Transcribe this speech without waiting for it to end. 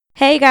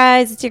Hey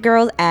guys, it's your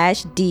girl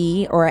Ash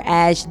D, or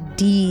Ash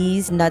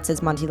D's nuts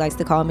as Monty likes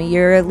to call me.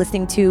 You're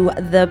listening to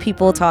the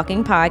People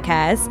Talking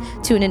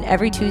podcast. Tune in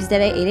every Tuesday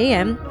at 8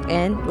 a.m.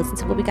 and listen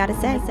to what we gotta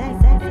say.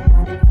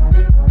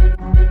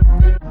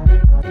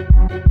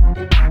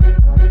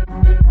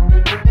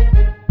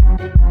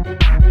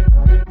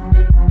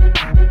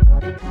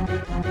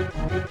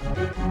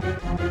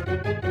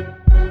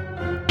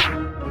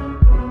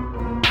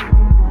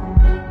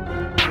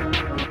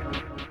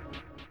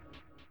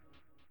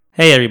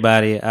 Hey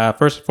everybody!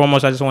 First and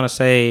foremost, I just want to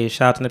say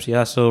shout out to Nipsey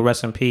Hussle,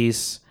 rest in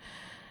peace.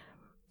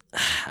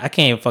 I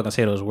can't even fucking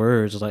say those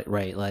words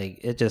right. Like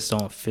it just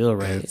don't feel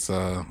right. It's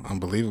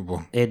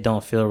unbelievable. It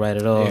don't feel right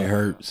at all. It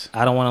hurts.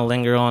 I don't want to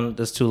linger on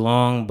this too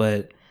long,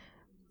 but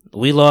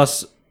we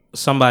lost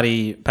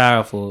somebody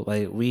powerful.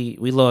 Like we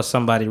lost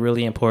somebody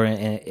really important,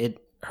 and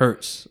it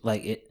hurts.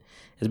 Like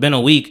it's been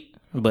a week,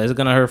 but it's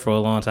gonna hurt for a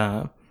long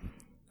time.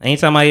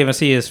 Anytime I even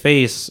see his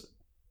face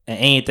and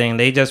anything,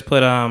 they just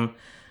put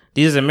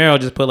Deezus and Mero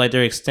just put like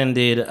their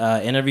extended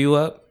interview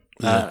up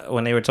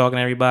when they were talking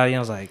to everybody. I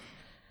was like,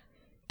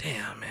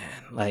 damn,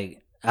 man.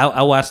 Like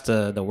I watched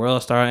the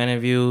World Star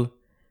interview.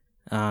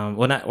 Not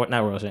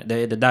World Star.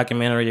 The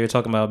documentary they were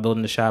talking about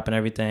building the shop and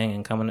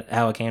everything and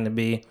how it came to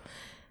be.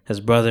 His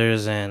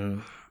brothers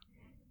and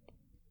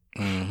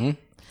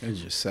It's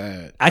just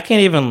sad. I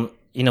can't even.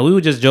 We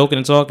were just joking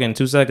and talking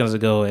 2 seconds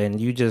ago,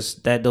 and you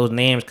just those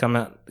names come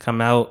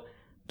out.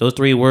 Those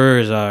three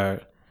words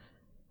are.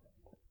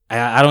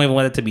 I don't even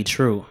want it to be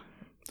true.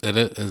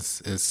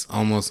 It's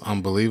almost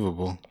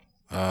unbelievable.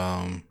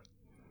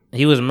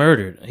 He was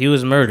murdered. Yeah. He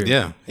was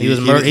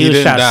murdered. He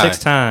was shot die. 6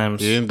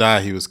 times. He didn't die.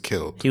 He was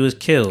killed. He was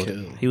killed.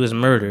 He was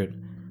murdered.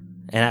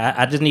 And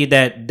I just need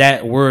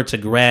that word to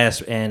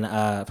grasp and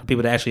for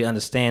people to actually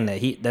understand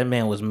that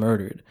man was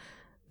murdered.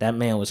 That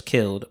man was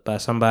killed by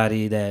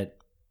somebody that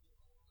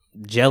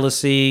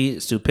jealousy,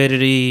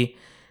 stupidity.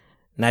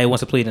 Now he wants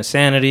to plead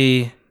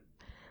insanity.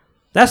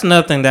 That's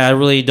another thing that I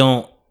really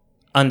don't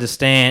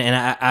understand,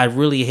 and I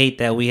really hate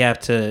that we have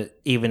to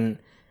even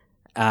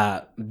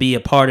be a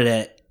part of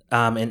that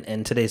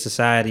in today's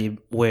society,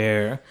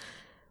 where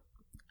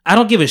I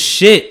don't give a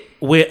shit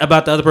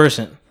about the other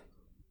person.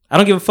 I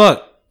don't give a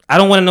fuck. I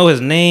don't want to know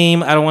his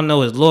name. I don't want to know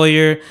his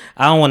lawyer.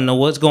 I don't want to know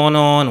what's going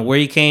on, where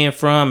he came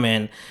from,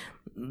 and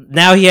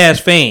now he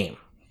has fame.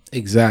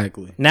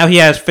 Exactly. Now he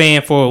has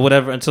fame for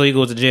whatever until he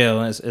goes to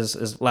jail. And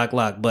it's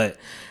lock. But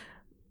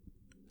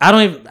I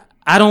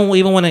don't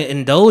even want to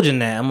indulge in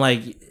that. I'm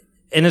like.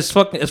 And it's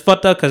fucked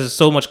up because it's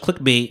so much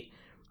clickbait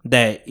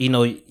that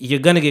you're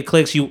gonna get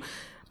clicks.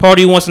 Part of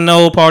you wants to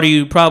know, part of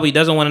you probably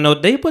doesn't want to know.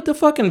 They put the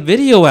fucking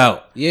video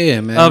out.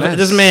 Yeah, man. Of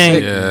this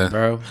man, sick,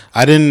 bro.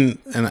 I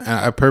didn't, and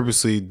I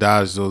purposely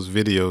dodged those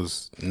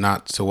videos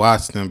not to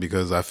watch them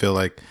because I feel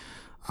like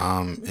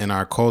in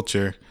our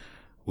culture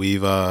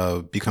we've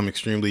become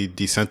extremely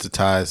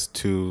desensitized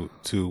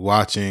to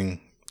watching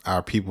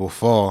our people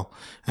fall.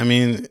 I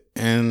mean,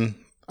 and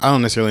I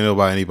don't necessarily know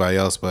about anybody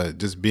else, but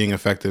just being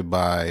affected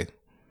by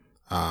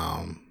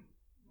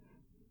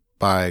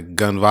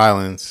gun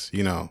violence,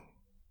 in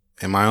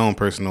my own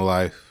personal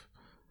life,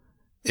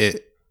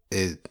 it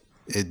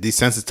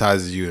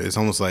desensitizes you. It's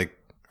almost like,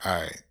 all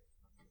right,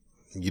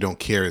 you don't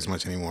care as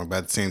much anymore, but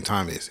at the same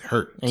time, it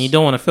hurts. And you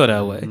don't want to feel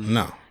that way.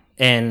 No.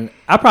 And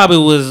I probably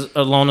was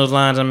along those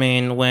lines. I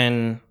mean,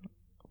 when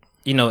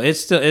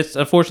it's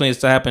unfortunately it's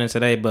still happening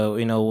today, but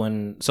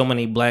when so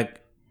many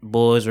black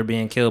boys are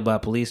being killed by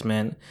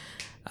policemen,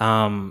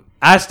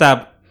 I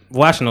stopped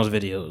watching those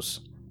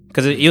videos.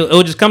 Because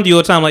it'll just come to you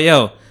all the time like,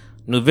 yo,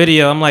 new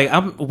video. I'm like,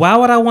 why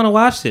would I want to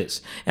watch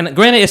this? And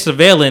granted, it's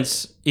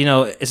surveillance.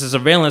 It's a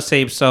surveillance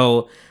tape,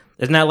 so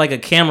it's not like a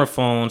camera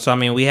phone. So, I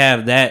mean, we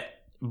have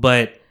that.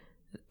 But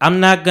I'm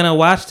not going to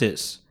watch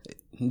this.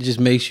 It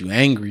just makes you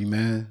angry,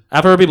 man.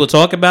 I've heard people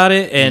talk about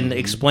it and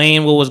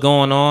explain what was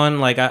going on.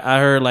 Like, I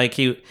heard, like,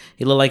 he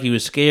looked like he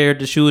was scared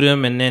to shoot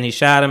him, and then he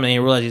shot him, and he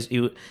realized he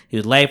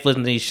was lifeless,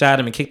 and then he shot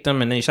him and kicked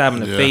him, and then he shot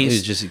him in the face.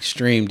 It's just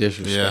extreme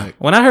disrespect. Yeah.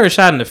 When I heard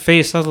shot in the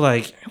face, I was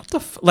like, what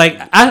the like,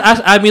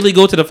 I immediately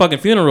go to the fucking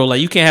funeral.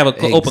 Like, you can't have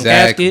an open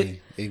casket.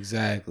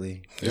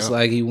 Exactly. Yep. It's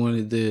like he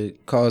wanted to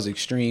cause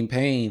extreme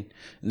pain.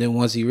 And then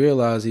once he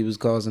realized he was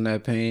causing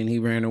that pain, he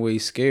ran away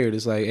scared.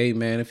 It's like, hey,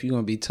 man, if you're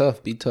going to be tough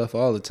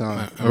all the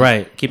time.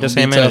 Right. Keep the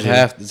same be tough energy.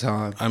 half the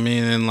time. I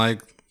mean, in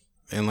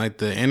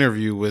the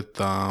interview with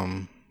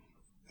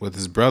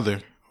his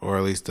brother, or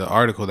at least the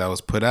article that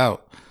was put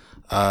out,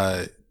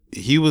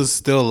 he was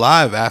still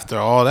alive after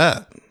all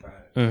that.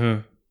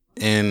 Mm-hmm.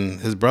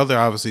 And his brother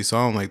obviously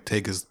saw him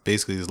take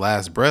basically his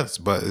last breaths,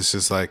 but it's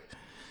just like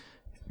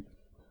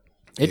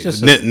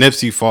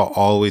Nipsey fought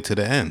all the way to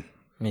the end.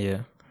 Yeah.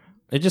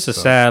 It's just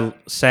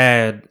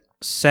a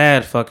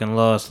sad fucking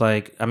loss.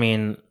 Like, I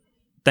mean,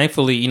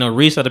 thankfully,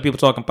 Reese of the People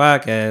Talking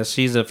podcast,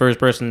 she's the first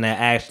person that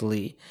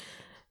actually,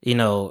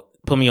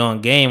 put me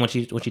on game when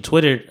she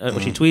tweeted.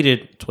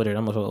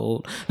 I'm so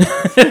old.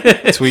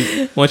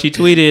 Tweet. When she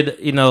tweeted,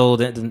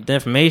 the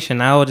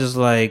information, I was just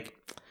like,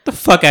 The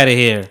fuck out of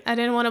here. I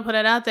didn't want to put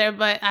it out there,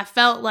 but I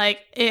felt like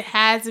it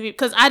had to be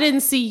because I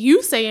didn't see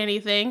you say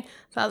anything.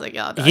 So I was like,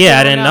 yo, yeah,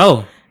 I didn't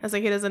know. I was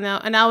like, he doesn't know.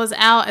 And I was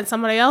out and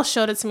somebody else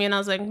showed it to me and I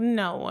was like,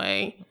 no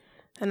way.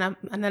 And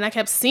then I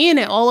kept seeing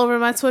it all over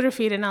my Twitter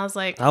feed and I was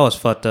like, I was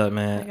fucked up,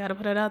 man. I gotta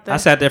put it out there. I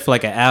sat there for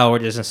like an hour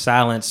just in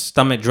silence,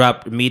 stomach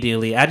dropped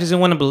immediately. I just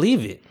didn't want to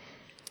believe it.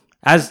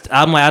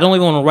 I'm like, I don't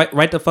even want to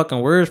write the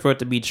fucking words for it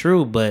to be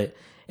true, but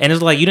and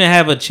it's like you didn't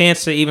have a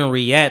chance to even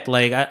react.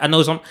 Like I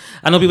know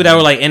people that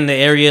were like in the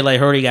area, like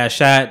heard he got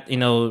shot. You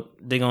know,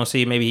 they're gonna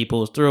see maybe he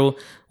pulls through.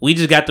 We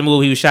just got the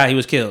move. He was shot. He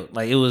was killed.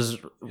 Like it was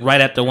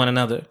right after one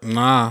another.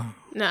 Nah.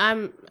 No,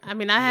 I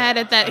had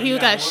it that he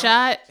got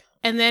shot.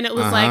 And then it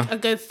was like a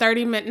good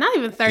 30 minutes, not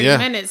even 30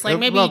 minutes, like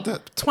maybe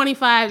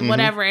 25,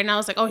 whatever. And I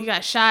was like, oh, he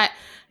got shot.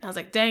 And I was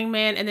like, dang,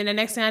 man. And then the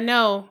next thing I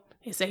know,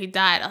 he said he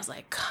died. I was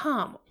like,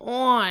 come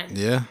on.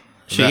 Yeah.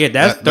 Shit,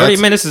 that's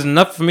 30 minutes is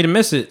enough for me to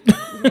miss it.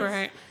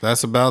 Right.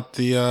 That's about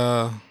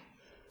the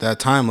that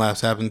time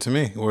lapse happened to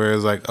me, where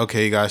it's like,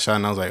 okay, he got shot,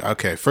 and I was like,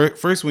 okay.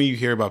 First, when you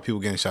hear about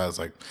people getting shot, it's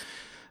like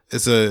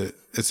it's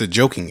a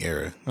joking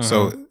era.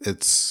 So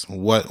it's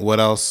what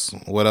else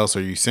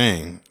are you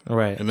saying?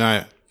 Right. And then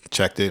I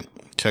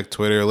checked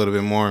Twitter a little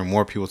bit more, and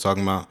more people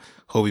talking about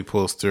hope he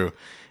pulls through.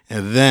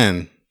 And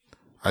then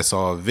I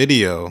saw a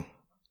video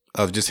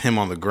of just him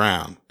on the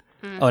ground.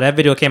 Oh, that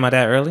video came out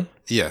that early?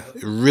 Yeah,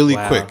 really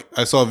quick.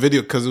 I saw a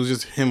video because it was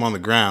just him on the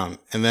ground.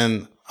 And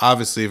then,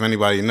 obviously, if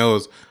anybody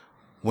knows,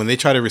 when they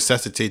try to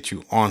resuscitate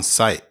you on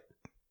site,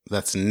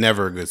 that's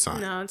never a good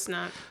sign. No, it's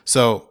not.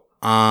 So,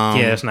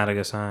 yeah, that's not a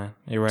good sign.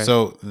 You're right.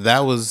 So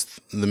that was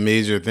the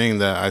major thing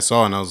that I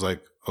saw, and I was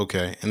like,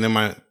 okay. And then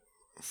my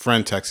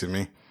friend texted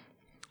me,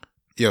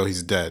 yo,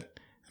 he's dead.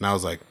 And I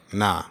was like,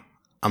 nah,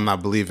 I'm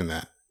not believing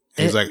that.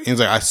 And he's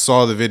like, I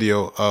saw the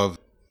video of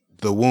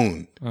the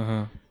wound.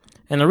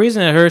 And the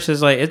reason it hurts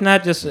is like it's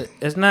not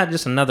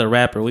just another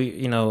rapper. We,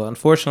 you know,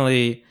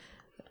 unfortunately,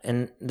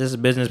 in this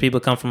business, people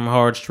come from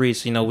hard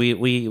streets. You know, we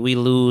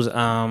lose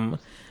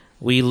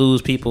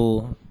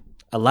people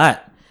a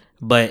lot.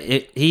 But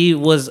he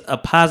was a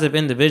positive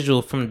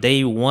individual from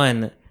day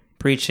one,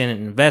 preaching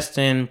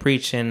investing,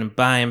 preaching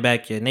buying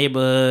back your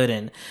neighborhood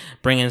and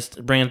bringing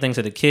things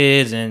to the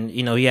kids. And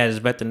you know, he had his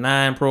Vet the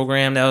 9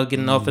 program that was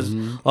getting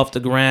off the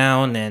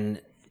ground,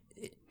 and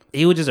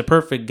he was just a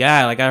perfect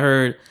guy. Like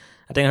I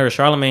think I heard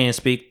Charlemagne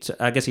speak.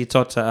 I guess he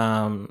talked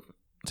to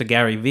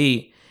Gary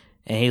V,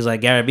 and he's like,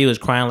 Gary V was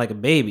crying like a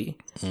baby.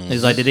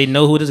 He's like, did they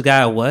know who this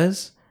guy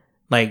was?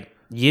 Like,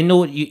 you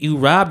know, you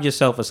robbed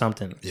yourself or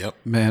something. Yep.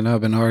 Man,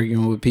 I've been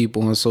arguing with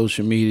people on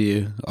social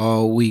media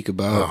all week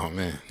about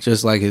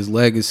just like his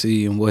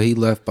legacy and what he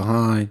left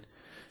behind.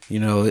 You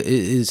know,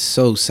 it's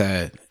so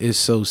sad. It's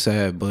so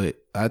sad. But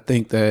I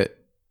think that,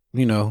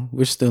 you know,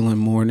 we're still in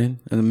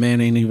mourning, and the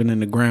man ain't even in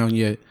the ground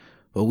yet.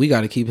 But we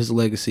got to keep his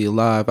legacy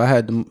alive. I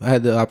had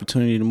the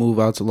opportunity to move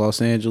out to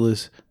Los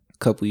Angeles a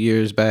couple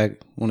years back.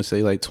 I want to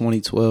say like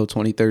 2012,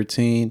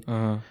 2013.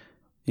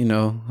 You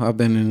know, I've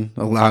been in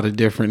a lot of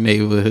different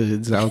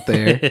neighborhoods out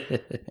there.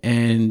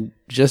 And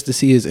just to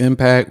see his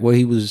impact, what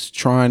he was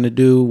trying to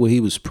do, what he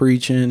was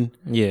preaching,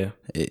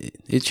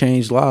 it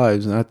changed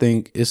lives. And I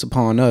think it's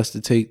upon us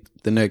to take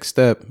the next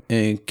step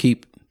and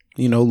keep,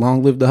 you know,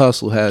 long live the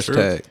hustle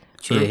hashtag.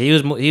 True. Yeah,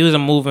 he was a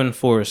moving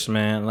force,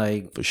 man.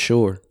 Like For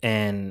sure.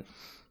 And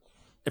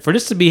for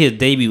this to be his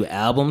debut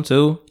album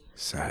too,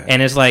 Sad.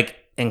 and it's like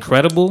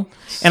incredible.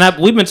 And I've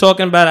been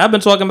talking about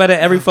it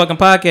every fucking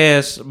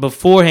podcast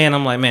beforehand.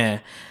 I'm like,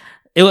 man,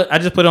 I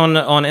just put it on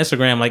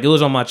Instagram. Like it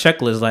was on my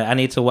checklist. Like I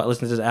need to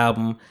listen to this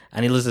album.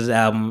 I need to listen to this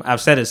album.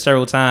 I've said it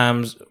several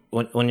times.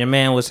 When your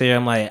man was here,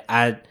 I'm like,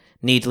 I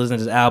need to listen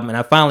to this album, and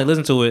I finally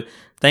listened to it.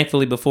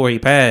 Thankfully, before he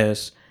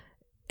passed,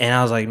 and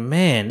I was like,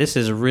 man, this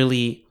is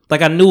really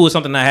like I knew it was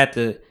something I had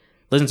to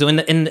listen to.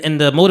 And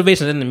the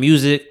motivations in the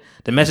music.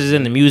 The message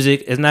in the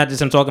music is not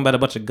just him talking about a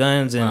bunch of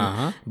guns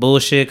and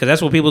bullshit, because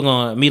that's what people are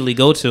going to immediately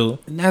go to.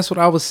 And that's what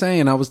I was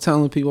saying. I was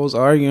telling people, I was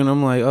arguing.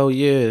 I'm like, oh,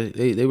 yeah,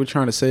 they were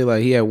trying to say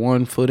like he had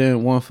 1 foot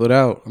in, 1 foot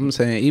out. I'm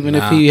saying even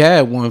if he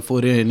had 1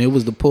 foot in, it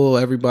was to pull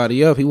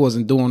everybody up. He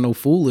wasn't doing no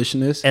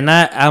foolishness. And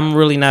I'm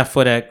really not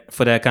for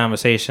that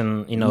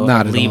conversation, you know,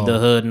 not leave the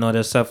hood and all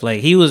that stuff.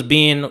 Like he was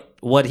being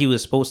what he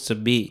was supposed to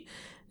be.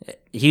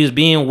 He was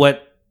being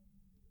what,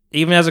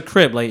 even as a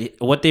Crip, like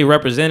what they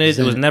represented,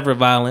 it was never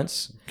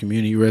violence.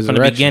 Community resurrection.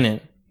 From the beginning.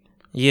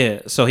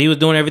 Yeah. So he was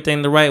doing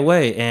everything the right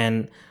way.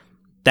 And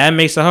that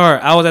makes it hard.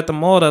 I was at the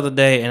mall the other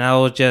day and I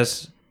was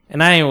just,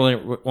 and I ain't really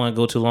want to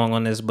go too long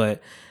on this,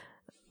 but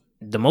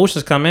the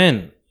emotions come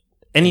in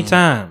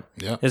anytime.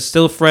 It's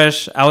still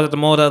fresh. I was at the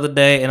mall the other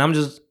day and I'm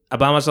just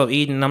by myself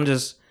eating and I'm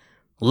just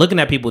looking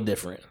at people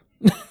different.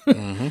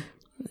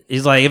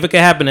 He's like, if it could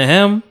happen to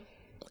him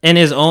in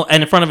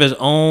front of his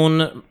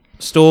own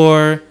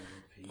store.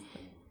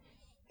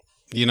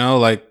 You know,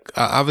 like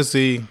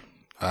obviously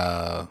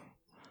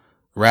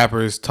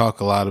rappers talk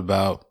a lot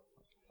about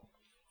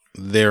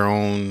their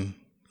own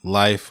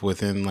life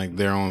within like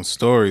their own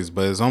stories,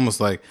 but it's almost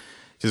like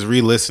just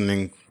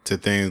re-listening to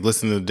things,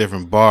 listening to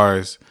different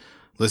bars,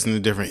 listening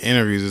to different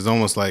interviews. It's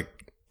almost like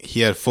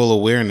he had full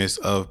awareness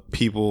of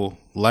people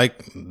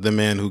like the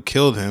man who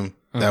killed him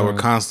that were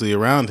constantly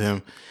around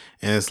him.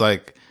 And it's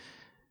like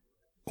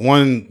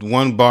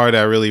one bar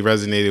that really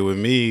resonated with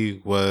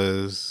me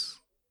was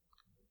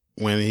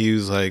when he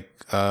was like,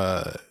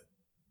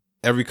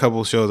 every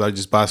couple shows I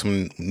just buy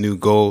some new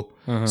gold.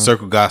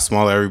 Circle got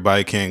smaller,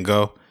 everybody can't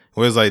go.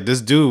 Whereas like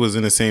this dude was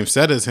in the same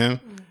set as him.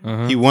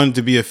 He wanted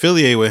to be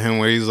affiliated with him,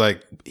 where he's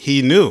like,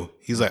 he knew.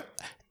 He's like,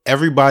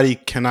 everybody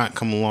cannot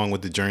come along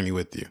with the journey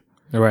with you.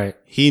 Right.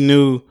 He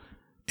knew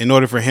in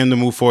order for him to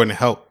move forward and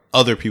help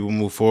other people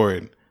move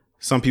forward,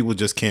 some people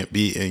just can't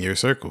be in your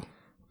circle.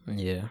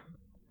 Yeah.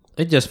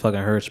 It just fucking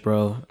hurts,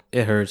 bro.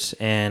 It hurts.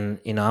 And,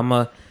 you know, I'm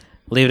going to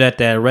leave it at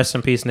that. Rest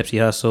in peace, Nipsey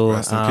Hussle.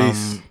 Rest in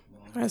peace.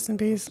 Rest in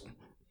peace.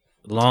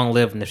 Long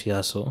live Nipsey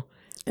Hussle.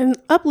 And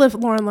uplift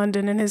Lauren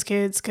London and his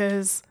kids,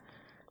 because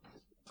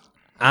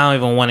I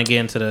don't even want to get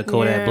into the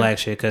Kodak Black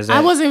shit, because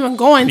I wasn't even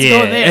going to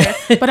go there.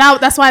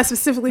 But that's why I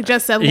specifically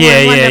just said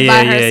Lauren London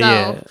by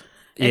herself.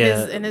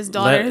 And his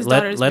daughter. His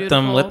daughter's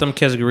beautiful. Let them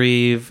kids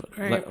grieve.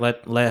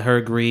 Right. Let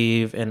her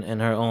grieve in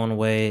her own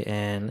way,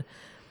 and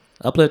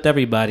uplift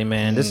everybody,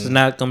 man. This is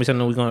not gonna be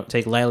something we're gonna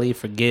take lightly.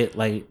 Forget,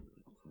 like,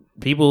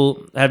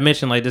 people have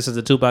mentioned, like, this is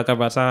the Tupac of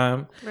our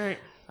time. Right.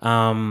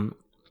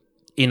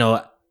 You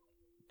know,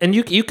 and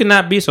you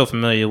cannot be so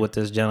familiar with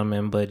this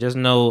gentleman, but just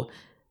know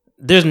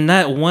there's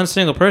not one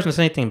single person that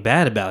said anything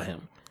bad about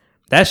him.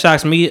 That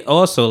shocks me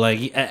also.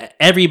 Like,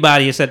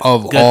 everybody has said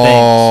of good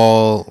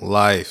all things.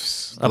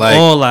 Lives. Of like,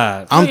 all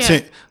lives. I'm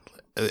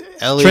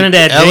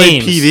Trinidad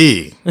James.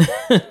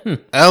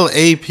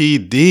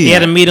 LAPD. He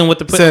had a meeting with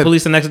the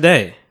police the next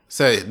day.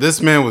 Say,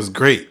 this man was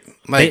great.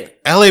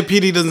 Like,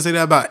 LAPD doesn't say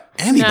that about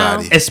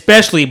anybody. No.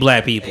 Especially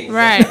black people.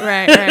 Right.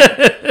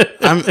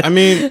 I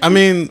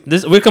mean,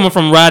 we're coming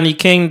from Rodney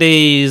King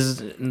days,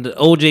 the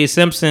O.J.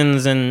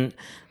 Simpsons, and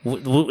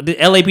the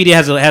LAPD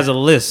has a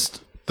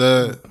list.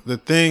 The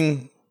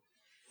thing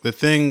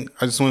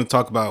I just want to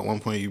talk about at one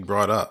point you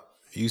brought up.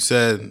 You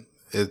said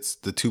it's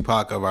the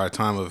Tupac of our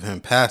time of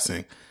him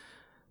passing.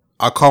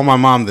 I called my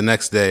mom the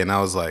next day and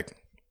I was like,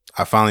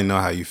 I finally know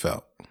how you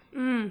felt.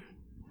 And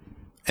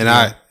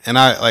I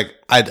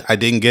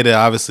didn't get it.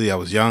 Obviously, I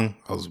was young.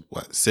 I was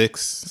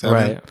 6,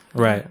 7.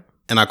 Right.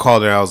 And I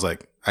called her. I was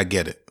like, I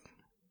get it.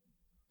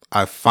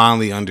 I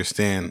finally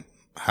understand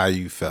how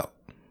you felt.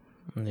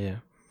 Yeah.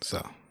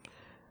 So,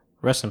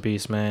 rest in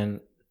peace,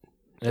 man.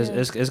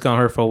 It's gonna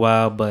hurt for a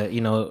while, but,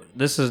 you know,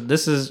 this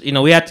is you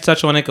know, we had to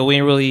touch on it because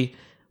we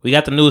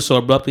got the news so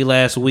abruptly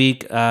last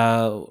week. You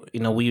know,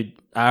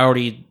 I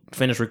already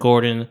finished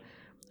recording.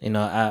 You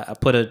know, I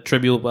put a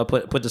tribute. I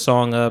put the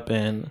song up,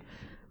 and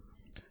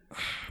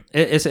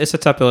it's a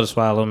tough pill to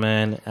swallow,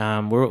 man.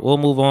 We'll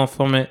move on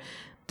from it.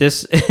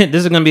 This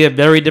is gonna be a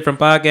very different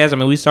podcast. I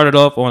mean, we started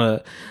off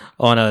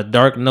on a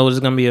dark note. It's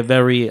gonna be a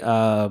very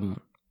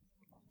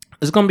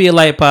it's gonna be a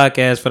light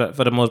podcast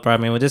for the most part.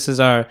 I mean, this is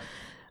our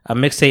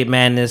Mixtape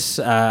Madness.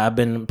 I've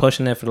been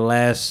pushing it for the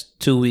last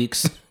 2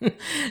 weeks.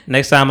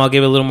 Next time I'll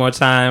give it a little more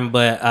time,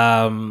 but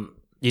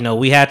you know,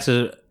 we had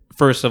to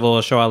first of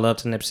all show our love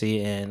to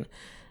Nipsey, and,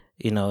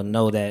 you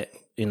know that,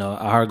 you know,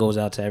 our heart goes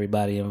out to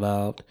everybody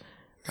involved.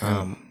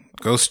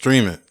 Go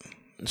stream it.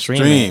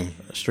 Stream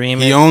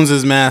it. He owns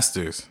his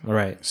masters.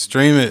 Right.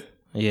 Stream it.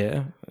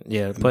 Yeah.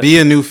 Be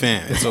a new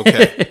fan. It's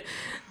okay.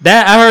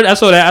 I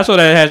saw that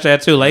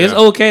hashtag too. Like, it's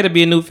okay to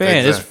be a new fan.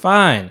 Exactly. It's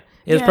fine.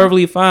 It's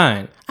perfectly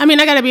fine. I mean,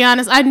 I gotta be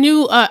honest. I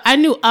knew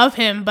of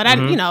him, but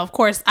you know, of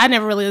course, I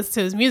never really listened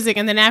to his music.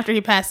 And then after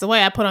he passed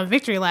away, I put on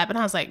Victory Lap, and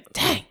I was like,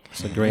 dang,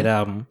 it's a great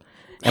album.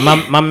 And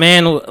my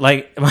man,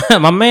 like,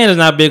 my man is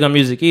not big on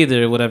music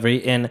either, or whatever.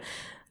 And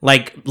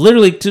like,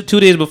 literally 2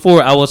 days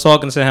before, I was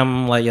talking to him.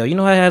 I'm like, yo, you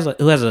know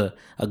who has a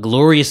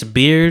glorious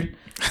beard?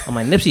 I'm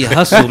like, Nipsey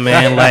Hussle,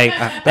 man. Like,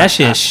 that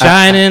shit's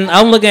shining.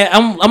 I'm like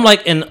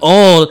in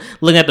awe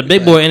looking at the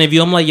Big Boy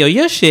interview. I'm like, yo,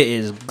 your shit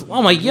is.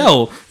 I'm like,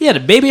 yo, he had a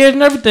baby hairs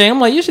and everything. I'm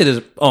like, your shit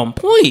is on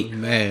point.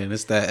 Man,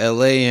 it's that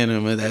LA in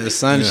him, and that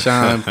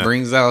sunshine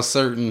brings out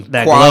certain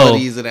that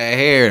qualities glow. of that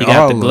hair. He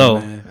got the glow.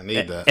 I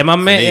need that. And my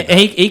man, and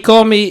he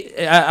called me.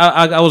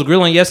 I was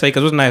grilling yesterday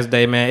because it was a nice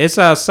day, man. It's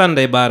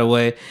Sunday, by the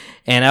way.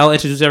 And I'll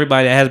introduce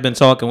everybody that has been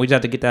talking. We just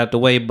have to get that out the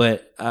way.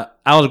 But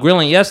I was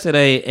grilling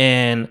yesterday,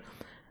 and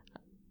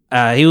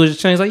he was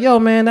just like, yo,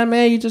 man, that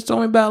man you just told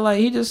me about, like,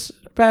 he just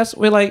passed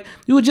away. Like,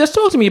 you would just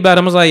talk to me about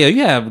him. I was like, yo,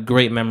 you have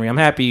great memory. I'm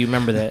happy you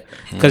remember that.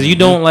 Because you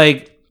don't,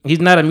 like,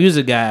 he's not a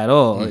music guy at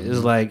all.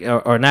 It's like,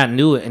 or not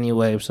new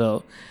anyway.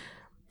 So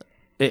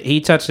he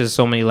touches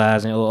so many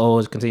lives, and he'll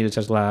always continue to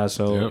touch lives.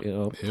 So, you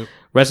know,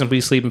 rest in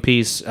peace, sleep in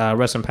peace,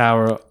 rest in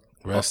power.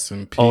 Rest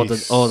in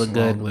peace. All the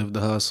good. Long live the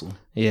hustle.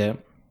 Yeah.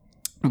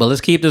 But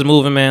let's keep this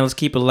moving, man. Let's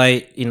keep it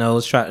light. You know,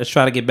 let's try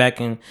to get back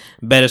in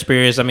better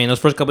spirits. I mean, those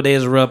first couple of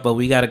days are rough, but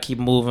we got to keep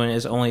moving.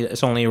 It's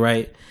only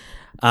right.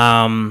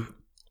 How's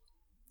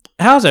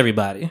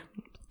everybody?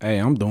 Hey,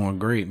 I'm doing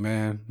great,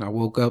 man. I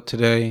woke up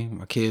today.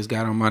 My kids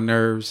got on my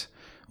nerves.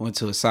 Went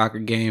to a soccer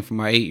game for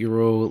my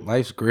 8-year-old.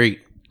 Life's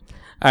great.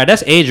 All right,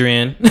 that's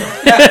Adrian.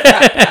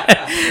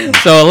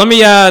 So let me.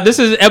 This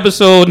is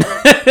episode.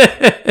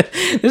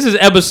 This is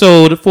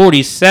episode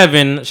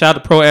 47. Shout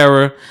out to Pro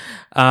Era.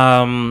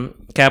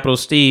 Capital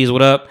Steez,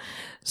 what up?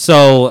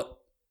 So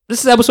this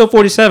is episode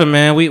 47,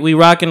 man. We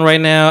rocking right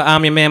now.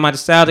 I'm your man, my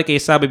nostalgic,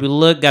 A-Side Baby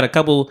Look. Got a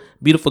couple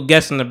beautiful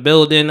guests in the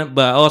building,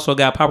 but I also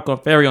got Popcorn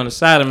Fairy on the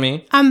side of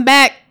me. I'm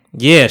back.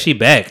 Yeah, she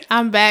back.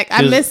 I'm back.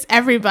 I miss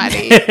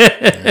everybody.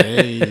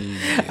 Hey.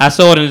 I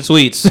saw it in the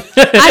tweets.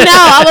 I know.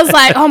 I was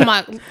like, oh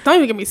my, don't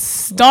even get me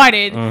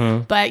started.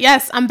 Mm-hmm. But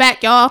yes, I'm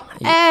back, y'all.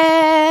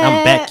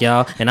 I'm back,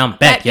 y'all. And I'm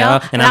back,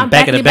 y'all. And I'm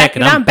back in the back,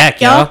 and I'm back,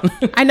 y'all.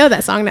 I know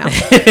that song now.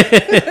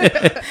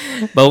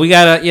 But we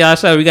got, I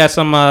said we got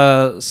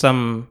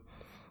some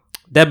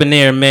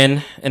debonair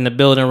men in the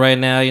building right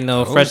now. You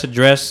know, fresh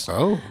dress.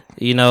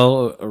 You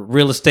know,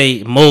 real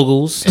estate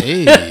moguls.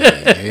 Hey.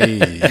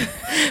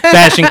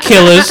 Fashion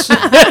killers.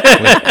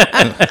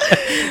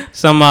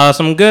 some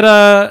good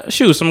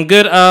some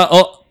good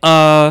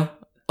alma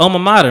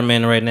mater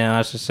men right now,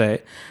 I should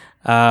say.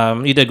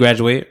 You did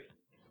graduate.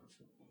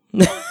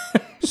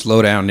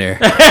 Slow down there.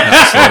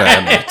 Slow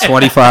down there.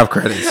 25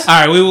 credits.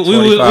 All right, we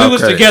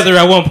was together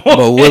at one point.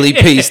 But Willie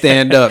P,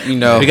 stand up, you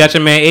know. We got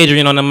your man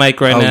Adrian on the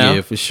mic right now. Oh,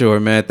 yeah, for sure,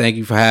 man. Thank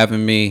you for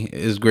having me.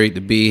 It's great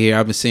to be here.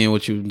 I've been seeing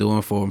what you're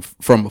doing from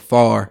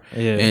afar.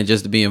 Yeah. And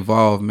just to be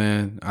involved,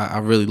 man. I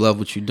really love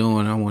what you're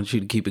doing. I want you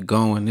to keep it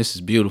going. This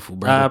is beautiful,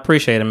 bro. I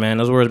appreciate it, man.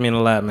 Those words mean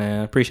a lot,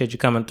 man. Appreciate you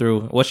coming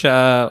through. What's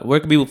your where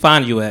can people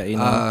find you at? You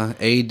know?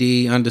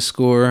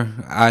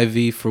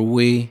 AD_IV for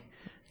we.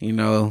 You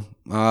know,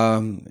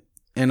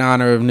 in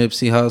honor of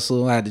Nipsey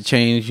Hussle, I had to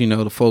change, you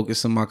know, the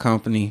focus of my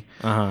company.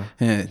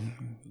 And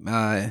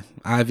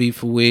IV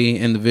for we,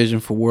 and the vision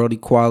for world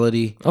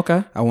equality.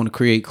 Okay. I want to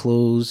create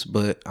clothes,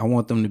 but I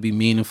want them to be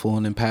meaningful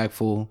and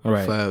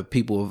impactful for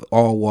people of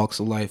all walks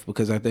of life,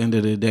 because at the end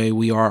of the day,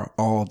 we are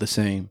all the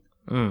same.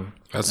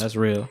 That's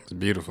real. It's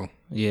beautiful.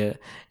 Yeah.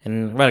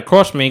 And right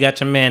across from me, you got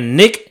your man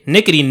Nick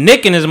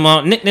in his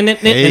mom. Nick.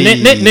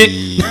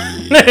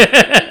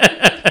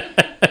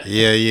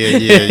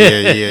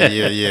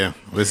 Yeah.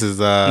 This is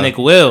Nick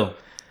Will.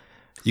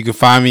 You can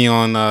find me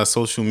on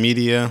social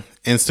media,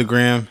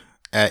 Instagram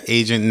at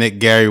Agent Nick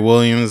Gary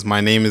Williams.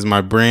 My name is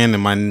my brand,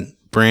 and my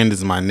brand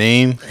is my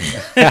name.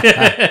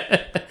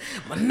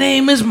 My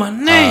name is my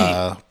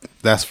name.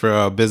 That's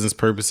for business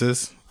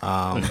purposes.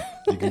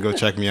 You can go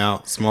check me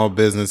out. Small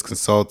business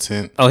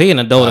consultant. Oh, he an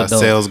adult.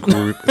 Sales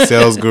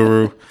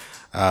guru,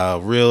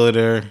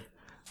 realtor,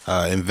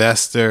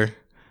 investor.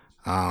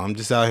 I'm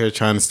just out here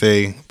trying to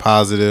stay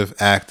positive,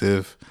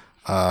 active.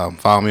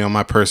 Follow me on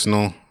my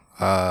personal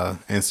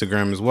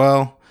Instagram as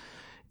well.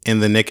 In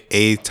the Nick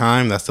A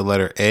Time, that's the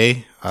letter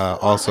A.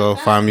 Also,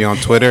 find me on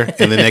Twitter,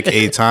 in the Nick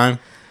A Time.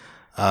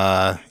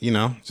 You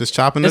know, just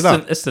chopping it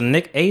up. It's the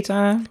Nick A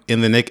Time?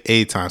 In the Nick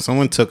A Time.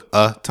 Someone took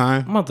a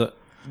time. But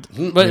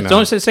you know,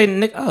 don't say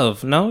Nick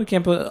of. No, you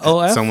can't put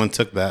OF. Someone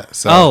took that.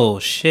 So, oh,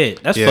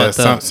 shit. That's fucked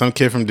up. Some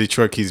kid from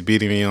Detroit keeps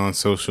beating me on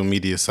social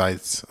media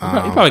sites. You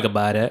probably could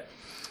buy that.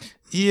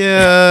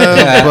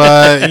 Yeah,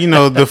 but you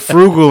know, the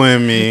frugal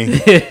in me,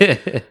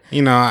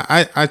 you know,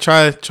 I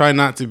try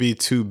not to be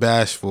too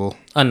bashful.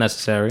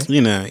 Unnecessary.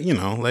 You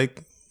know,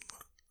 like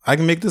I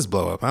can make this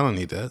blow up. I don't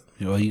need that.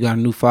 Well, you got a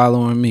new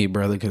follower on me,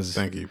 brother, because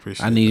thank you.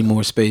 Appreciate I need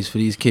more space for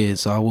these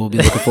kids, so I will be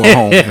looking for a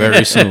home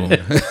very soon.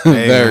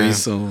 Very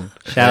soon.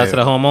 Shout out to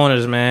the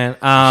homeowners, man.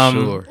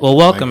 Sure. Well,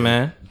 welcome,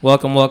 man.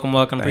 Welcome.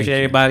 Appreciate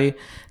everybody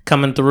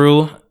coming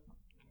through.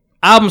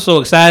 I'm so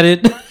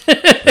excited.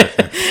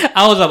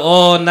 I was up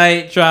all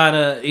night trying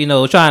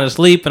to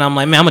sleep, and I'm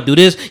like, man, I'm gonna do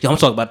this. I'm gonna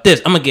talk about this.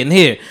 I'm gonna get in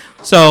here.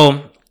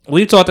 So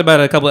we talked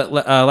about it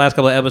last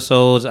couple of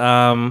episodes.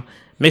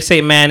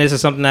 Mixtape Madness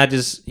is something I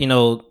just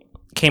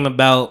came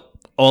about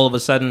all of a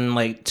sudden,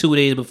 like 2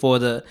 days before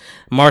the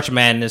March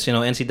Madness.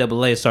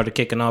 NCAA started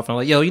kicking off, and I'm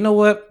like, yo, you know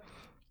what?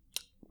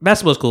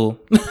 Basketball's cool.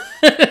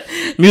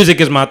 Music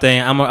is my thing.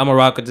 I'm a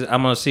rock.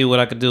 I'm gonna see what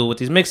I could do with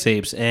these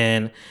mixtapes,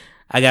 and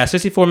I got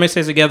 64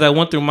 mixtapes together. I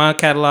went through my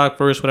catalog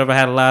first, whatever, I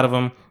had a lot of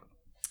them.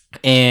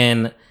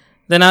 And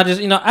then I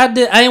just, I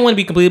didn't want to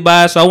be completely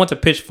biased, so I went to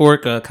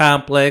Pitchfork,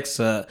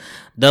 Complex,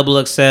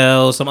 Double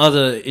XL, some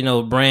other,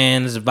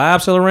 brands,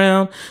 Vibe still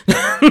around.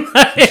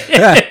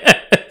 I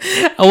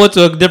went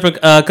to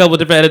a couple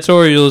different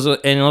editorials,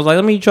 and I was like,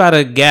 let me try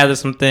to gather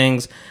some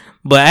things.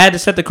 But I had to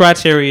set the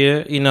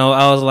criteria.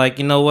 I was like,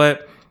 you know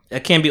what? I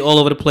can't be all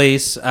over the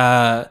place.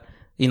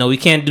 We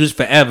can't do this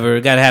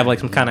forever. Got to have like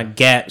some kind of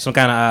gap, some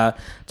kind of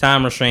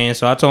time restraint.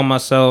 So I told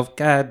myself,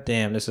 God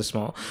damn, this is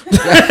small.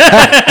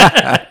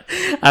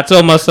 I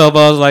told myself,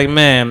 I was like,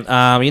 man,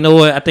 you know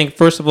what? I think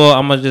first of all,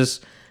 I'm going to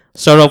just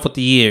start off with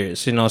the years,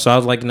 So I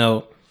was like,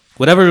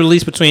 whatever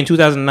released between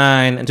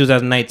 2009 and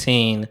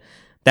 2019,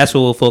 that's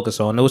what we'll focus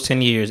on, those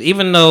 10 years.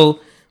 Even though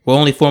we're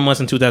only 4 months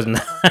in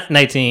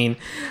 2019,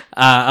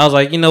 I was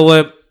like, you know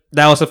what?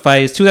 That will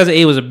suffice.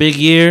 2008 was a big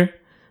year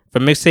for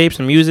mixtapes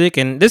and music,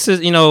 and this is,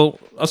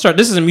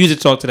 this is a music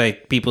talk today,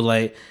 people.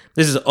 Like,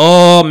 this is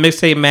all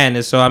Mixtape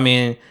Madness, so I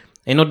mean,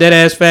 ain't no dead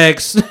ass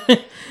facts.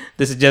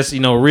 This is just,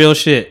 real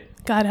shit.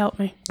 God help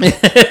me.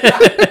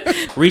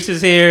 Reese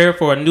is here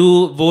for a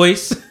new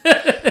voice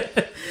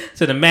to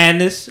to the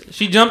madness.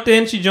 She jumped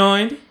in. She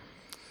joined.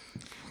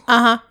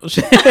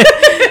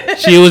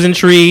 She was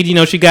intrigued. You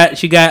know, she got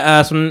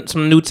some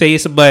new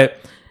taste. But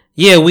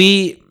yeah,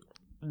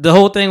 the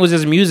whole thing was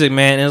just music,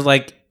 man. It was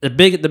like the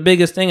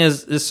biggest thing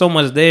is there's so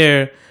much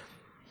there,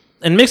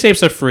 and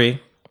mixtapes are free.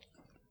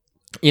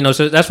 You know,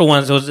 so that's for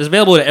one. So it's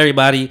available to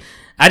everybody.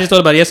 I just thought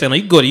about it yesterday.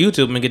 Like, you can go to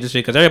YouTube and get this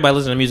shit because everybody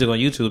listens to music on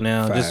YouTube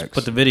now. Facts. Just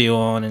put the video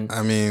on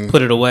and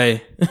put it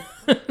away.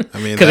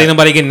 Because ain't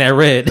nobody getting that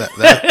red.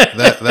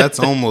 That's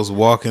almost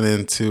walking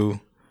into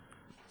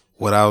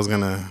what I was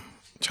gonna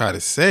try to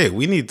say.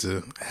 We need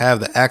to have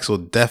the actual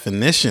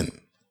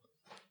definition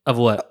of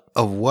what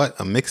a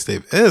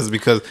mixtape is,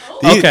 because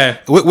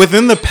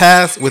within the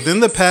past.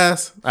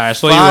 All right,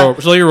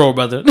 slow your roll,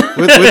 brother.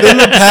 Within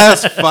the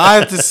past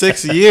 5 to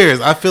 6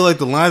 years, I feel like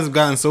the lines have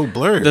gotten so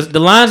blurred. The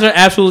lines are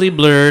absolutely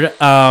blurred.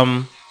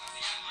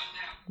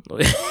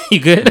 You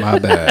good? My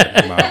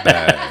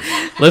bad.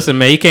 Listen,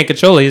 man, you can't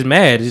control it. He's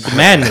mad. It's the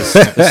madness.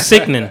 It's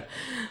sickening.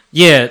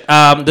 Yeah.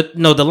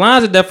 The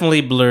lines are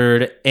definitely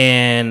blurred,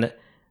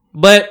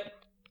 but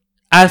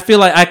I feel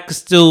like I could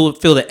still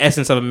feel the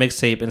essence of a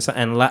mixtape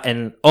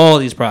and all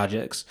these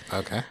projects.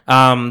 Okay.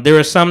 There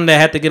were some that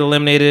had to get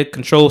eliminated.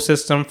 Control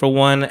System for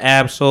one.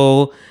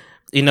 Absol.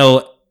 You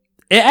know,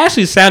 it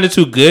actually sounded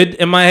too good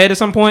in my head at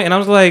some point, and I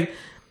was like,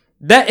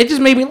 that. It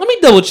just made me let me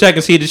double check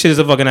and see if this shit is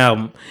a fucking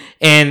album.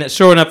 And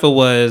sure enough, it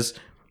was.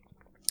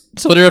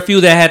 So there are a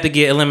few that had to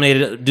get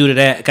eliminated due to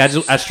that.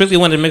 I strictly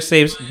wanted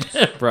mixtapes,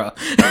 bro.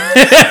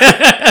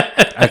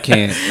 I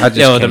can't.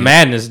 The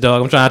madness,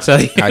 dog. I'm trying to tell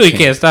you, we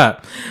can't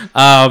stop.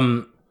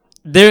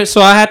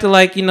 So I had to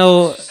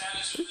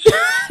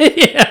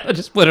yeah,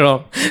 just put it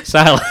on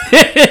silent.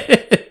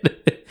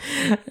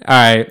 All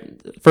right,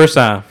 first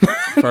time,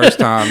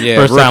 yeah.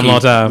 First time,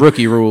 long time.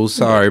 Rookie rules.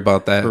 Sorry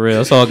about that. For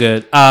real, it's all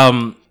good.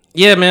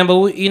 Yeah, man, but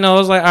I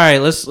was like, all right,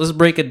 let's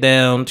break it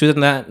down.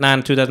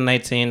 2009,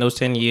 2019, those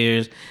 10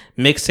 years,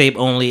 mixtape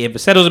only. If it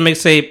said it was a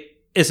mixtape,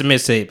 it's a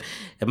mixtape.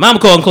 If I'm gonna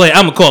call him Clay,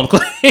 I'm gonna call him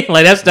Clay.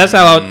 Like that's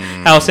how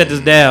I set this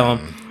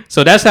down.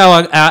 So that's how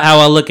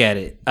I look at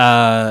it.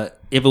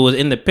 If it was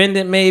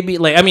independent, maybe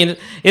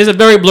it's a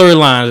very blurry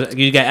line.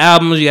 You got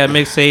albums, you got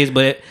mixtapes,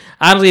 but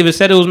honestly, if it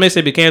said it was mixtape,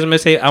 it became a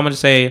mixtape, I'm gonna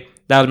say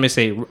that was a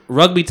mixtape.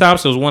 Rugby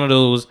Thompson was one of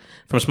those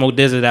from Smoke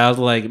Desert that I was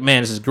like,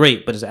 man, this is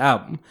great, but it's an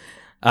album.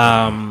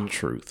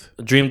 Truth.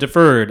 Dream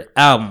Deferred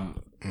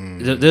album.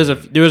 There's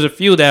a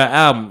few that are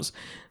albums.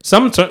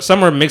 Some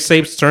are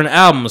mixtapes turned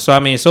albums. So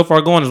So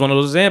Far Gone is one of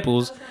those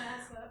examples.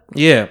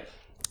 Yeah,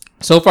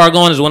 So Far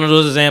Gone is one of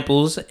those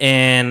examples,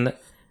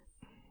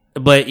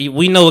 but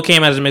we know it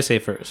came out as a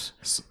mixtape first.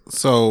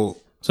 So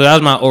that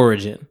was my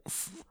origin.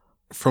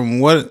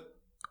 From what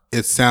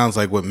it sounds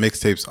like, what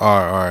mixtapes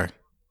are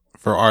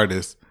for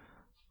artists.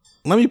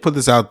 Let me put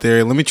this out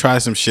there. Let me try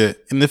some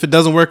shit. And if it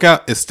doesn't work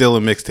out, it's still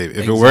a mixtape.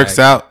 If it works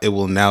out, it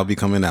will now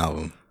become an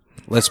album.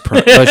 Let's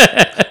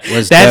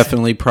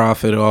definitely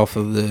profit off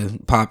of the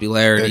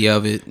popularity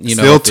of it.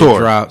 Still if tour. It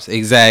drops.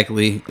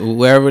 Exactly.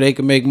 Wherever they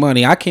can make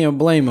money. I can't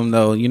blame them,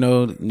 though.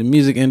 The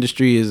music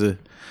industry is a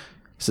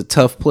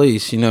tough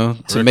place, to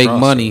make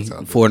money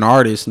for an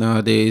artist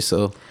nowadays.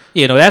 So...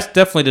 that's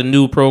definitely the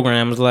new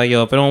program. It's like,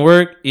 yo, if it don't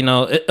work,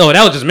 that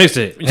was just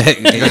mixtape.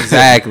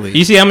 Exactly.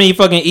 You see how many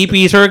fucking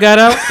EPs her got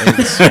out?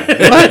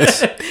 What?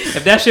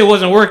 If that shit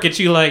wasn't working,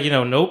 she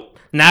nope.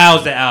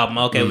 Now's the album.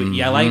 Okay,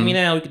 y'all like me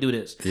now? We can do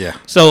this. Yeah.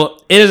 So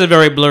it is a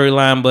very blurry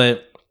line,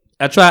 but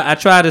I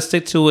try to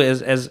stick to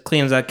it as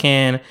clean as I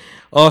can.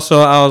 Also,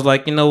 I was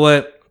like, you know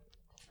what?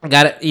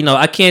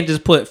 I can't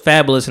just put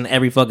Fabulous in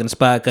every fucking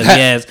spot because he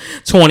has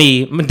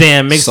 20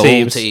 damn mixtapes.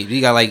 Soul tape.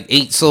 You got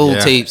 8 soul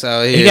tapes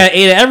out here. He got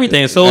 8 of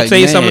everything. Soul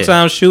tapes,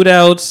 Summertime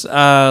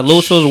Shootouts,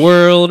 Lil Show's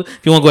World. If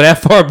you want to go that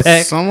far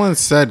back. Someone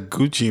said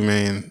Gucci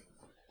Mane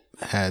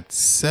had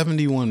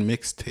 71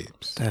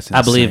 mixtapes. That's insane.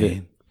 I believe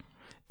it.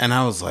 And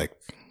I was like,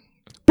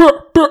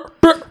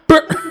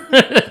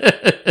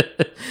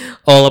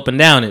 all up and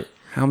down it.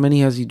 How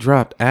many has he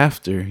dropped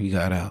after he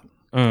got out?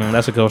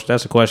 That's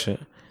a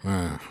question.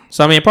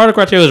 So part of the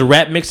criteria is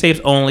rap mixtapes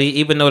only,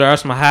 even though there are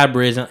some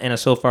hybrids in a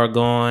So Far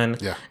Gone,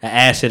 an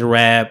acid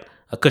rap,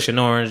 a cushion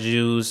orange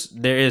juice.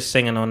 There is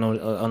singing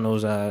on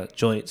those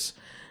joints,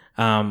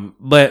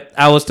 but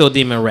I was still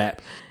demon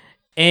rap,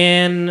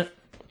 and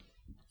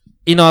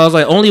I was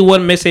like only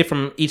one mixtape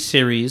from each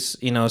series,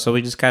 so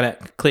we just kind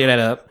of clear that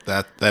up.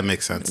 That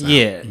makes sense. Now.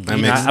 Yeah,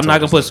 I'm not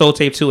gonna put Soul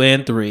Tape 2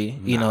 and 3.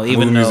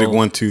 Even music though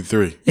 1, 2,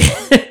 3.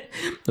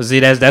 See,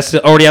 that's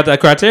already out that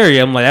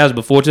criteria. I'm like, that was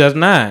before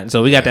 2009,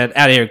 so we got that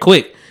out of here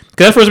quick.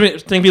 Cause that's the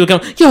first thing people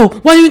come, yo,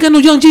 why you ain't got no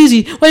Young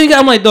Jeezy? Why you ain't got?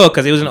 I'm like, dog,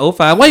 cause it was in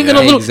 05. Why you got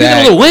no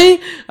little Wayne?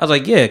 I was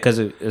like, yeah, cause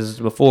it was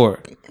before.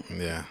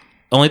 Yeah.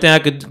 Only thing I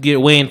could get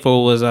Wayne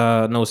for was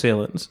No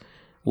Ceilings,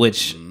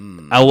 which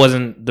I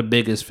wasn't the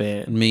biggest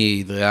fan. Me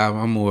either.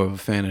 I'm more of a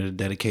fan of the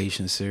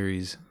Dedication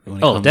series.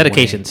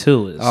 Dedication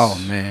 2 is. Oh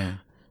man,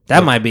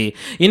 that might be.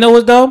 You know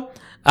what though?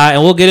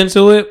 And we'll get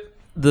into it.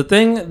 The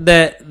thing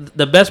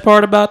the best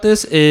part about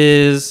this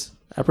is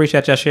I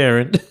appreciate y'all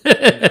sharing.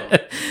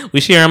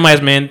 We sharing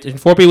mics, man.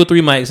 4 people,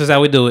 3 mics. That's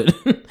how we do it.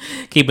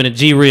 keeping it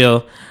G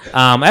real.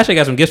 Actually, I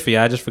got some gifts for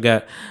y'all. I just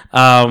forgot.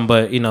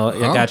 But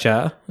I got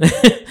y'all.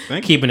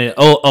 Keeping it.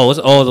 It's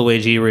all the way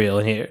G real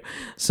in here.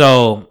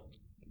 So,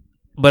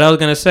 but I was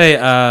gonna say,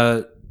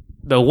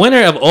 the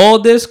winner of all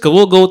this, because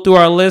we'll go through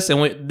our list,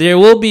 and there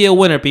will be a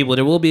winner, people.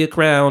 There will be a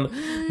crown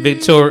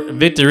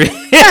victory.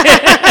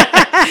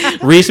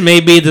 Reese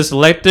may be the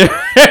selector.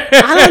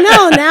 I don't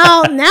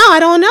know. Now I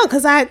don't know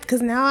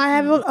because now I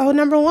have a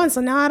number one,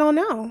 so now I don't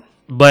know.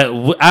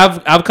 But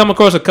I've come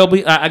across a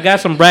couple. I got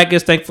some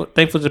brackets. Thankful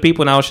to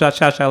people, and I'll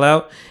shout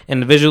out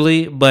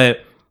individually.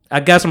 But I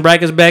got some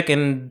brackets back,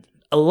 and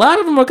a lot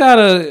of them are kind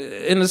of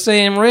in the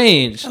same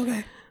range.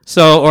 Okay.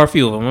 So, or a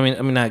few of them. I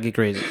mean, not get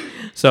crazy.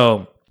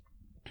 So,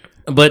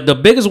 but the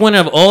biggest winner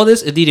of all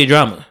this is DJ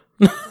Drama.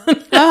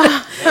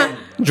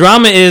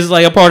 Drama is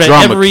like a part of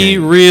every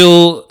king.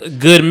 Real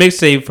good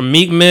mixtape, from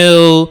Meek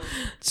Mill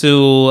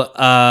to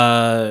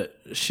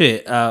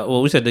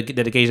well, we said the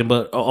dedication,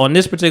 but on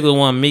this particular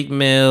one, Meek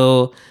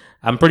Mill,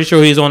 I'm pretty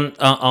sure he's on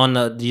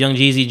the Young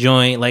Jeezy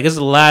joint. Like, it's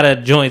a lot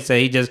of joints that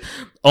he just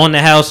on the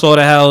house, saw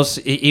the house.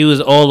 He was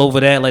all over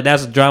that. Like,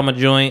 that's a drama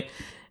joint.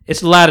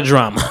 It's a lot of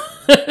drama.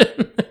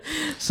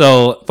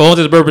 So, for all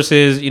intents and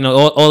purposes,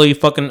 all of you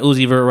fucking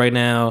Uzi Vert right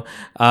now,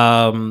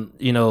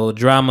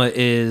 Drama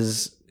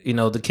is,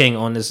 the king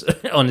on this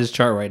on this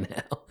chart right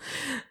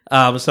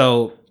now.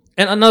 So,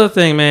 and another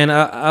thing, man,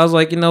 I was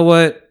like, you know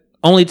what?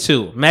 Only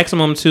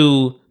maximum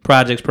two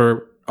projects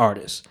per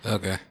artist.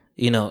 Okay.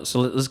 So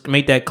let's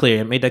make that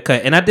clear, make that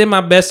cut. And I did my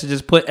best to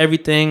just put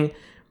everything,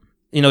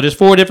 there's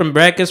 4 different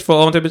brackets for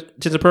all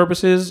intents and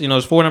purposes.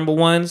 There's 4 number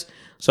ones.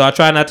 So I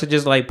try not to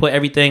just like put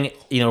everything,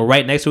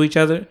 right next to each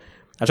other.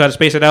 I try to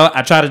space it out.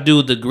 I try to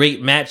do the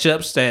great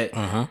matchups that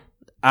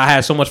I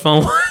had so much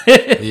fun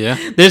with. Yeah.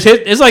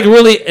 It's like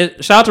really,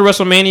 shout out to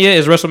WrestleMania.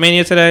 It's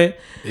WrestleMania today.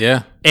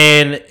 Yeah.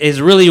 And it was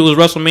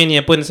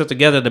WrestleMania putting stuff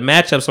together. The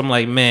matchups, I'm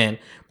like, man,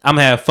 I'm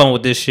gonna have fun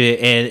with this shit.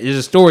 And there's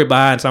a story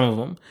behind some of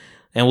them.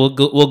 And we'll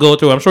go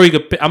through. I'm sure you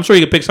could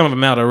pick some of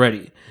them out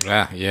already.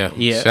 Yeah.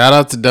 Shout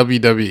out to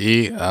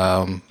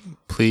WWE.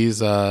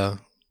 Please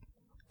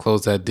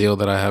close that deal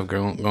that I have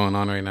going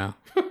on right now.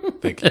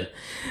 Thank you.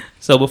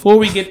 So before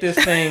we get this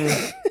thing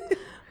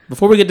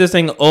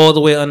all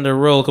the way under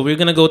roll, because we're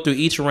gonna go through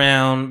each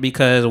round,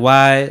 because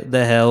why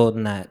the hell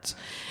not?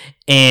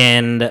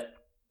 And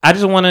I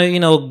just want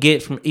to,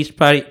 get from each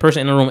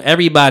person in the room,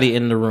 everybody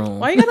in the room.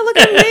 Why you gotta look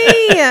at me?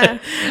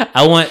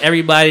 I want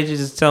everybody to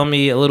just tell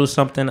me a little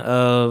something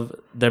of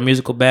their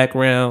musical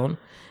background,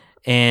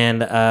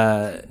 and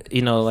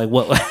like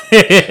what, what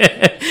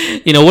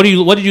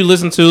did you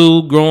listen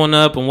to growing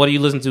up, and what do you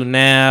listen to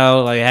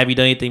now? Like, have you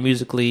done anything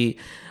musically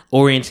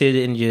oriented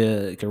in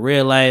your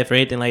career life or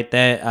anything like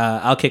that?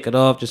 I'll kick it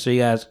off just so you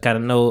guys kind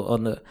of know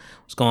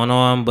what's going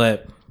on,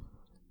 but.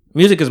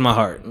 Music is my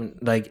heart.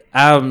 Like,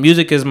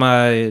 music is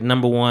my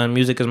number one.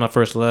 Music is my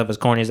first love, as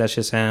corny as that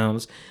shit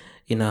sounds.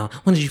 When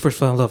did you first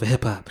fall in love with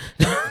hip hop?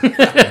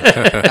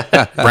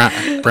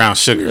 Brown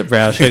sugar.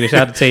 Brown sugar.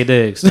 Shout out to Tay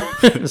Diggs.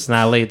 It's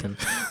not Lathan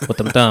with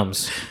them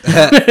thumbs.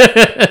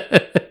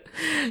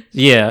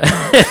 Yeah.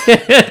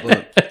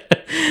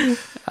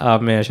 Oh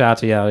man, shout out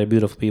to y'all. They're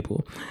beautiful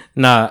people.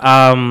 Yeah,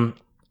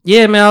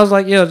 man. I was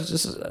like,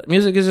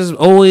 music is just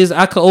always.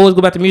 I could always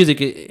go back to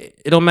music.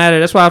 It don't matter.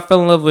 That's why I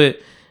fell in love with.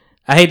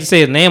 I hate to say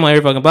his name on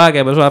every fucking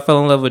podcast, but that's why I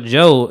fell in love with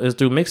Joe is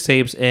through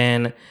mixtapes.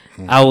 And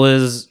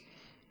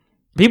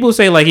people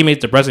say like he makes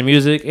depressing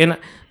music, and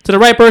to the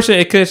right person,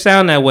 it could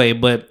sound that way,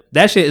 but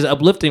that shit is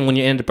uplifting when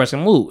you're in a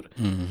depressing mood.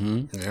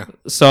 Mm-hmm. Yeah.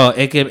 So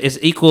it's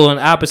equal and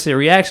opposite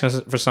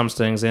reactions for some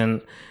things.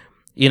 And,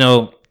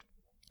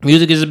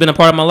 music has been a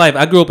part of my life.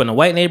 I grew up in a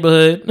white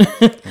neighborhood,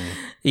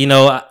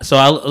 so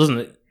I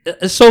listen.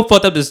 It's so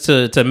fucked up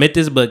to admit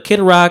this, but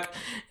Kid Rock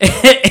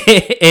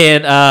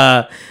and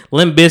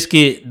Limp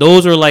Bizkit,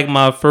 those are like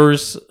my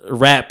first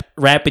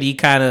rapidy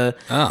kind of,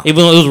 even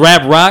though it was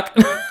rap rock.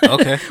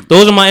 Okay.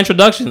 Those are my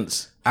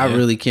introductions. I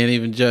really can't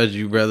even judge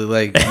you, brother.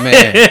 Like,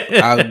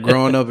 man, I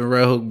growing up in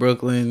Red Hook,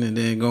 Brooklyn, and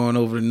then going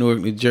over to Newark,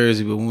 New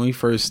Jersey. But when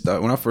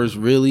I first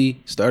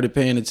really started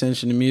paying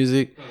attention to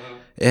music,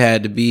 it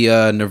had to be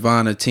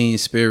Nirvana, Teen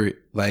Spirit.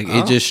 Like,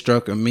 it just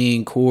struck a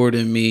mean chord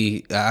in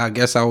me. I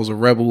guess I was a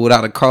rebel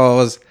without a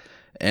cause,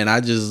 and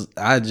I just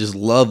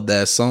loved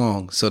that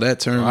song. So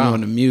that turned me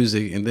on to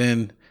music, and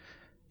then,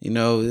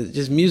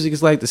 just music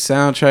is like the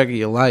soundtrack of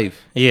your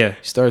life. Yeah, you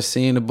start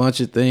seeing a bunch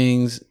of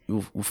things.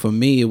 For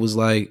me, it was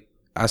like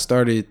I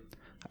started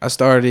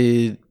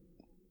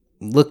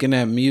looking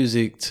at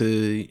music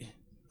to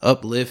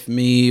uplift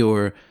me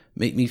or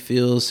make me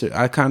feel.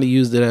 I kind of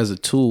used it as a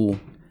tool,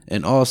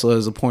 and also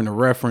as a point of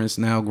reference.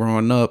 Now,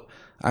 growing up,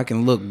 I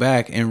can look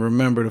back and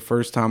remember the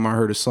first time I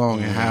heard a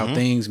song and how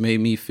things made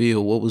me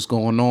feel, what was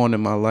going on in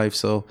my life.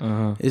 So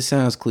it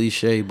sounds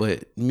cliche,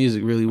 but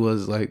music really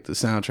was like the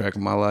soundtrack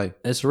of my life.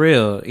 It's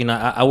real.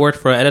 I worked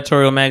for an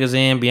editorial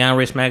magazine, Beyond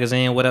Race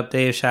magazine. What up,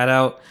 Dave? Shout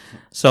out.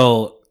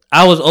 So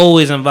I was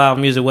always involved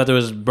in music, whether it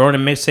was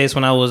burning mixtapes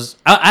when I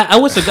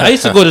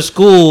used to go to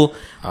school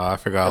I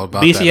forgot all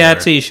about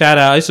BCIT, that. shout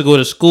out. I used to go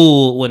to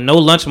school with no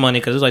lunch money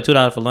because it was like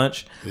 $2 for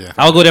lunch. Yeah,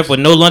 I would go there for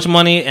no lunch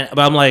money, but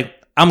I'm like,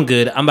 I'm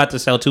good. I'm about to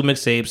sell 2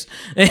 mixtapes,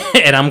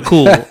 and I'm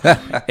cool.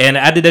 And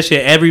I did that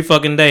shit every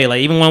fucking day.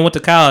 Like, even when I went to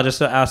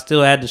college, I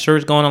still had the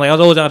shirts going on. Like, I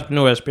was always an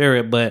entrepreneurial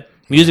spirit, but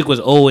music was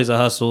always a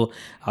hustle.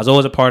 I was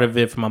always a part of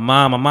it. For my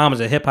mom was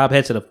a hip hop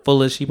head to the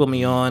fullest. She put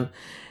me on.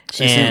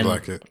 She seemed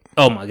like it.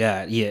 Oh my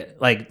God, yeah.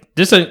 Like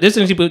this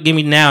thing she give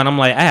me now, and I'm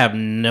like, I have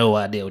no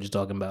idea what you're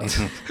talking about.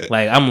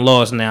 Like, I'm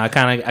lost now. I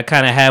kind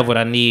of have what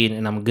I need,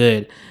 and I'm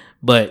good.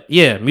 But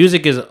yeah,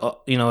 music is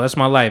that's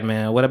my life,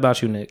 man. What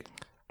about you, Nick?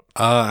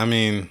 I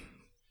mean,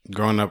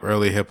 growing up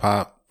early hip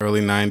hop,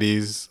 early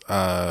 '90s,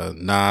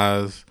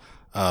 Nas,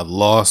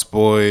 Lost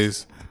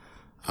Boys,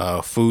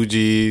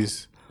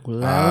 Fugees.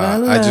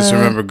 I just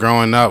remember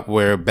growing up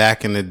where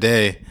back in the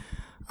day,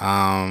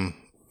 let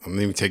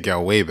me take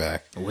y'all way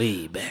back.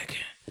 Way back.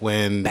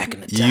 When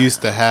you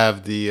used to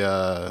have the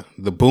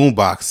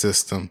boombox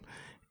system,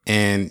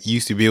 and you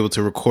used to be able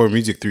to record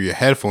music through your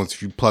headphones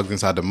if you plugged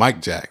inside the mic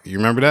jack. You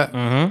remember that?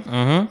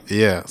 Mm-hmm.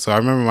 Yeah. So I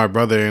remember my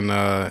brother and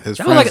his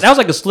friends. That was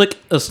like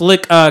a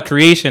slick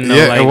creation, though.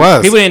 Yeah, like, it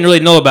was. People didn't really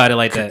know about it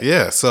like that.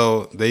 Yeah.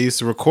 So they used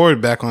to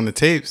record back on the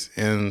tapes,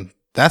 and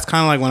that's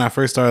kind of like when I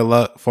first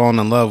started falling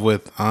in love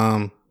with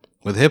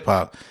hip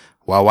hop.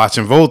 While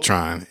watching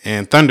Voltron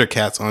and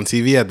Thundercats on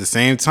TV at the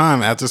same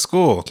time after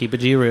school. Keep it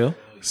G real.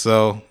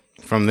 So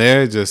from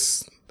there,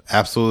 just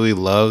absolutely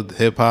loved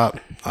hip hop.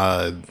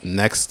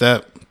 Next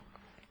step,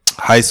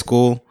 high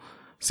school,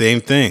 same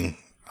thing.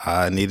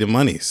 I needed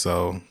money,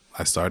 so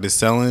I started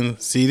selling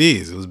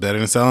CDs. It was better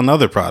than selling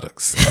other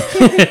products.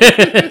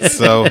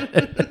 So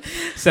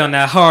selling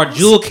that hard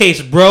jewel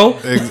case, bro.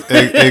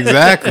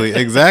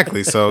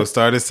 Exactly. So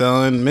started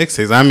selling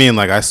mixtapes. I mean,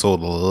 like, I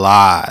sold a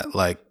lot.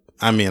 Like,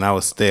 I mean, I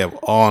would stay up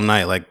all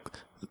night. Like,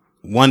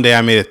 one day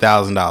I made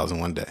 $1,000 in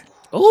one day.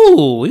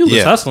 Oh, you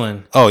was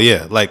hustling. Oh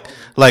yeah, like.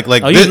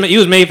 Oh, you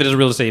was made for this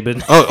real estate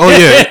business. Oh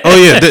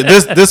yeah.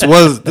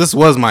 This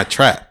was my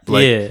trap.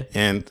 Like, yeah.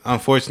 And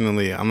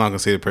unfortunately, I'm not gonna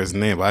say the person's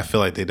name, but I feel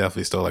like they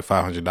definitely stole like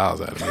 $500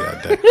 out of me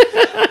that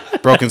day.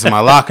 Broke into my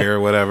locker or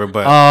whatever.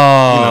 But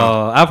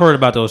I've heard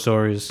about those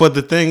stories. But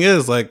the thing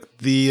is, like,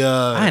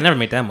 I ain't never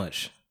made that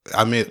much.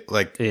 I made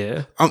like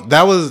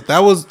that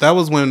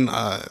was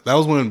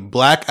when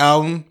Black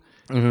Album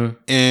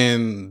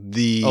and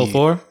the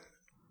 04?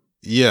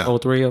 Yeah.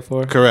 03,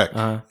 04? Correct.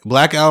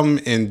 Black Album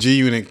and G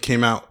Unit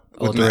came out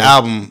with an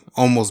album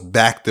almost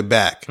back to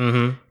back.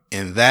 And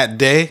that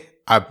day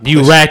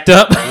you racked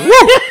up.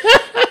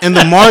 And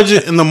the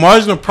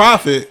margin of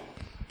profit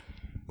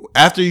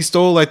after he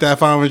stole like that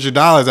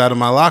 $500 out of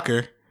my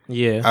locker.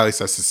 Yeah. At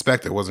least I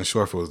suspect it. Wasn't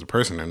sure if it was the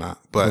person or not.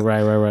 But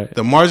right.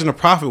 The margin of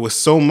profit was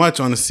so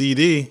much on the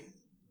CD.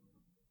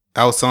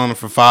 I was selling it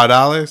for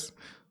 $5.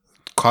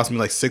 Cost me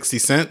like 60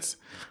 cents.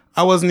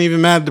 I wasn't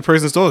even mad at the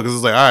person stole it because it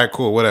was like, all right,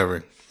 cool,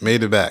 whatever.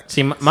 Made it back.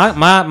 See,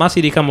 my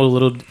CD come a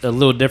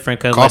little different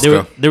because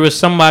like, there was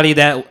somebody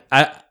that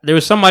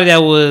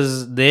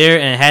was there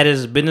and had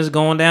his business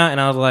going down,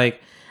 and I was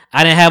like,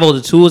 I didn't have all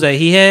the tools that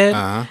he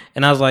had,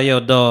 and I was like,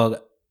 yo, dog,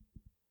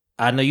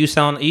 I know you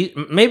selling.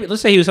 Maybe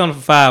let's say he was selling for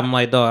 $5. I'm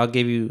like, dog, I'll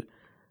give you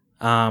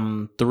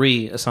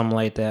 $3 or something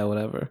like that,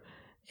 whatever.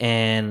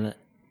 And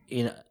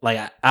like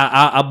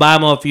I'll buy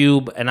them off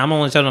you, and I'm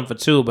only selling them for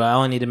 $2, but I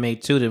only need to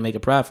make $2 to make a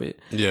profit.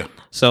 Yeah.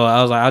 So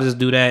I was like, I'll just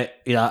do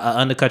that.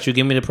 I undercut you,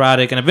 give me the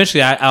product, and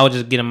eventually I would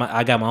just get them.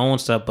 I got my own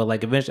stuff, but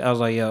like eventually I was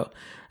like, yo,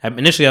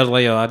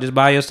 I'll just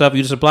buy your stuff.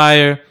 You the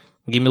supplier,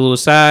 give me a little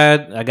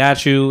side. I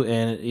got you,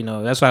 and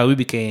that's why we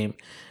became.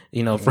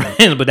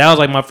 Friends, but that was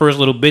like my first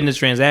little business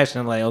transaction.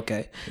 I'm like,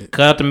 okay,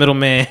 cut out the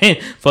middleman,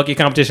 fuck your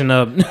competition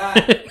up.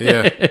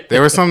 Yeah,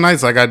 there were some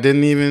nights like I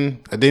didn't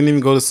even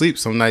go to sleep.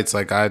 Some nights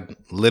like I'd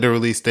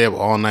literally stay up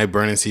all night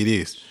burning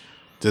CDs.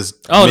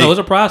 No, it was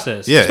a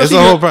process. Yeah, it's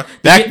a whole process.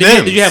 Back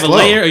then, did you have a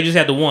layer or you just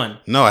had the one?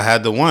 No, I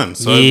had the one.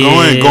 So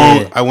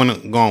I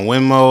went go on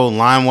Winmo,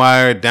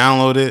 LimeWire,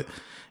 download it,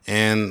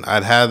 and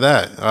I'd have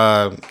that.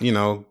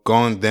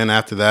 Going then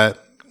after that,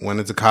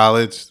 went into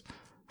college,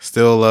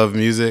 still love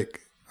music.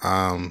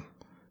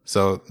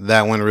 So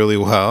that went really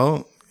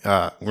well.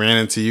 Ran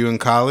into you in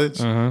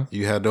college.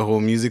 You had the whole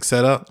music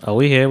set up. Oh,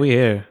 we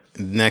here.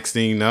 Next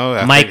thing you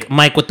know,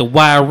 Mike with the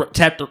wire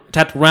tapped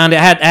around it.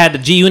 I had the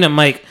G Unit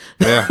mic,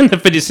 the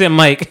 50 Cent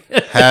mic.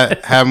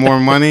 had more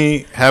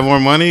money.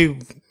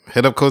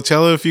 Hit up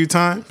Coachella a few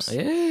times.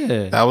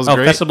 Yeah, that was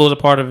great. Festival was a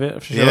part of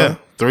it. For sure. Yeah,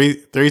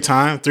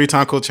 three-time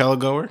Coachella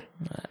goer.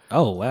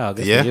 Oh wow,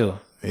 good for you.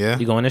 Yeah,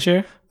 you going this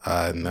year?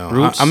 No,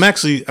 Roots? I'm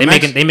actually.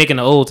 They making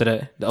the old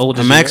today. The old.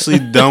 I'm actually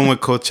done with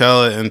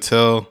Coachella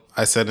until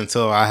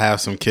I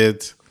have some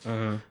kids,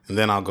 and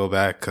then I'll go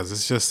back because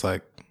it's just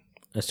like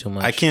that's too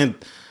much. I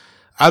can't.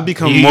 I've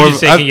become more.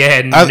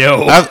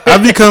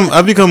 I've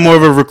become more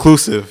of a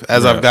reclusive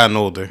as I've gotten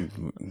older.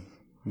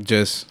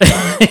 Just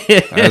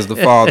as the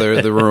father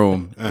of the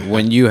room,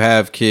 when you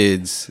have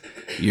kids,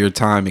 your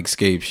time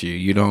escapes you.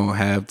 You don't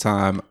have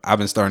time. I've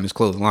been starting this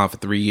clothing line for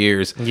 3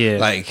 years. Yeah,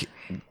 like.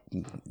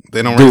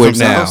 They don't do raise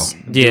it themselves.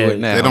 Now. Yeah, do it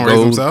now. They don't raise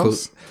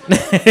themselves.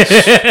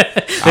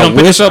 I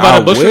wish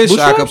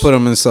I could put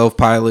them in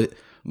self-pilot,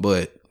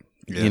 but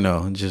you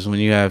know, just when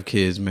you have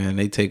kids, man,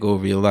 they take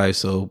over your life.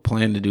 So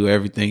plan to do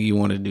everything you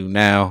want to do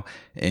now,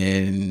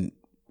 and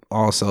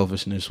all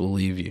selfishness will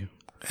leave you.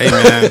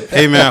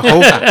 Hey man.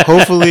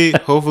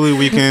 Hopefully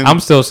we can. I'm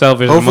still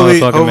selfish.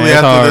 Hopefully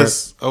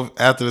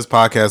after this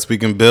podcast, we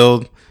can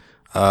build.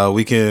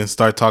 We can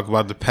start talking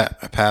about the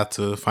path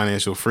to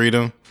financial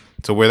freedom,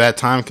 to where that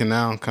time can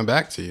now come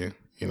back to you.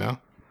 You know.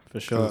 For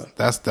sure.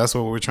 That's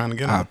what we're trying to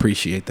get. I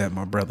appreciate that,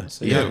 my brother.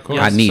 So yeah, of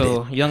course. I need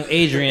it. Young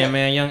Adrian,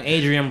 man. Young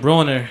Adrian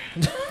Broner.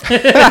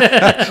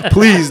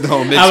 Please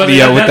don't mix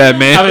me up with that,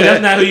 man. I mean,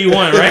 that's not who you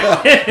want,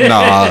 right?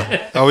 Nah.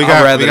 Oh, we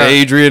got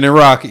Adrian and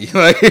Rocky.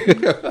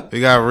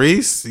 We got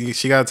Reese.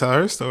 She got to tell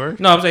her story.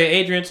 No, I'm saying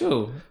Adrian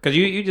too, because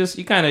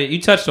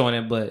you touched on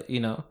it, but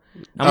you know,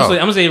 I'm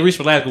gonna say Reese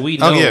for last, but we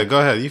know. Oh yeah, go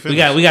ahead. You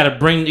finish. We gotta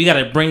bring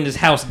this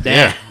house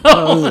down.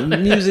 Yeah.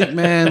 Music,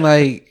 man.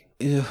 Like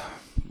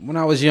when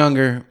I was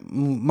younger,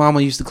 Mama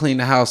used to clean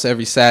the house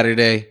every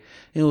Saturday.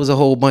 It was a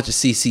whole bunch of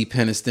CeCe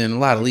Peniston, a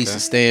lot of Lisa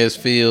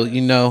Stansfield,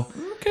 you know.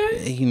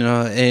 Okay. You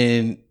know,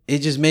 and it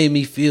just made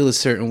me feel a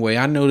certain way.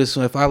 I noticed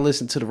if I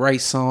listened to the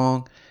right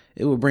song,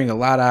 it would bring a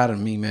lot out of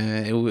me,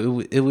 man.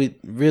 It would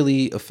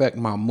really affect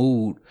my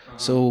mood.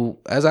 So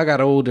as I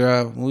got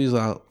older, when we was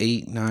about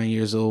 8, 9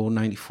 years old,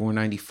 94,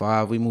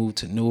 95, we moved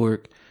to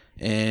Newark,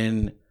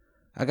 and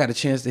I got a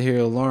chance to hear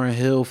Lauryn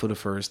Hill for the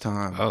first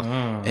time.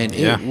 And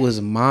it was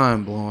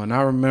mind-blowing.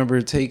 I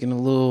remember taking a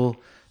little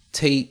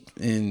tape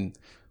and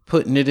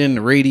putting it in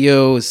the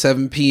radio at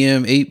 7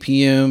 p.m., 8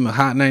 p.m.,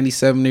 Hot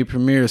 97, they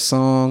premiere a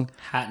song.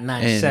 Hot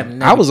 97.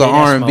 And I was an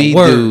R&B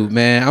dude,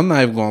 man. I'm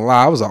not even going to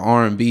lie. I was an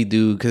R&B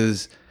dude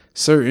because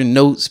certain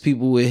notes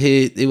people would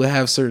hit, they would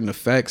have certain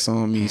effects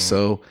on me.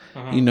 So,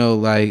 you know,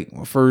 like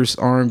my first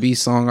R&B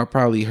song I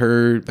probably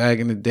heard back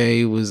in the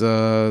day was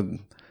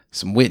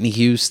some Whitney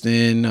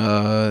Houston,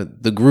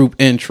 the group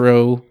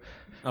Intro.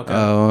 Okay.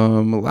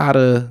 A lot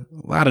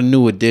of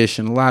new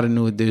edition,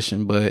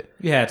 but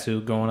you had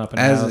to growing up in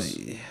the house.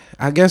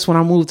 I guess when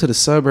I moved to the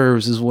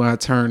suburbs is when I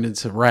turned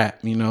into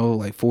rap, you know,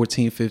 like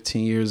 14,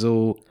 15 years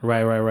old.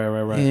 Right.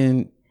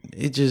 And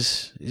it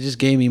just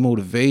gave me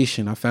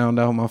motivation. I found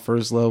out my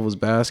first love was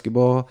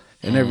basketball,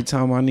 and every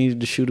time I needed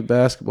to shoot a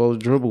basketball or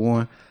dribble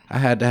one, I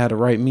had to have the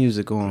right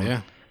music on.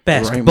 Yeah.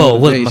 Basketball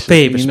was my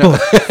favorite sport.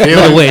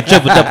 The way it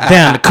dribbled up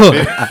down the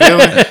court.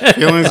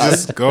 Feelings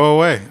just go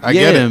away. I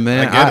get it,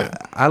 man. I get it.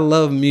 I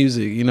love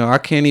music. You know, I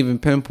can't even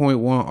pinpoint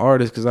one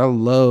artist because I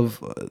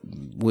love.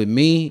 With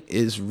me,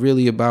 it's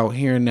really about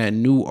hearing that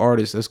new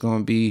artist that's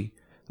gonna be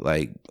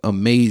like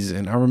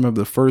amazing. I remember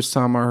the first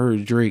time I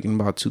heard Drake in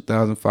about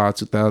 2005,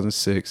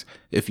 2006.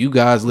 If you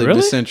guys lived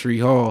at Century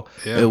Hall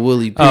at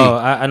Willie P. Oh,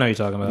 I know you're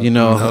talking about. You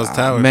know,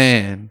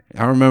 man,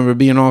 I remember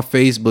being on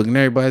Facebook and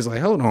everybody's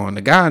like, hold on,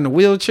 the guy in the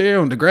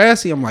wheelchair on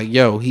Degrassi? I'm like,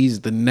 yo,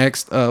 he's the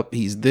next up.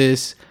 He's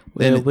this.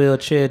 Where the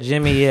wheelchair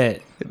Jimmy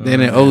at?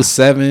 Then in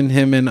 07,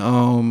 him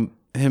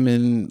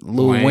and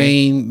Lil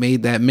Wayne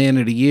made that Man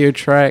of the Year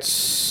track.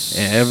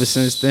 And ever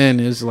since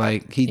then, it's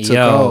like he took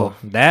off.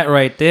 That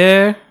right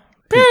there.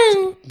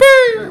 I'm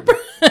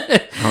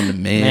the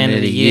man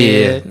of the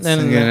year.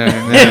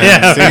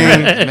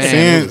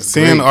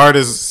 Seeing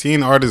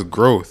artists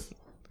growth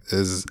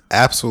is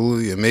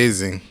absolutely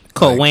amazing.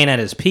 Caught Wayne at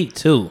his peak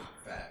too.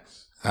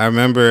 I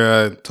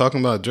remember talking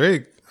about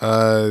Drake.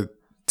 TJ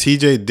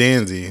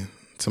Danzy,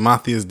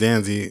 Timotheus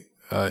Danzy,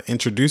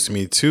 introduced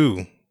me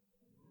to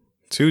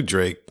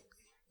Drake,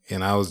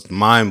 and I was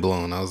mind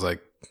blown. I was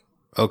like,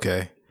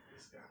 okay,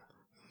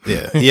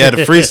 yeah, he had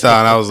a freestyle,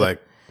 and I was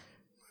like,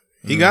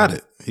 he got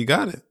it.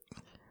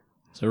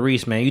 So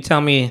Reese, man, you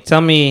tell me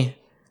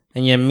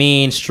in your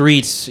mean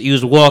streets, you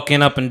was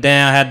walking up and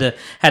down,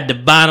 had the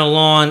bottle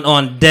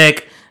on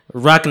deck,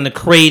 rocking the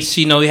crates.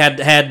 You know, you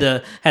had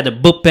the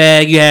book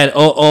bag, you had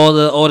all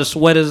the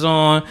sweaters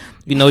on.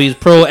 You know, he's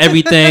pro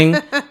everything.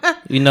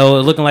 You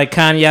know, looking like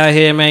Kanye out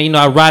here, man. You know,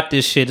 I rock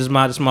this shit. This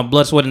is my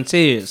blood, sweat, and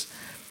tears.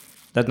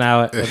 That's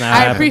not how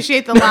I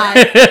appreciate the line.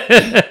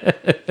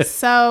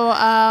 So,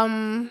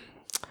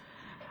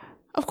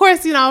 of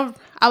course, you know,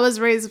 I was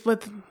raised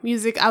with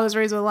music. I was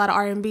raised with a lot of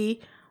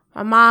R&B.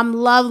 My mom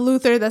loved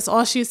Luther. That's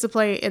all she used to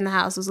play in the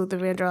house was Luther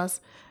Vandross.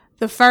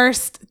 The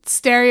first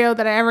stereo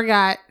that I ever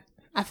got,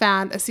 I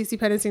found a CeCe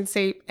Peniston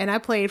tape, and I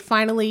played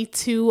Finally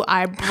 2.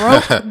 I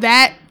broke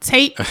that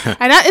tape.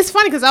 And it's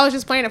funny because I was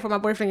just playing it for my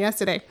boyfriend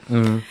yesterday.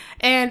 Mm-hmm.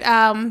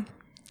 And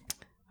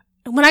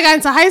when I got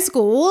into high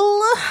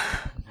school...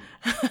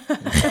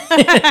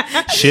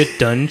 shit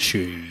done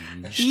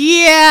changed.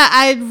 Yeah,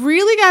 I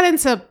really got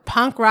into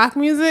punk rock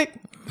music.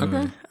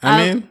 Okay.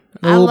 I mean...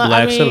 No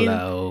blacks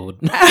allowed.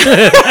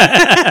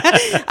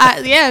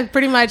 Yeah,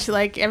 pretty much.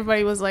 Like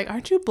everybody was like,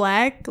 "Aren't you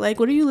black? Like,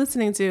 what are you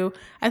listening to?"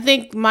 I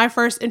think my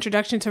first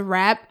introduction to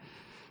rap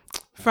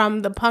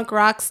from the punk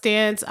rock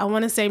stance, I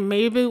want to say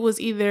maybe it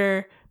was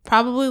either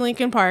probably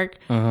Linkin Park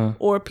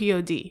or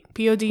POD.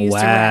 POD used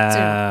to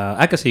rap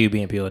too. I could see you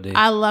being POD.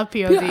 I love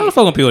POD. I was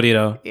fucking POD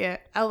though. Yeah,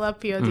 I love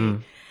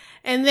POD.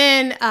 And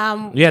then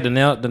you had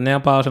the nail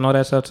polish and all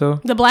that stuff too.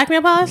 The black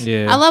nail polish.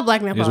 Yeah, I love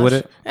black nail polish. With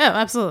it? Yeah,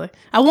 absolutely.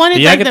 I wanted.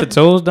 Did y'all get the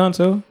toes done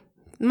too?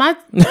 My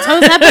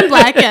toes have been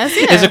black. Yes,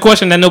 yeah. It's a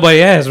question that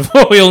nobody asks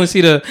before. We only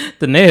see the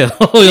nail.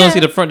 We only see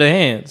the front of the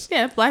hands.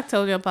 Yeah, black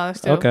toenail polish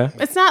too. Okay.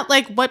 It's not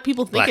like what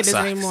people think Black it is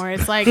socks. anymore.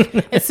 It's like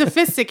it's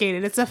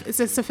sophisticated. It's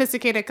a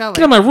sophisticated color.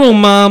 Get out my room,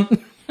 Mom.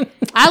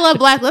 I love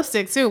black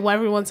lipstick too.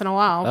 Every once in a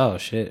while. Oh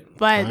shit.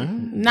 But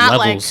not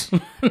Levels.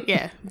 like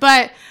yeah.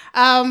 But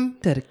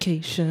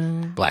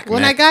dedication. Black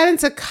when neck. I got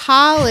into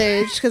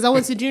college, because I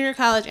went to junior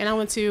college and I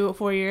went to a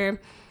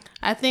 4-year.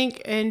 I think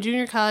in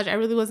junior college, I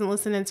really wasn't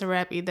listening to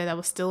rap either. I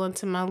was still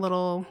into my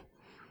little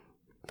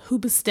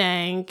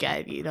hoobastank,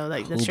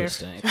 like the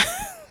sheriff.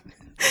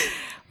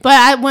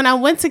 But when I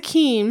went to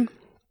Keene,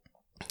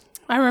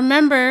 I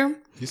remember.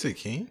 You said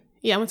Keene?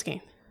 Yeah, I went to Keene.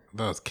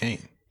 That was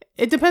Kane.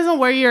 It depends on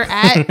where you're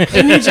at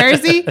in New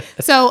Jersey.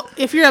 So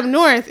if you're up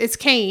north, it's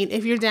Kane.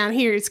 If you're down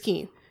here, it's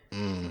Keene.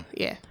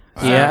 Yeah.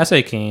 Yeah, I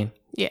say Keene.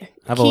 Yeah.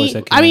 I've always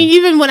said Keene. I mean,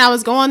 even when I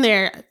was going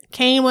there,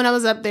 Kane when I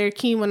was up there,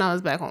 Keene when I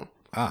was back home.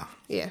 Ah.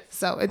 Yeah,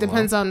 so it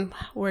depends on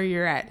where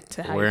you're at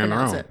to how Where you in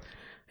pronounce Rome.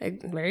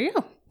 it. There you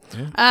go.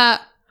 Yeah.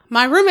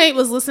 My roommate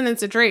was listening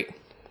to Drake,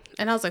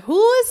 and I was like,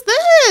 "Who is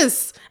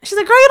this?" And she's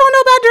like, "Girl, you don't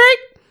know about Drake?"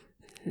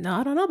 No,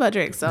 I don't know about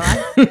Drake. So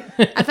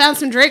I found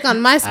some Drake on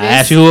MySpace. I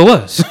asked you who it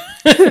was.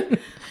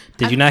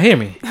 Did you not hear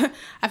me?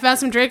 I found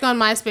some Drake on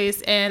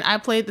MySpace, and I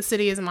played "The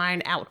City Is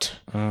Mine" out.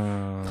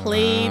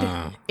 Played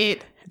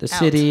it. The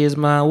city is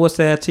mine. What's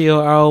that?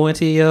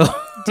 TORONTO.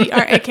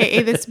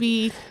 DRAKA. This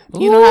be.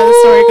 You know how the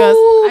story goes.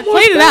 I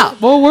played it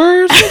out. More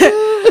words.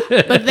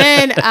 But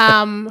then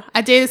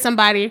I dated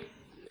somebody,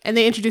 and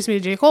they introduced me to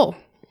J. Cole.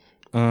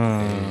 So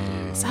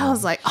I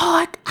was like,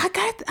 "Oh,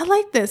 I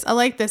like this. I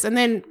like this." And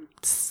then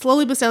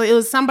slowly but steadily, it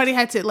was somebody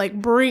had to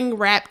like bring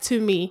rap to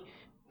me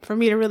for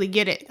me to really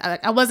get it.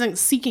 I wasn't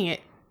seeking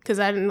it because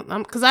I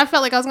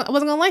felt like I wasn't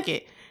gonna like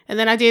it. And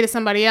then I dated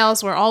somebody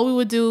else where all we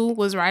would do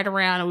was ride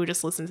around and we would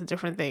just listen to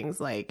different things.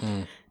 Like,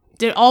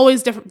 they're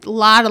always different. A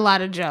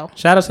lot of Joe.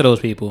 Shout out to those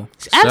people.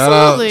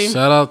 Absolutely.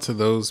 Shout out to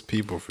those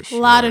people for sure.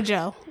 A lot of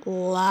Joe. And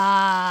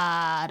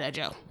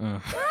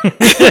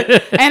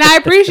I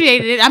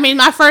appreciated it. I mean,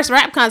 my first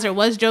rap concert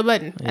was Joe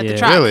Budden at the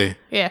Troc. Really?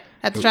 Yeah,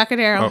 at the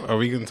Trocadero. Are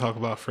we going to talk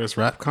about first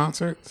rap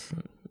concerts?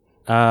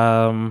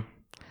 No.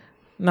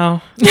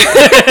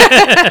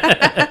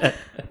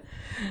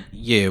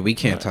 Yeah, we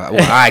can't talk.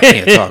 Well, I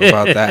can't talk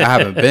about that. I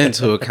haven't been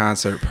to a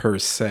concert per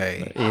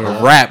se, a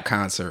rap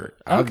concert.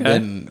 I've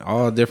been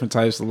all different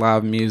types of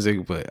live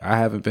music, but I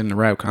haven't been to a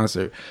rap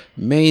concert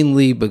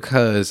mainly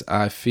because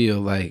I feel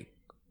like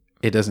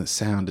it doesn't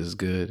sound as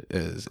good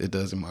as it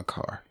does in my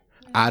car.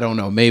 I don't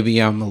know.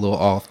 Maybe I'm a little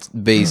off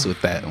base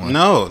with that one.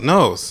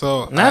 No.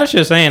 So now that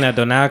you're saying that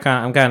though, now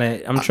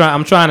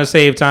I'm trying to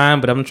save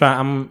time, but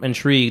I'm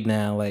intrigued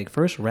now. Like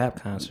first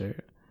rap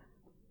concert.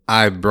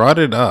 I brought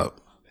it up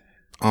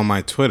on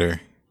my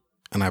Twitter,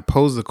 and I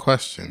posed the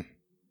question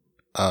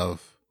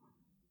of,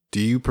 do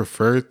you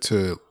prefer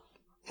to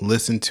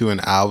listen to an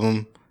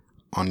album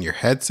on your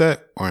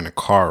headset or in a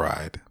car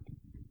ride?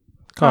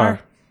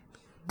 Car.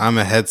 I'm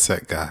a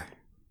headset guy.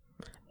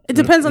 It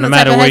depends on no the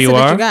type matter of where headset you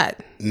that are? you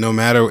got. No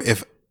matter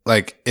if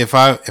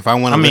I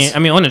want to listen. I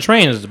mean, on the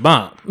train is the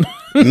bomb.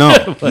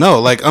 No,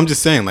 like I'm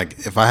just saying,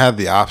 like if I have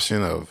the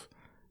option of,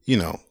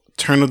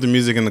 turn up the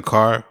music in the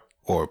car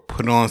or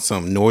put on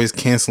some noise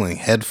canceling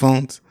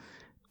headphones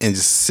and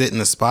just sit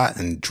in a spot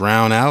and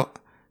drown out.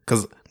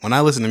 Because when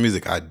I listen to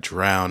music, I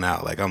drown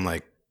out. Like I'm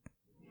like,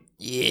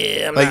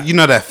 yeah,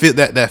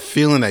 that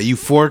feeling, that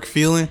euphoric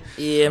feeling.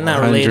 Yeah, I'm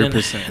not relating.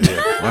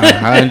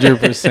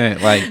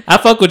 100%. Like I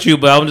fuck with you,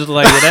 but I'm just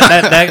like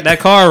that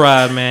car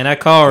ride, man. That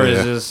car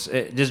is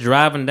just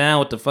driving down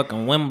with the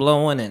fucking wind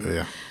blowing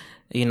and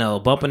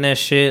bumping that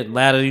shit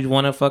louder. You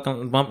want to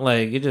fucking bump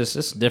like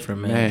it's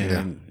different,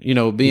 man.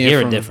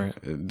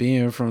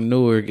 Being from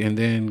Newark and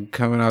then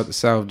coming out to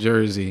South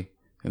Jersey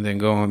and then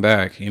going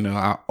back.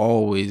 I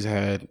always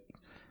had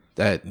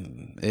that.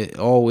 I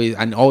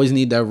always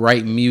need that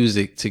right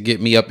music to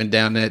get me up and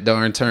down that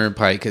darn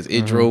turnpike because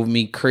it drove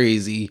me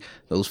crazy.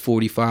 Those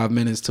 45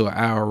 minutes to an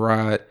hour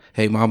ride.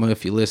 Hey, mama,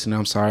 if you listen,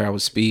 I'm sorry I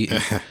was speeding.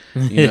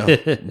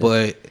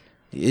 But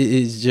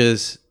it's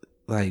just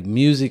like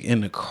music in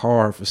the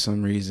car for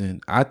some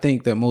reason. I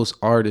think that most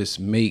artists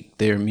make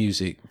their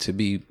music to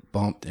be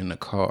bumped in the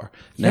car.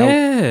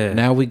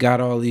 Now we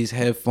got all these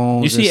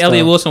headphones. You see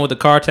Elliot Wilson with the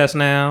car test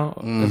now.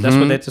 That's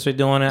what they're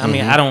doing. I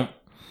mean, I don't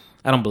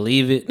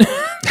believe it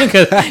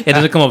because it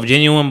doesn't come off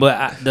genuine,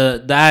 but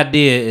the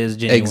idea is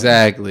genuine.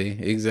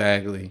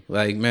 Exactly.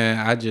 Like,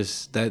 man, I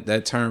just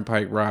that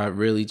turnpike ride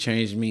really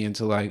changed me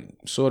into like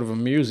sort of a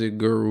music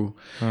guru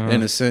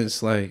in a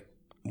sense. Like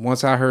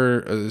once I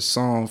heard a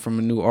song from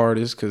a new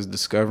artist, because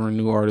discovering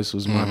new artists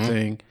was my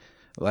thing.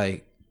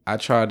 Like I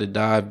tried to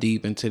dive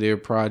deep into their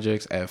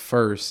projects at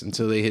first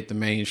until they hit the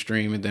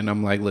mainstream, and then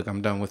I'm like, look,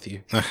 I'm done with you.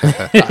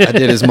 I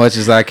did as much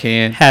as I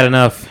can. Had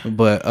enough.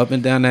 But up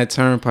and down that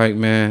turnpike,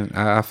 man,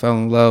 I fell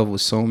in love with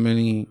so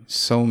many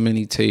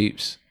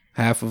tapes.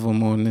 Half of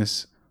them on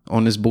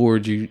on this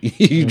board you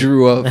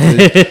drew up.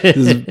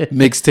 This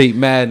mixtape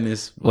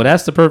madness. Well,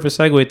 that's the perfect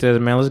segue to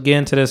this, man. Let's get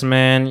into this,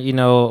 man. You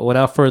know,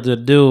 without further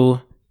ado,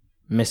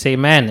 Mixtape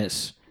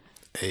Madness.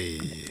 Hey.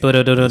 I'll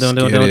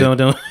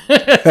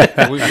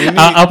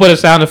put a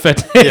sound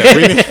effect. Yeah,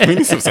 we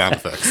need some sound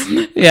effects.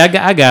 Yeah,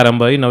 I got them,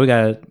 but you know we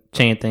gotta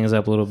change things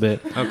up a little bit.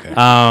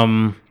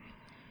 Okay.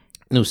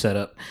 New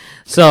setup.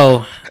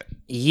 So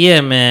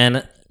yeah,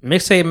 man,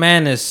 Mixtape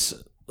Madness.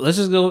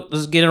 Let's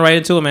get right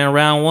into it, man.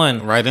 Round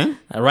one. Right in.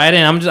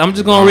 I'm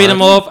just gonna read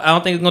them off. I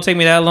don't think it's gonna take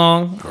me that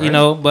long, right. You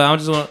know, but I'm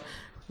just gonna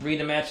read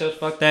the matchups.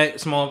 Fuck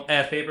that small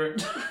ass paper.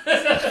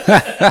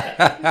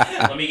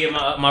 Let me get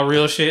my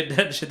real shit,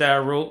 the shit that I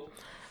wrote.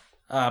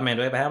 Man,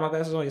 do I ever have my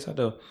glasses on? Yes, I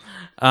do.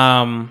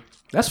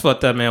 That's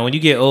fucked up, man. When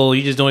you get old,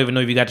 you just don't even know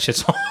if you got the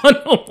shits on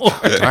no more.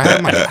 I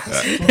have my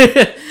glasses.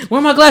 Where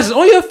are my glasses?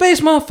 On your face,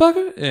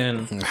 motherfucker.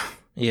 And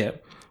yeah.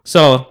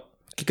 So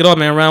kick it off,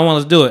 man. Round one.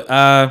 Let's do it.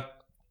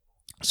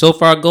 So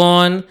far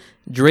gone,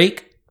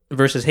 Drake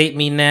versus Hate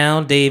Me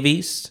Now, Dave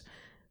East.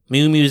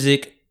 Mew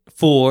Music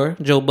 4,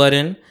 Joe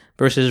Budden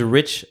versus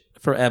Rich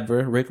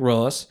Forever, Rick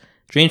Ross.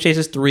 Dream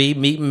Chasers 3,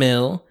 Meek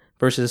Mill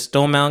versus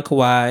Stone Mountain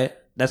Kawhi.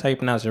 That's how you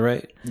pronounce it,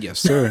 right? Yes,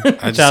 sir.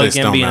 I just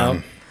say Stone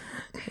Mountain.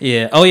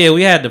 Yeah. Oh yeah,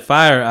 we had the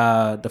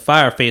fire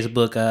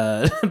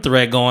Facebook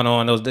thread going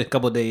on those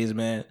couple of days,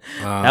 man.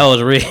 That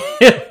was real.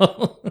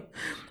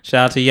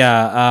 Shout out to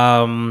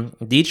y'all.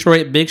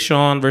 Detroit Big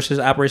Sean versus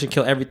Operation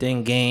Kill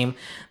Everything game.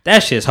 That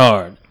shit's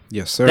hard.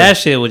 Yes, sir. That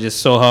shit was just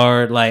so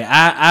hard. Like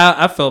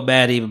I felt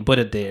bad to even put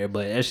it there,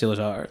 but that shit was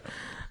hard.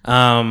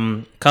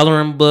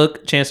 Coloring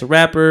Book, Chance the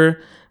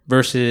Rapper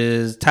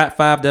versus Top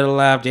 5 Dead or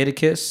Alive,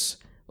 Jadakiss.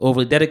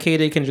 Overly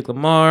Dedicated, Kendrick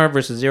Lamar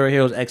versus Zero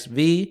Heroes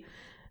XV.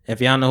 If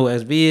y'all know who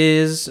XV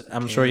is,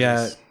 I'm sure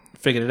y'all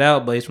figured it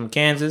out, but he's from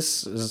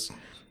Kansas. There's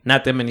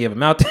not that many of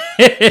them out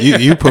there.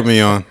 You put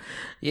me on.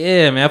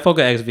 Yeah, man, I fuck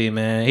with XV,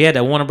 man. He had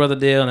that Warner Brother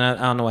deal, and I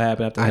don't know what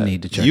happened after that. I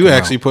need to check. You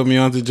actually put me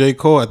on to J.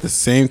 Cole at the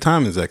same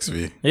time as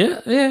XV.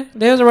 Yeah.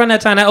 There was around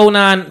that time, that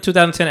 09,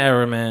 2010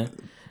 era, man.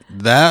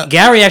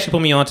 Gary actually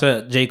put me on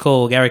to J.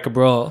 Cole, Gary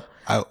Cabral.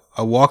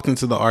 I walked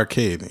into the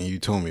arcade, and you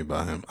told me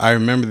about him. I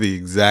remember the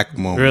exact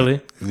moment.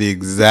 Really? The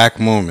exact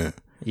moment.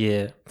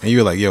 Yeah. And you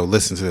were like, yo,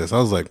 listen to this. I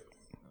was like,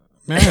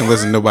 man, I ain't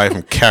listen to nobody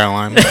from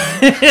Carolina.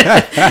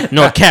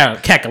 North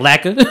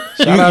Kakalaka.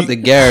 Shout out to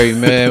Gary,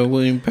 man.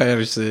 William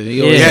Patterson.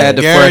 He always had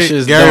the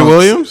freshest Gary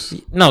Williams?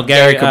 No,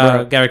 Gary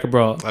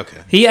Cabral.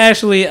 Okay. He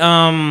actually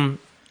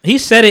he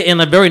said it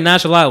in a very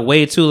nonchalant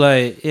way too,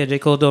 like, yeah, J.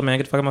 Cole dope, man,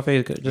 get the fuck out of my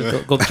face.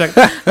 Just go check it.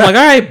 I'm like,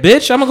 all right,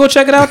 bitch, I'm gonna go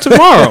check it out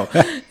tomorrow.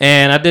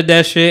 And I did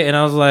that shit, and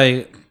I was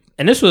like,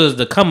 and this was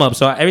the come up.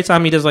 So every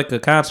time he does like a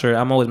concert,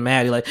 I'm always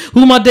mad. He's like,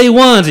 "Who my day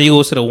ones?" And he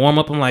goes to the warm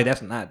up. I'm like,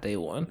 "That's not day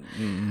one."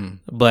 Mm-hmm.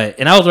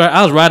 But I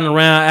was riding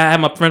around. I had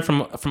my friend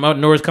from up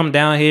north come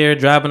down here,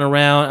 driving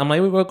around. I'm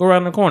like, "We go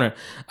around the corner."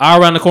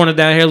 Our around the corner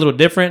down here a little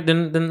different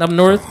than up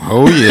north.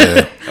 Oh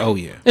yeah, oh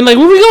yeah. And like,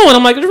 where we going?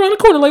 I'm like, "It's around the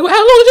corner." Like,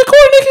 how long is your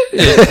corner,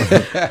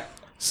 nigga? Yeah.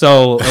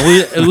 So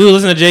we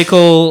listen to J.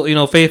 Cole, you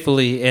know,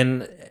 faithfully,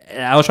 and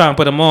I was trying to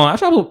put him on. I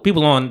tried to put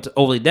people on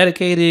Overly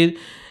Dedicated.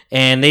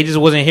 And they just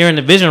wasn't hearing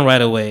the vision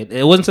right away.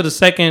 It wasn't to the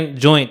second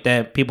joint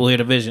that people hear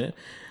the vision.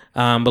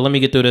 But let me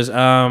get through this.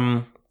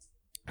 Back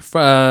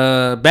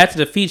to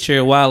the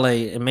Feature,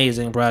 Wale,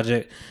 amazing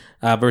project.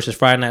 Versus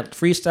Friday Night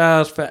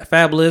Freestyles,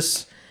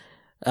 Fabulous.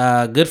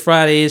 Good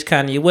Fridays,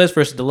 Kanye West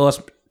versus The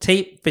Lost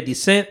Tape, 50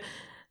 Cent.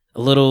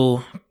 A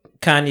little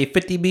Kanye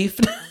 50 beef.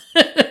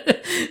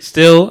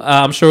 Still,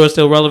 I'm sure it's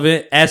still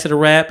relevant. Acid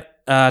Rap,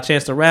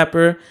 Chance the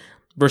Rapper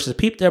versus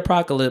Peep the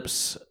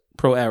Apocalypse,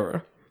 Pro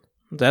Era.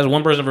 That's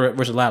one person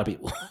versus a lot of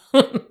people.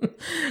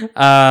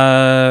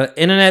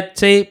 Internet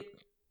Tape.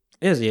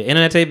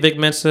 Internet Tape, Vic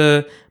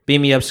Mensa,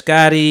 Beam Me Up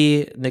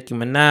Scotty, Nicki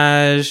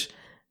Minaj.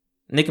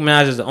 Nicki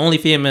Minaj is the only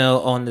female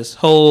on this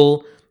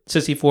whole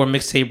 64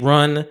 mixtape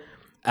run.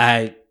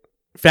 I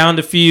found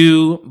a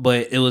few,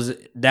 but that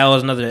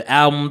was another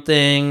album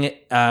thing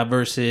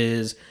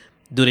versus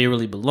Do They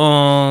Really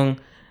Belong?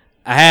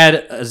 I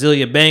had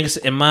Azealia Banks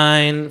in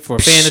mind for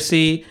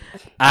Fantasy.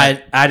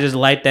 I just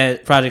like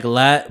that project a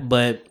lot,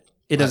 but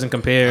it doesn't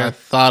compare. I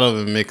thought of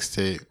a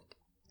mixtape.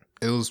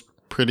 It was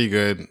pretty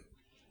good.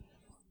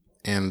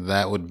 And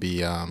that would be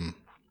Gangsta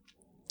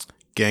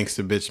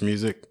Bitch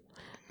Music.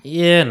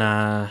 Yeah,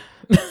 nah.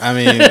 I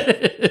mean,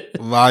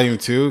 Volume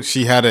 2,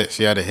 she had a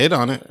hit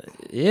on it.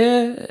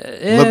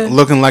 Yeah.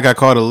 Looking Like I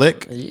Caught a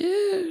Lick.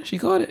 Yeah, she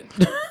caught it.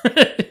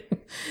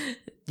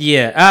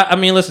 Yeah, I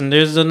mean, listen,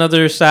 there's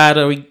another side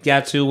that we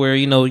got to where,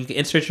 you know, you can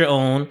insert your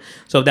own.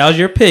 So if that was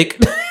your pick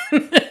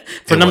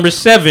for number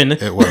 7.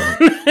 It wasn't.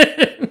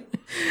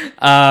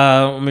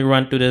 Let me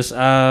run through this.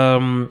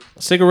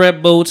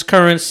 Cigarette Boats,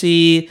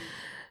 Currency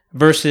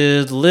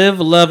versus Live,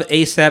 Love,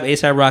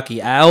 ASAP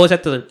Rocky. I always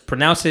have to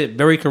pronounce it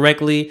very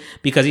correctly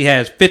because he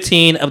has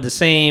 15 of the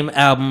same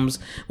albums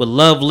with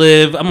Love,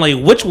 Live. I'm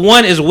like, which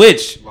one is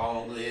which?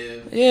 Long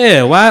Live.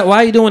 Yeah, why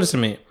are you doing this to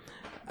me?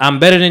 I'm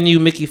Better Than You,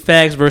 Mickey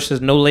Facts versus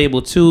No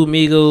Label 2,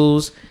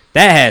 Migos.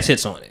 That has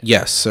hits on it.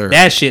 Yes, sir.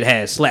 That shit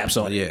has slaps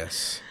on it.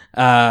 Yes.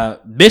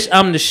 Bitch,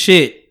 I'm the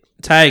shit.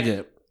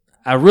 Tiger.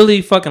 I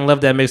really fucking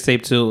love that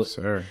mixtape too.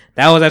 Sir.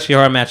 That was actually a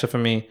hard matchup for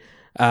me.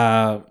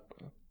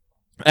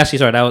 Actually,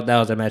 sorry, that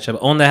was that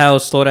matchup. On the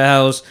House,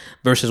 Slaughterhouse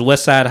versus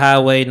West Side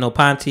Highway. No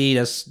Ponte.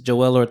 That's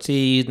Joel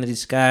Ortiz, Nitty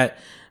Scott,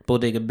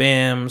 Bodega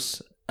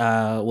Bams,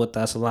 with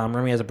Salam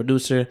Remy as a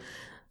producer.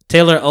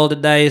 Taylor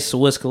Alderdice,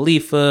 Wiz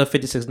Khalifa,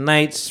 56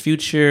 Nights,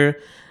 Future.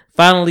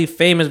 Finally,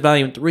 Famous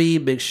Volume 3,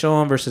 Big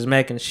Sean versus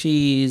Mac and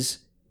Cheese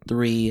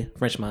 3,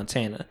 French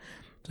Montana.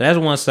 So that's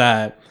one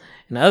side.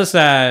 And the other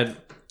side,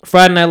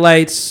 Friday Night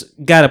Lights,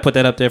 gotta put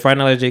that up there. Friday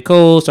Night Lights, J.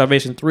 Cole,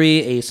 Starvation 3,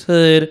 Ace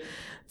Hood,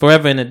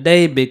 Forever in a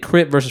Day, Big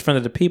Crit versus Friend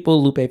of the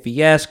People, Lupe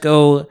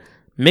Fiasco,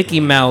 Mickey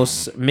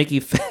Mouse, Mickey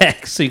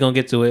Fax. So you're gonna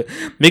get to it.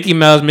 Mickey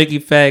Mouse, Mickey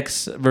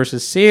Fax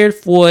versus Seared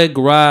Foie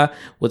Gras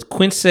with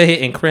Quincy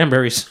and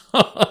cranberry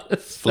sauce.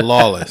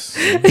 Flawless.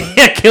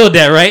 Yeah, killed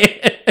that,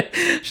 right?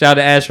 Shout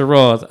out to Asher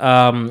Roth.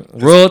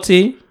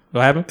 Royalty.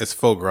 What happened? It's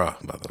faux gras,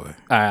 by the way.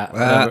 All right,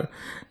 whatever.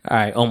 All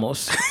right,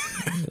 almost.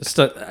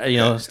 Stuck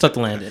the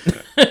landing.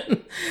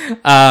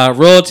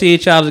 Royalty,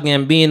 Childs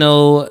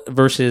Gambino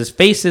versus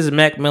Faces,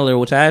 Mac Miller,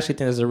 which I actually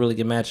think is a really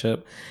good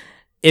matchup.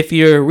 If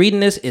you're reading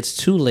this, it's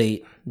too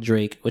late,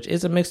 Drake, which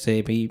is a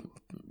mixtape. He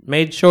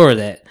made sure of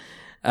that.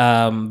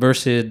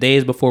 Versus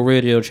Days Before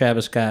Radio,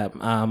 Travis Scott.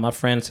 My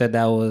friend said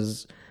that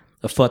was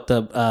a fucked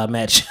up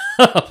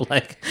matchup,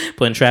 like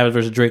putting Travis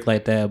versus Drake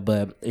like that.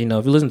 But,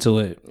 if you listen to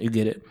it, you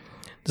get it.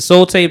 The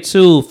Soul Tape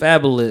 2,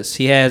 Fabulous.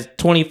 He has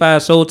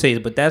 25 Soul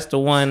Tapes, but that's the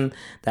one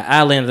that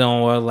I landed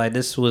on where, like,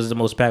 this was the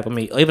most packed for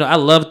me. Even though I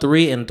love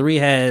 3, and 3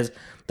 has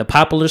the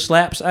popular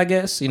slaps, I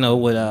guess,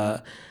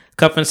 with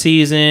Cuffing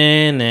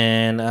Season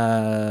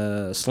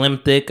and Slim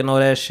Thick and all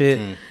that shit.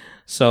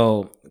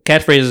 So,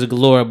 catchphrases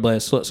galore,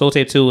 but Soul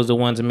Tape 2 was the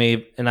one to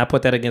me, and I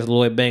put that against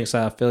Lloyd Banks'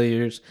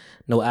 Failures,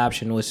 No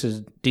Option, which is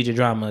DJ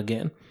Drama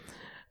again.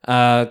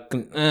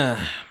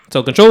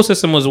 So Control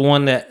System was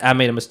one that I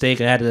made a mistake.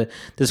 I had to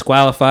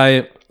disqualify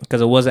it because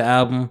it was an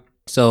album.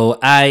 So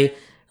I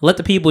let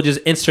the people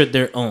just insert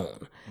their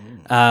own.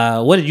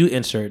 What did you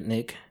insert,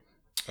 Nick?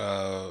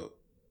 Or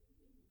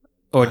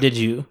did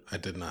you? I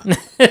did not.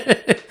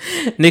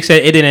 Nick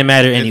said it didn't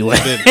matter anyway.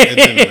 It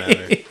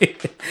didn't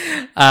matter.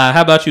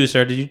 How about you,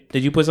 sir? Did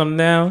you put something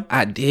down?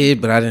 I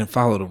did, but I didn't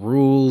follow the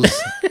rules.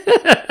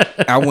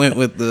 I went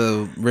with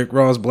the Rick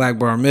Ross Black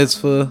Bar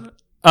Mitzvah.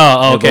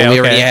 Oh, okay. We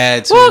already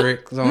had two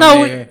Ricks on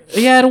there.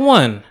 We had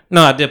one.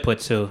 No, I did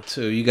put two.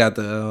 You got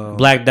the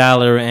Black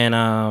Dollar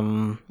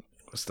and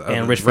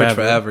Rich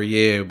Forever.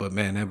 Yeah, but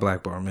man, that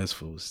Black Bar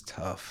Mitzvah was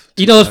tough.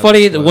 You know what's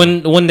funny?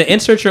 When the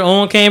Insert Your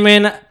Own came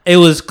in, it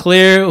was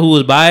clear who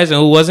was biased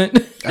and who wasn't.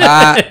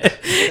 Because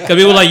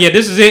people were like, yeah,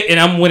 this is it, and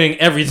I'm winning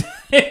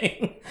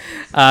everything.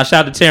 Shout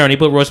out to Taryn. He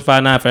put Royce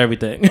 5'9" for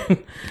everything.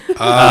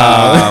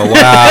 Wow.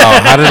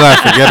 How did I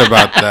forget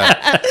about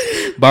that?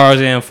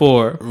 Bars and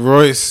 4.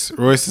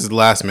 Royce's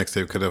last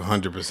mixtape could have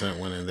 100%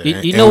 went in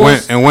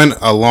there. And went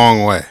a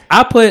long way.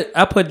 I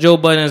put Joe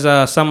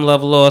Budden's Some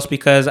Love Lost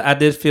because I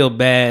did feel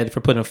bad for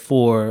putting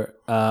 4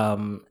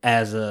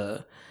 as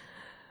an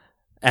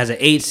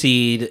 8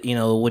 seed,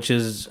 which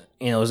is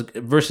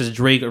versus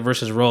Drake or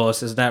versus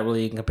Ross is not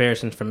really a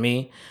comparison for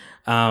me.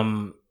 We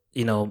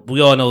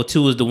all know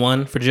 2 is the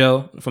one for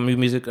Joe from New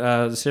Music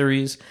the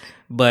series,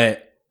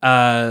 but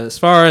as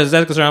far as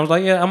that's concerned, I was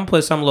like, yeah, I'm gonna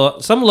put Some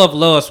Love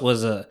Lost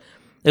was an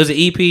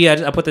EP.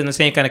 I put it in the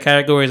same kind of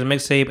category as a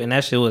mixtape, and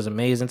that shit was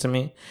amazing to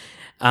me.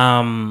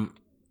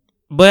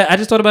 But I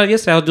just thought about it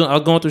yesterday. I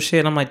was going through shit,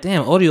 and I'm like,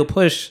 damn, Audio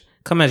Push,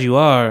 Come As You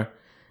Are.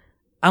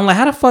 I'm like,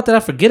 how the fuck did I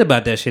forget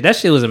about that shit? That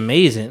shit was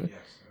amazing. Yes,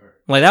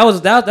 like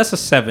that's a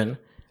 7.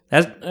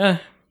 That's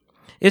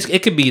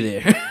it could be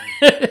there.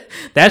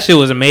 That shit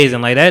was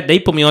amazing. Like that, they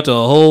put me onto a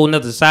whole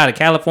nother side of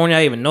California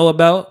I didn't even know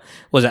about.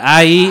 Was it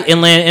IE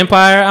Inland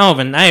Empire? I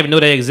didn't even know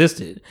that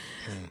existed.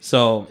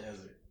 So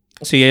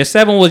yeah,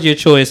 7 was your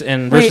choice.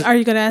 And wait, are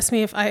you gonna ask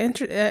me if I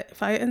entered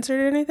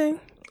anything?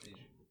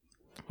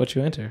 What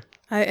you enter?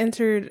 I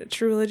entered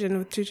True Religion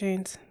with 2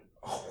 Chainz.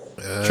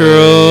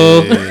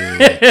 True.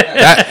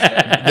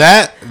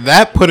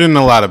 That put in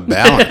a lot of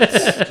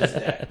balance.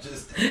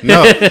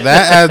 No,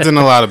 that adds in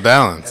a lot of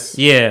balance.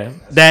 Yeah,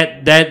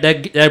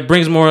 that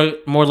brings more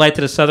light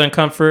to the Southern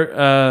comfort.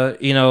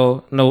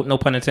 No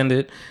pun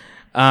intended.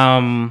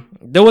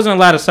 There wasn't a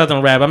lot of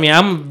Southern rap. I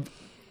mean,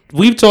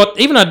 we've talked,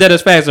 even though Dead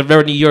as Facts are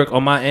very New York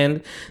on my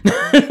end,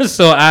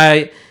 so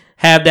I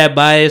have that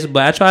bias.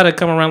 But I try to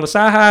come around the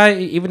Sahai,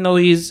 even though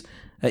he's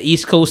an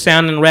East Coast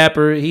sounding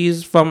rapper.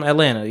 He's from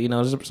Atlanta.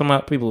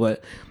 Some people,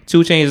 but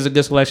 2 Chainz is a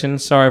good selection.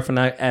 Sorry for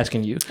not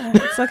asking you.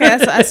 It's okay. I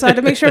just wanted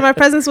to make sure my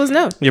presence was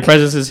known. Your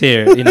presence is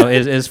here.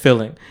 Is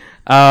filling.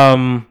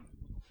 And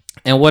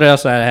what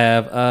else I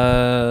have?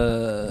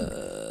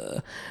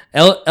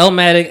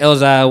 Elmatic,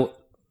 Elzai.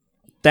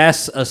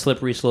 That's a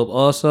slippery slope.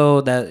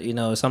 Also, that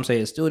some say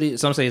it's studio,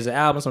 some say it's an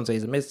album, some say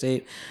it's a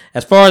mixtape.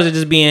 As far as it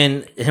just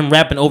being him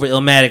rapping over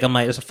Illmatic, I'm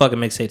like, it's a fucking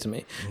mixtape to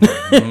me.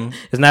 Mm-hmm.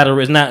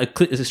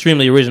 It's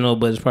extremely original,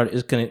 but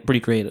it's pretty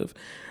creative.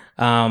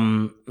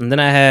 And then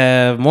I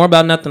have More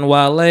About Nothing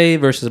Wale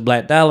versus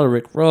Black Dollar,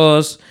 Rick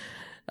Ross.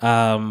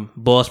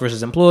 Boss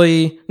versus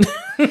employee.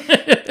 Who's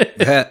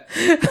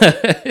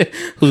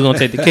gonna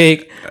take the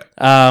cake?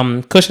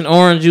 Cushion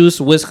Orange Juice,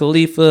 Wiz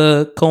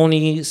Khalifa,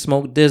 Coney,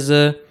 Smoke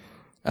DZA,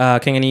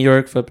 King of New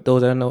York, for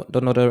those that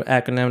don't know the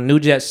acronym. New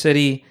Jack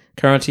City,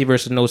 Currency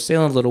versus No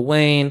Ceilings, Lil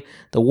Wayne.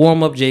 The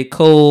Warm Up, J.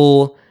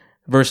 Cole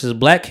versus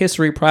Black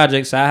History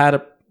Project, So I Had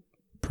a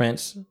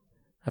Prince.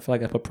 I feel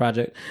like I put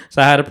Project.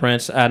 So I Had a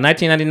Prince.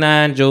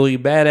 1999, Joey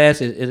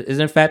Badass is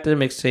in fact the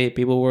mixtape.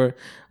 People were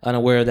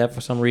unaware of that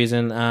for some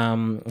reason.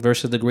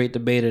 Versus The Great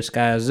Debater,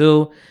 Sky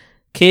Zoo.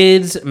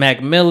 Kids,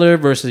 Mac Miller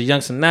versus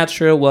Young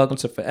Sinatra, Welcome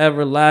to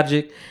Forever,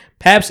 Logic.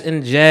 Paps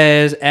and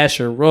Jazz,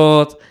 Asher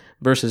Roth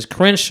versus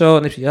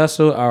Crenshaw, Nipsey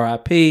Hussle,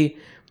 R.I.P.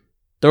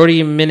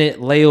 30-minute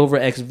Layover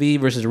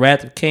XV versus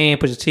Wrath of Cain,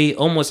 Pusha T.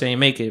 Almost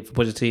ain't make it for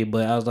Pusha T,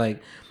 but I was like,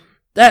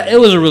 it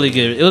was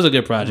a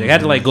good project. I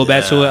had to like go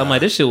back to it. I'm like,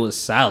 this shit was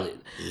solid.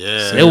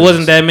 Yeah. It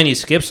wasn't that many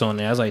skips on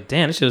there. I was like,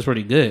 damn, this shit was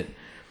pretty good.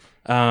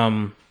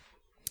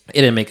 It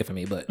didn't make it for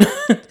me, but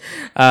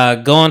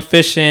Gone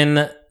Fishing,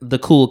 The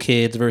Cool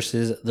Kids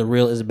versus The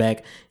Real Is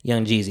Back,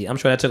 Young Jeezy. I'm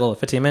sure that took over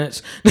 15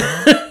 minutes,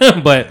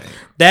 but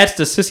that's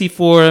the Sissy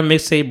 4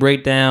 mixtape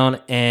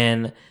breakdown,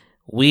 and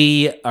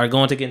we are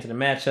going to get into the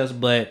matchups,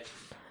 but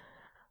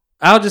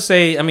I'll just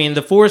say, I mean,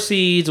 the 4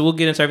 seeds, we'll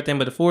get into everything,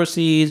 but the 4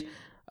 seeds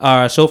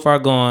are So Far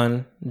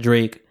Gone,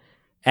 Drake,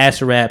 Ask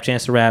the Rap,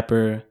 Chance the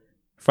Rapper,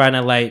 Friday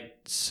Night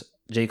Lights,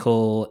 J.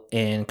 Cole,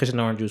 and Cushion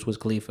Orange Juice, Wiz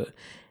Khalifa.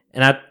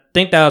 And I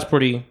think that was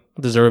pretty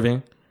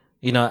deserving.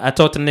 You know, I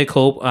talked to Nick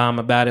Hope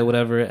about it,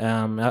 whatever.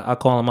 I'll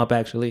call him up,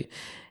 actually.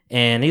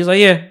 And he's like,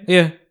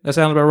 yeah, that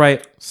sounds about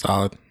right.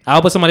 Solid.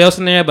 I'll put somebody else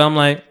in there, but I'm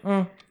like,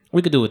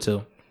 we could do it,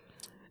 too.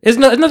 It's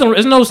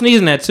no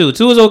sneezing at 2.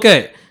 2 is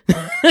okay.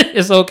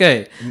 It's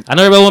okay. I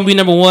know everybody want to be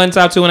number 1,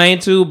 top 2, and I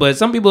ain't 2, but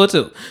some people are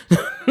 2.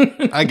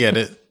 I get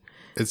it.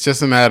 It's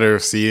just a matter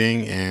of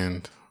seeding,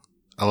 and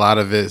a lot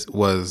of it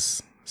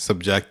was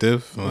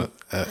subjective,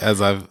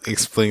 as I've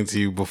explained to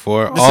you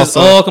before. This is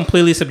all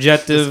completely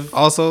subjective.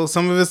 Also,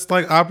 some of it's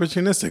like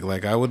opportunistic.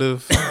 Like I would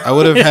have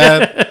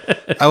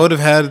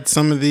had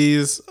some of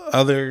these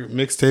other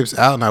mixtapes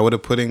out, and I would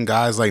have put in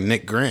guys like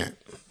Nick Grant.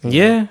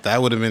 Yeah,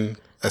 that would have been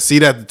a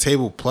seat at the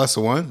table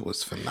 +1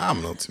 was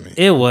phenomenal to me.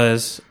 It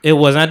was.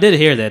 And I did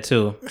hear that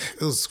too.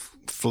 It was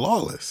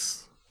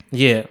flawless.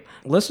 Yeah.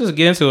 Let's just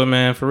get into it,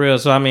 man, for real.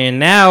 So I mean,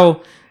 now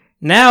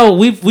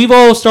we've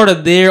all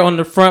started there on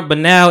the front, but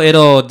now it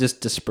all just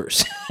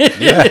disperses.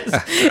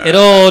 It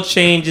all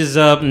changes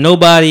up.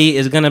 Nobody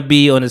is gonna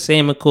be on the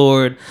same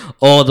accord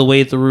all the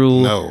way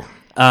through.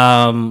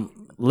 No.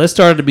 Let's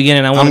start at the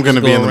beginning. I'm gonna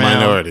be in the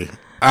minority.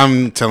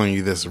 I'm telling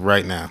you this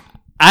right now.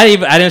 I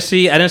didn't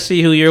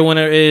see who your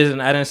winner is,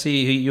 and I didn't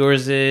see who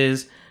yours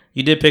is.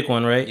 You did pick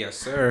one, right? Yes,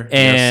 sir.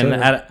 And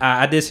yes, sir.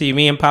 I did see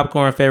me and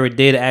Popcorn Fairy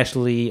did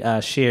actually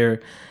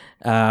share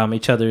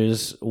each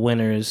other's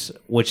winners,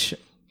 which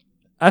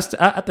I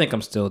think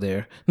I'm still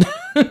there.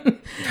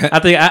 I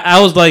think I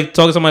was like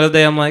talking to somebody the other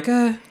day. I'm like,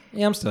 yeah,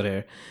 I'm still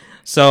there.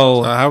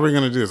 So how are we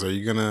gonna do this? Are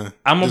you gonna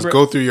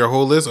go through your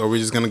whole list, or are we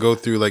just gonna go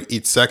through like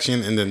each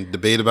section and then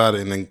debate about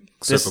it and then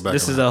circle back?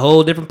 This is a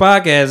whole different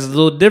podcast. It's a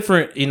little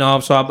different, you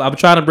know. So I'm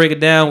trying to break it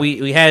down.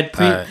 We had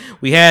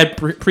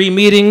pre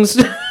meetings.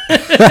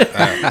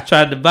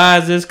 Tried to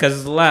devise this because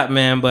it's a lot,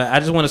 man. But I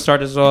just want to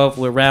start this off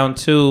with round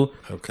 2.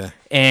 Okay.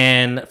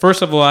 And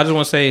first of all, I just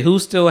want to say, who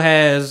still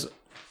has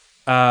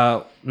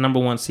number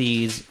 1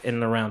 seeds in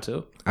the round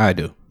 2? I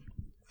do.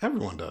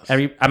 Everyone does. I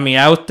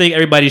would think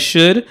everybody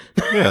should.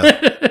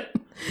 Yeah.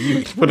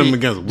 You put them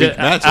against weak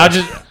matchups.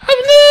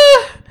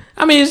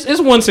 It's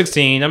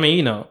 116. I mean,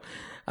 you know.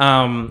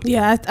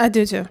 Yeah, I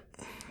do too.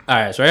 All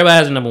right, so everybody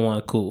has a number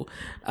 1. Cool.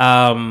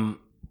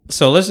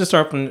 So let's just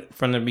start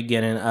from the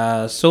beginning.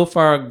 So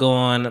Far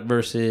Gone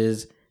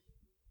versus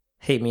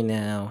Hate Me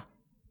Now,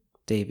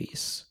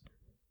 Davies.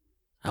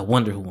 I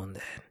wonder who won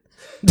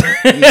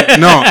that.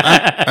 No,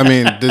 I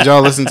mean, did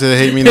y'all listen to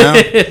Hate Me Now?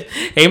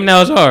 Hate Me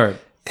Now is hard.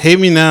 Hate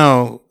Me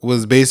Now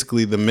was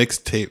basically the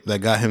mixtape that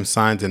got him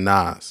signed to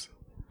Nas.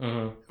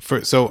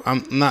 Mm-hmm. So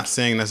I'm not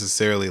saying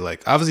necessarily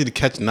like obviously to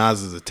catch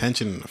Nas's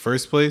attention in the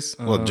first place.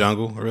 Mm-hmm. Well,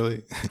 Jungle,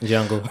 really.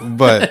 Jungle.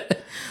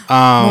 But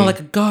more like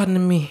a garden to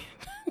me.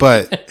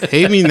 But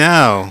Hate Me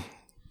Now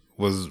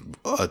was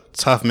a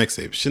tough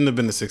mixtape. Shouldn't have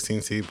been the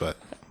 16 seed, but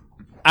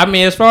I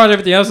mean, as far as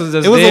everything else is,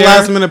 it was a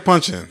last minute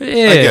punch in. Yeah,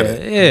 I get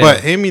it. Yeah.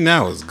 But Hate Me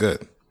Now was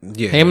good.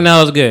 Yeah, Hate Me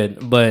Now is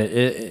good, but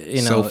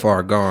it, So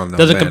Far Gone though,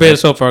 doesn't compare to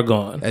So Far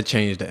Gone. That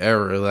changed the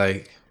era.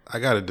 Like I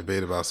got a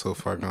debate about So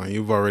Far Gone.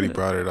 You've already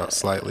brought it up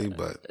slightly,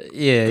 but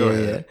go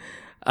ahead.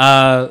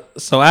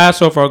 So I have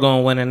So Far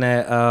Gone winning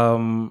that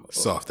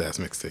soft ass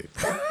mixtape.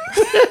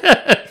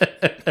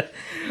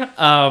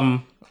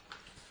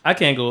 I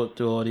can't go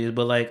through all these,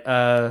 but like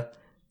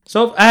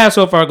so I have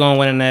So Far Gone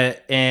winning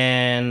that,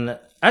 and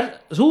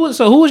who was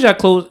your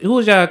close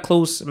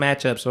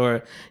matchups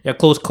or your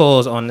close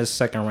calls on this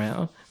second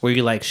round where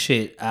you're like,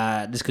 shit,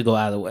 this could go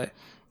either way?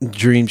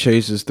 Dream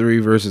Chasers 3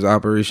 versus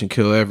Operation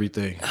Kill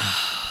Everything.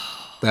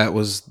 That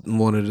was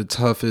one of the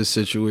toughest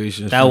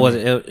situations. That was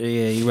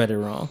yeah. You read it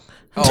wrong.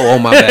 Oh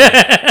my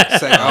bad.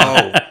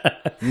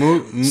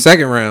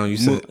 Second round. You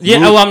said yeah.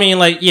 Oh, I mean,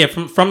 like yeah.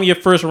 From your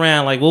first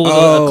round, like what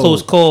was a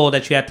close call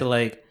that you had to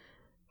like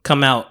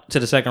come out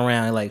to the second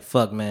round? Like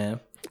fuck, man.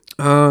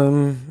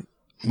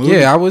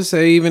 Yeah, I would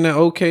say even the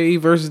OKE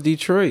versus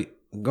Detroit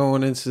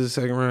going into the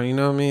second round. You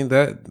know what I mean?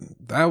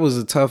 That was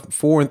a tough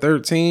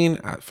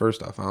 4-13.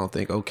 First off, I don't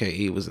think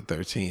OKE was a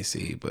 13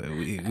 seed, but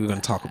we're gonna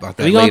talk about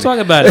that. We're gonna talk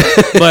about it,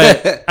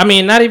 but I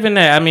mean, not even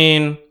that. I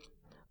mean,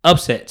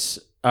 upsets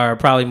are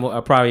probably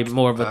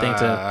more of a thing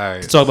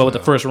to talk about with the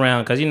first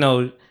round because you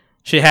know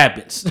shit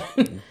happens.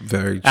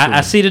 Very true.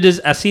 I see to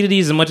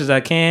these as much as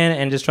I can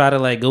and just try to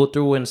like go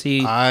through and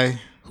see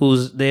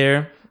who's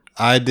there.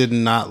 I did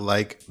not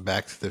like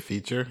Back to the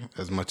Future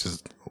as much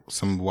as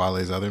some of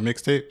Wale's other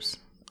mixtapes.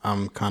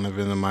 I'm kind of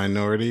in the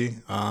minority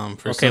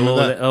for some of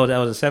that. Oh, that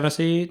was a 7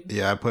 seed?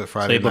 Yeah, I put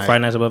Friday Night.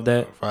 Friday Nights above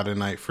that? Friday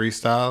Night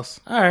Freestyles.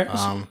 All right.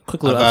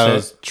 Quick little I thought upset. it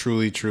was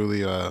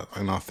truly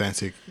an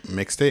authentic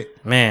mixtape.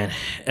 Man,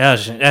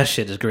 that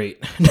shit is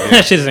great.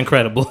 That shit is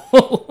incredible.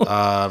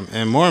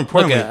 And more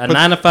importantly, a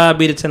 9 to 5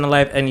 beat a 10 to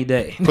life any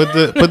day. Put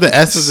the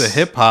essence of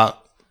hip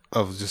hop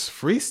of just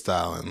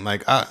freestyling.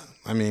 Like I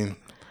mean,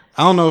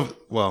 I don't know.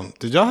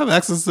 Did y'all have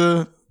access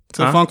to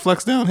Funk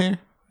Flex down here?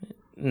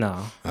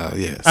 No.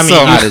 Yeah. I mean,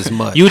 not as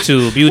much.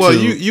 YouTube. Well,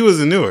 you was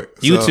in Newark.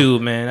 So.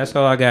 YouTube, man. That's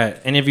all I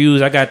got.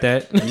 Interviews, I got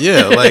that.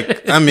 Yeah,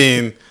 like I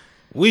mean,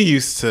 we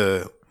used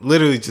to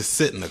literally just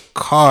sit in the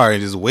car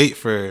and just wait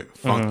for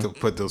Funk to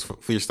put those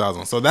freestyles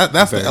on. So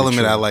that's the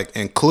element I like.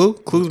 And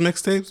Clue's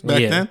mixtapes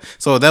back then.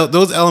 So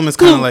those elements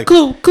kind of like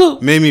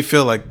made me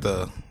feel like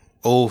the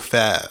old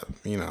Fab.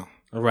 You know,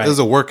 right? It was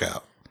a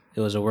workout.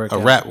 A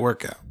rap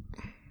workout.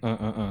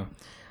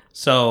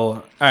 So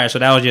all right, so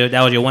that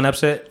was your one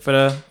upset for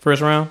the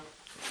first round.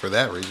 For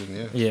that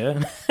reason, yeah.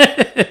 Yeah.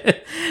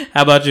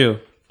 How about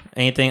you?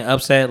 Anything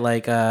upset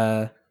like?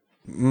 Because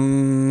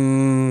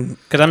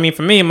I mean,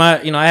 for me,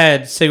 I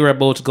had cigarette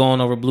boats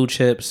going over blue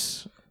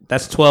chips.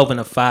 That's 12 and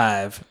a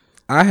 5.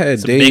 I had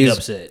it's days. A big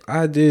upset.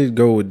 I did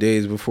go with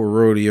days before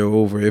rodeo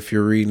over. If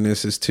you're reading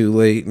this, it's too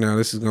late. Now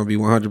this is going to be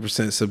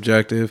 100%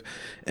 subjective,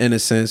 in a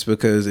sense,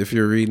 because if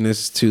you're reading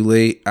this, it's too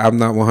late. I'm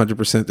not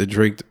 100% that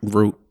Drake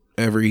wrote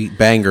every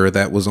banger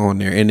that was on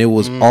there, and it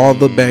was all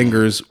the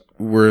bangers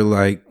were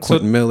like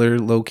Quentin Miller,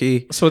 low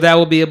key. So that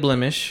would be a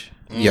blemish.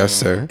 Yes,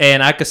 sir.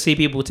 And I could see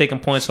people taking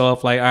points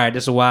off. Like, all right,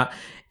 this is why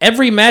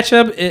every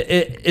matchup.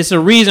 It's a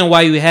reason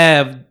why you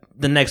have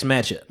the next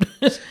matchup.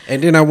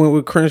 And then I went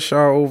with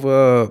Crenshaw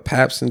over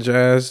Paps and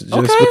Jazz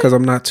just because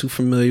I'm not too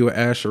familiar with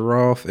Asher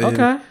Roth.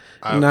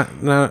 And not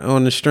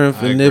on the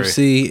strength of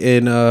Nipsey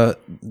and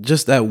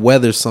just that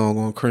Weather song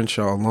on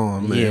Crenshaw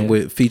alone, man,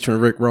 with featuring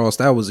Rick Ross.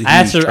 That was a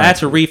huge track. I had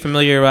to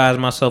re-familiarize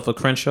myself with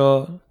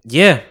Crenshaw.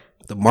 Yeah.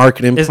 The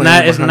marketing it's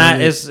plan it's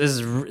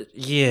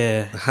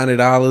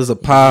 $100 a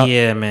pop.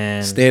 Yeah,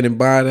 man. Standing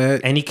by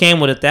that. And he came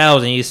with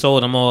 1,000. You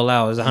sold them all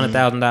out. It was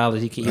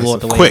 $100,000. He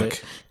walked away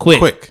with.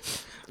 Quick.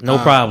 No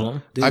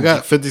problem. I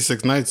got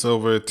 56 Nights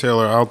over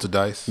Taylor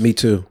Altadice. Me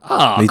too.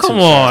 Oh, Me come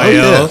too.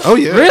 on, Oh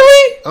yeah.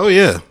 Really? Oh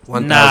yeah.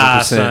 1,000%.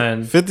 Nah,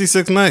 son.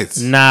 56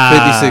 Nights.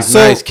 Nah. 56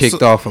 Nights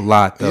kicked off a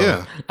lot though.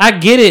 Yeah. I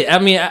get it. I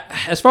mean,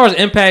 as far as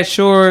impact,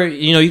 sure,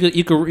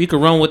 you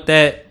could run with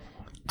that.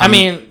 I'm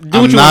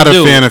not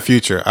a fan of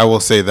Future. I will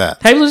say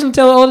that. Have you listened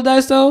to Taylor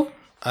Altadice though?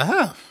 I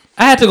have.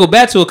 I had to go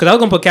back to it because I was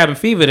gonna put Cabin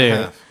Fever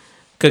there.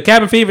 Because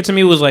Cabin Fever to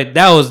me was like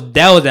that was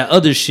that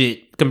other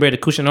shit compared to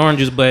Cushion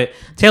Oranges, but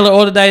Taylor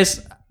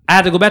Altadice, I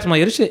had to go back to my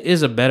this shit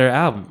is a better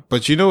album.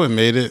 But you know what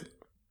made it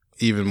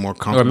even more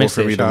comfortable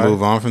for me to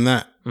move on from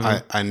that?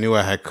 Mm-hmm. I knew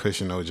I had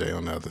Cushion OJ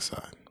on the other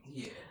side.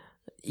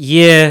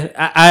 Yeah,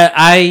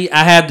 I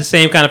have the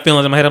same kind of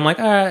feelings in my head. I'm like,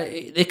 all right,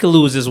 it could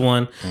lose this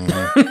one.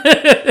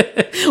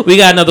 Mm-hmm. We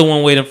got another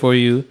one waiting for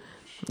you.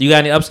 You got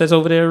any upsets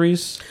over there,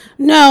 Reese?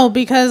 No,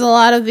 because a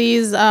lot of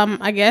these,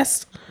 I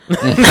guess,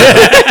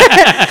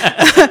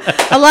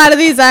 a lot of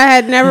these I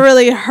had never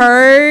really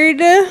heard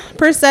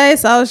per se.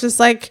 So I was just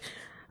like,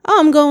 oh,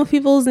 I'm going with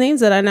people's names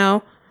that I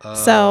know.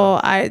 So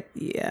I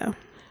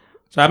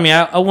mean,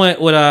 I went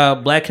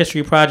with Black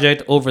History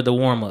Project over The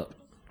Warm Up.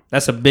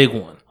 That's a big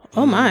one.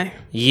 Oh my.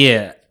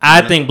 Yeah.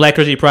 I think Black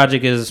History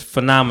Project is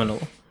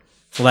phenomenal.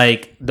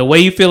 Like the way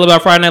you feel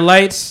about Friday Night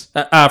Lights,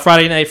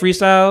 Friday Night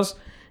Freestyles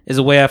is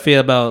the way I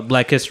feel about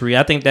Black History.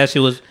 I think that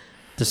shit was,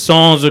 the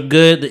songs are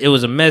good. It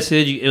was a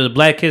message. It was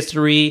Black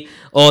History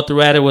all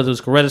throughout it, whether it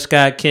was Coretta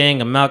Scott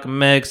King, or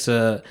Malcolm X,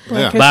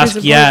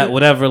 Basquiat,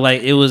 whatever.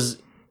 Like it was.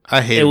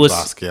 I hated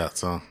Basquiat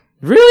song.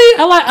 Really?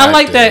 I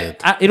like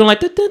that. You don't like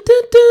that?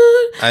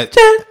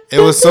 It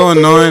was so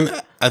annoying.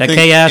 I that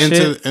think chaos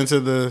shit? Into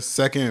the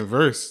second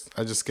verse,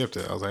 I just skipped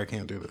it. I was like, I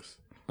can't do this.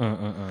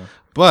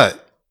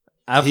 But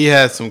he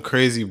had some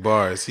crazy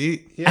bars.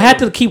 I had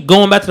to keep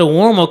going back to the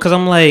warm up because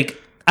I'm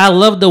like, I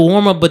love the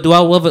warm up, but do I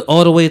love it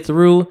all the way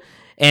through?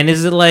 And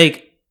is it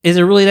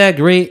really that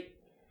great?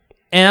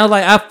 And I was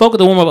like, I fuck with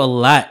the warm up a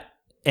lot,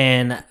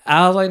 and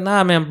I was like,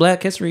 nah, man,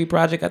 Black History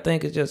Project, I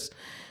think is just.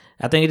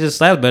 I think it just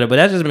slaps better, but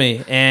that's just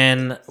me.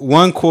 And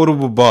one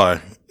quotable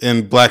bar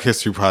in Black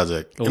History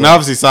Project, and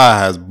obviously Sai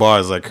has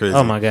bars like crazy.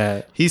 Oh my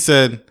God. He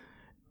said,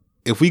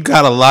 if we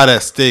got a lot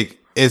at stake,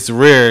 it's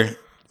rare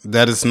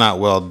that it's not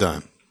well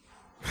done.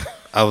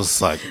 I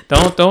was like,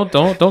 don't quote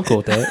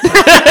that.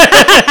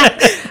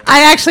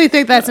 I actually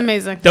think that's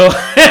amazing.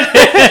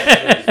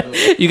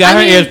 You got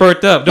her ears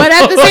perked up. But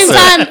at the same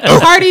time,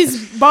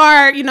 Cardi's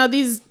bar,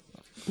 these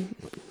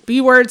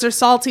B words are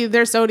salty,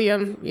 they're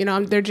sodium,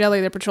 they're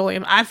jelly, they're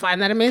petroleum. I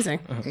find that amazing.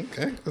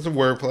 Okay, that's a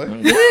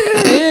wordplay.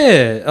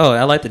 Yeah. Oh,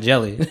 I like the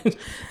jelly.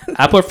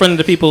 I put Friend of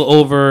the People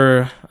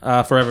over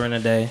Forever and a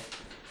Day.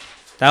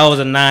 That was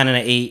a 9 and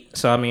an 8.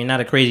 So, I mean, not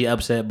a crazy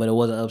upset, but it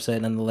was an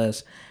upset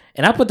nonetheless.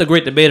 And I put The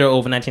Great Debater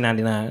over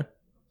 1999.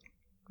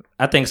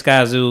 I think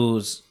Sky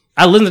Zoo's...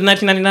 I listened to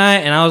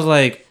 1999, and I was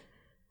like...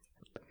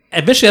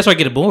 Eventually, I started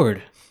getting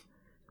bored.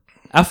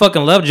 I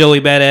fucking love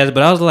Joey Badass,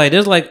 but I was like,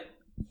 there's like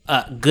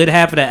a good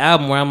half of that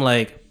album where I'm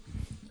like,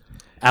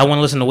 I want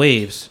to listen to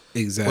Waves.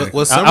 Exactly. I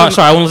want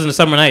to listen to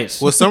Summer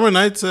Nights. Was Summer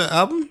Nights an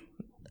album?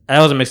 That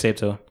was a mixtape,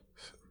 too.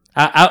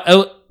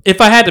 If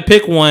I had to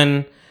pick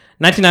one...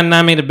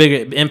 1999 made a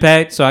bigger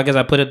impact, so I guess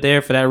I put it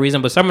there for that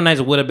reason. But Summer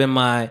Nights would have been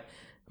my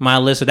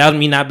list. So that was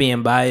me not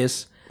being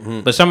biased.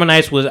 Mm-hmm. But Summer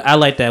Nights I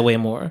like that way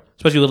more,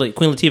 especially with like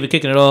Queen Latifah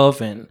kicking it off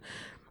and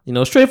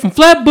straight from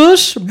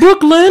Flatbush,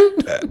 Brooklyn.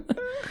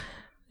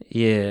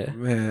 Yeah,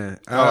 man.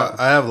 I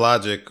have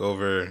Logic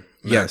over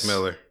Mac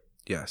Miller.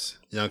 Yes.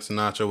 Young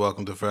Sinatra,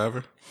 Welcome to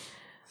Forever.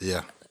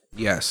 Yeah.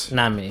 Yes.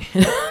 Not me.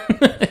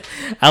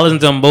 I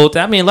listened to them both.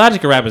 I mean,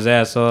 Logic can rap his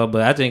ass off,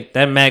 but I think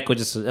that Mac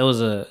was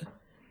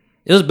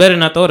it was better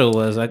than I thought it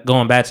was, like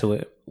going back to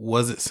it.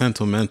 Was it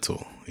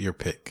Sentimental, your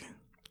pick?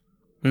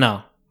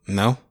 No.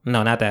 No?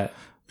 No, not that.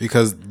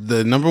 Because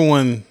the number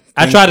one...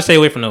 I tried to stay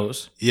away from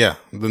those. Yeah.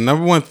 The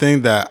number one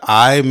thing that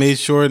I made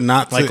sure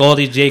not to... Like all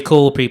these J.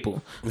 Cole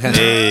people.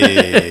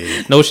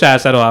 Hey. No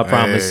shots at all, I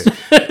promise.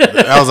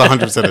 That was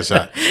 100% a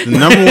shot. The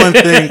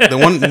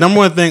number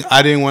one thing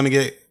I didn't want to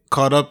get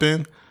caught up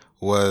in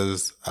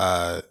was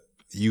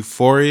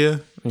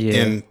Euphoria.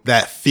 Yeah. And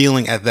that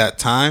feeling at that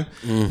time,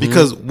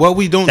 because what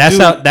we don't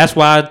that's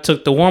why I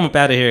took the warm up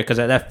out of here, because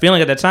that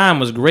feeling at the time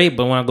was great,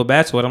 but when I go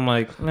back to it, I'm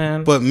like,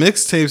 man. But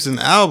mixtapes and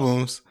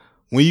albums,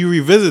 when you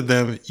revisit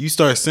them, you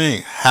start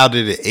saying, how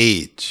did it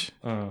age?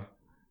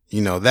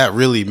 That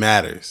really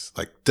matters.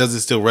 Like, does it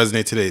still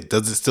resonate today?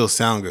 Does it still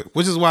sound good?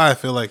 Which is why I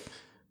feel like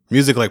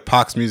music like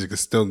Pac's music is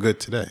still good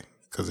today,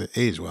 because it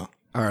aged well.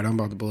 All right, I'm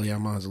about to blow your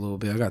minds a little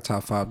bit. I got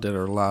top 5 Dead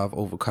or Alive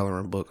over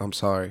Coloring Book. I'm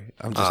sorry.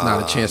 I'm just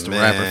not a Chance the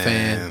Rapper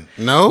fan.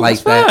 No? Like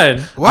that.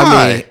 Fine. Why?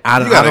 I mean,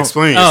 I you gotta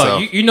explain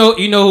yourself. You know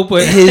who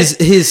put his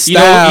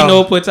style. You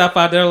know who put top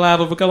 5 Dead or Alive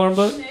over Coloring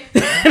Book?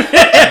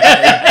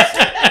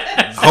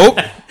 Hope.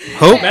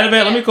 Matter of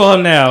fact, let me call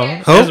him now.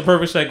 Hope? That's a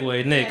perfect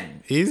segue. Nick.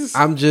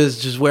 I'm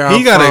just where I'm from.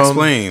 He gotta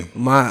explain.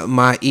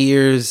 My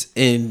ears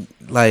and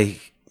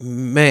like,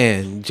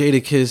 man,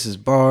 Jadakiss's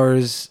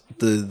bars,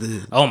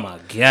 the oh my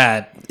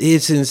God.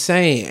 It's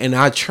insane. And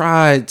I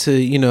tried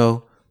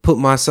to, put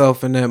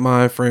myself in that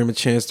mind frame of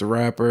Chance the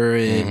Rapper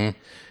and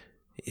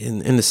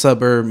in the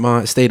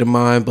suburb state of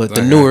mind, but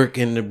the Newark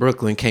and the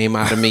Brooklyn came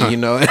out of me,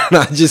 and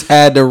I just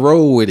had to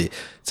roll with it.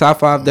 Top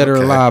 5 Dead or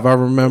Alive. I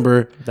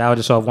remember that was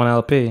just off one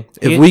LP.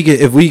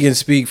 If we can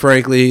speak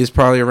frankly, it's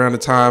probably around the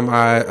time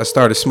I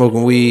started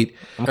smoking weed.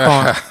 I'm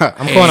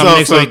calling him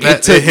next week.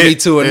 It took me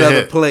to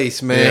another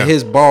place, man. Yeah.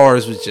 His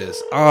bars was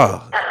just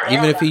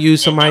even if he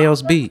used somebody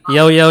else's beat.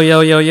 Yo.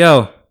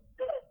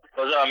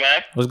 What's up,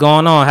 man? What's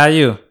going on? How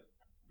you?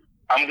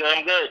 I'm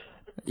good.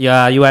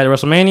 Yeah, you at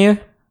WrestleMania?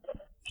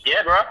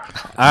 Yeah, bro.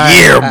 Right.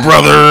 Yeah,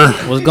 brother.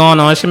 What's going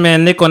on? It's your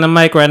man Nick on the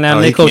mic right now.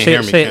 Nico, say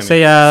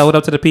what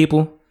up to the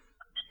people.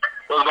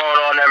 What's going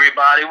on,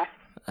 everybody? All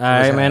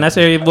right, man. Let's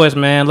hear your voice,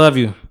 man. Love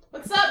you.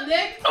 What's up,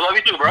 Nick? I love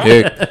you too, bro.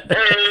 Hey.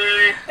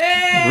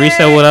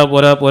 Reset. What up?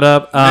 Nick,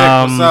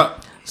 what's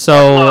up?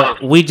 So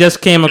we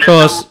just came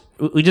across.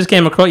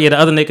 Yeah, the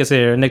other Nick is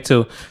here. Nick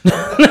too.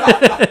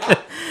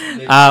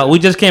 We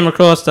just came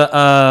across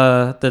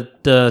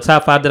the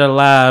top 5 Dead or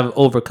Alive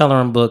over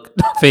Coloring Book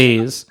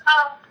phase.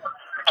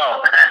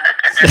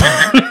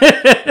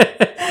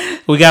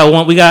 We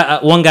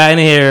got one guy in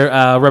here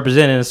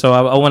representing, so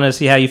I want to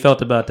see how you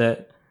felt about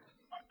that.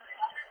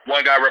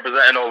 One guy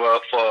representing over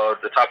for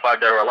the top 5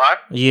 Dead or Alive?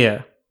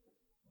 Yeah.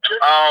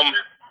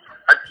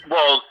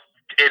 Well,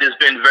 it has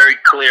been very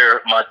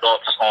clear my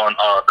thoughts on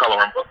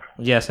Coloring Book.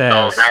 Yes, it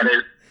has. So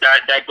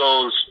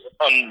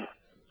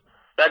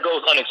that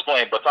goes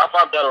unexplained. But top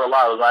 5 Dead or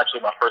Alive was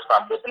actually my first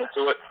time listening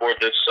to it for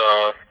this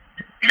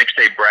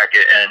mixtape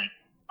bracket, and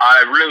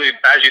I really,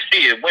 as you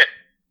see, it went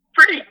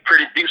pretty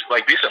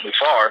decently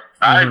far.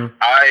 Mm-hmm.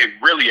 I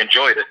really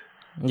enjoyed it.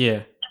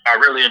 Yeah. I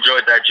really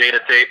enjoyed that Jada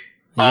tape.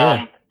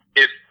 Yeah.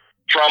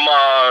 From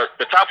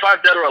the top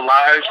 5 Dead or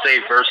Alive, say,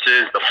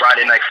 versus the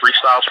Friday Night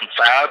Freestyles from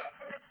Fab,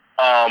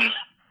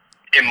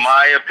 in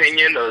my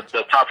opinion,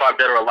 the top 5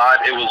 Dead or Alive,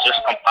 it was just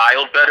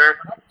compiled better.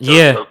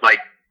 Yeah. Like,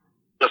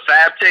 the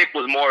Fab tape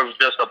was more of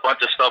just a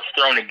bunch of stuff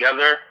thrown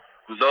together.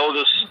 Though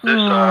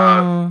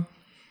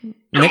In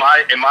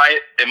my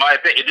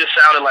opinion, it just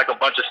sounded like a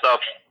bunch of stuff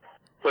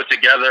put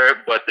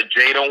together. But the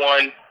Jada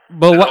one.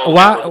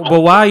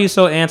 But why are you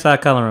so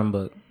anti-coloring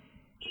book?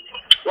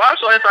 Well, I'm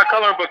so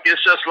anti-coloring book.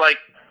 It's just like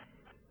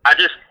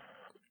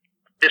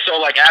it's so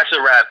like acid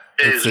rap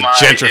is a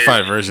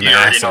gentrified version of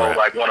acid rap.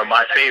 Like one of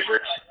my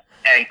favorites.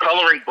 And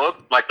coloring book,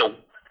 like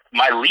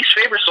my least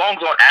favorite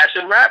songs on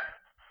acid rap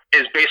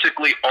is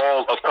basically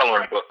all of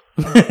coloring book.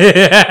 You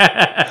understand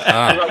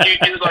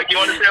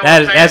what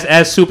I'm saying?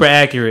 That's super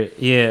accurate.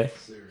 Yeah.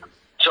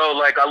 So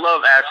like I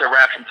love acid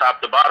rap from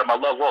top to bottom. I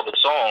love all the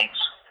songs,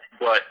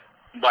 but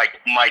like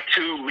my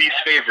two least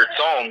favorite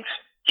songs,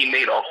 he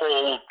made a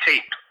whole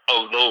tape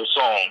of those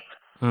songs.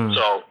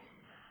 So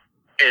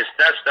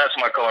that's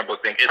my coloring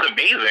book thing. It's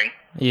amazing.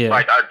 Yeah.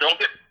 Like don't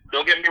get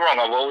me wrong.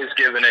 I've always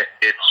given it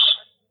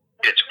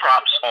its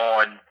props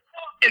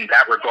in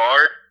that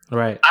regard.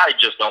 Right. I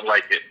just don't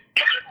like it.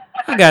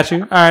 I got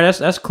you. All right,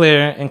 that's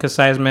clear and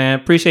concise, man.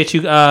 Appreciate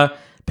you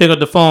pick up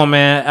the phone,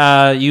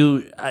 man.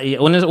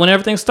 When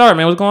everything start,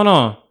 man, what's going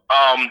on?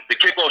 The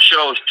kickoff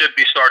show should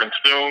be starting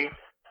soon,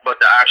 but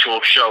the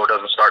actual show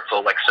doesn't start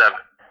till like 7.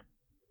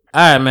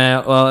 All right,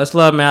 man. Well, it's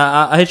love, man.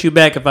 I'll hit you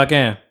back if I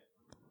can.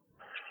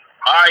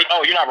 All right.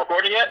 Oh, you're not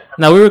recording yet?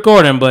 No, we're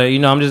recording, but we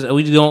just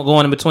don't go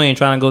in between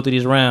trying to go through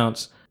these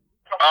rounds.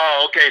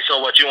 Oh, okay.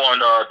 So what you on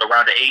the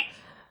round of 8?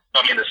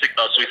 I mean the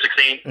Sweet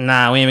 16.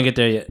 Nah, we ain't even get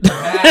there yet.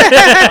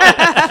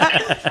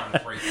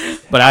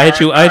 But I hit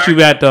you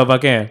back though if I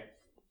can.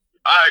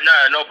 All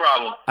right, no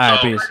problem. All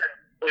right, peace.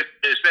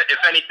 If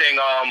anything,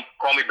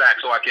 call me back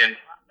so I can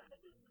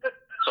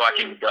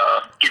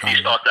get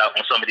these thoughts out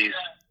on some of these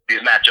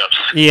matchups.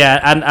 Yeah,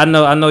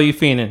 I know you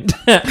fiending.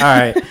 All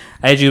right,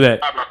 I hit you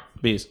back. Right,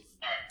 peace.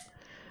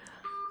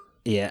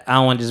 Yeah, I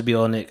don't want to just be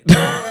all Nick.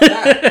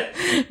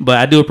 But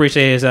I do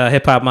appreciate his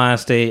hip hop mind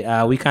state.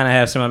 We kind of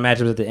have similar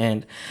matchups at the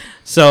end.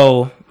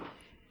 So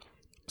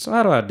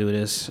how do I do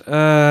this?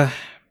 I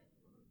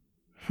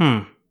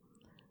mean,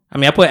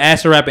 I put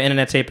acid rap and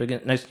internet tape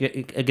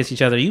against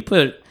each other.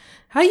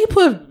 How you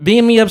put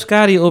Beam Me Up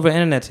Scotty over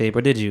internet tape,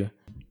 or did you?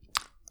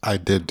 I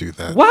did do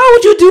that. Why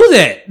would you do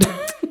that?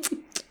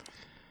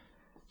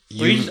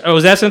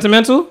 Was that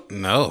sentimental?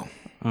 No.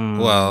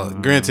 Well,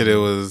 granted, it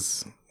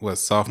was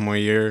sophomore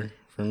year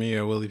for me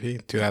at Willie P.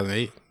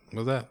 2008.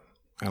 Was that?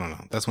 I don't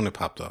know. That's when it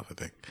popped off, I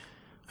think.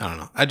 I don't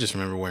know. I just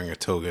remember wearing a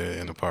toga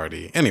in a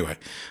party. Anyway,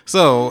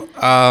 so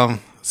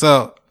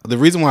the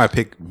reason why I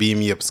picked Beam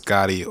Me Up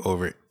Scotty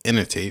over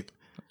Internet Tape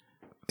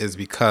is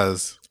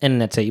because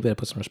Internet Tape, you better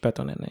put some respect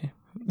on that name.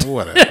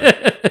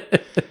 Whatever.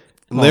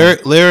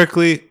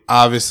 Lyrically,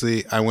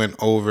 obviously, I went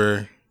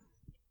over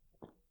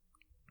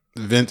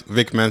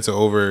Vic Mensa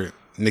over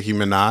Nicki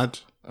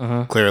Minaj.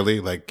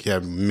 Clearly, like he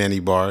had many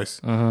bars.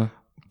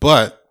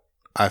 But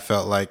I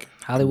felt like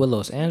Hollywood,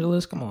 Los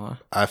Angeles, come on.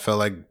 I felt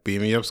like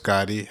Beam Me Up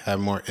Scotty had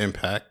more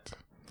impact.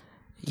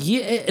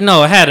 Yeah,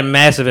 no, it had a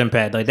massive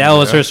impact. Like that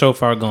was her so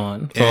far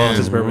gone for all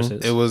intents and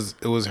purposes.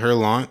 It was her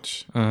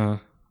launch,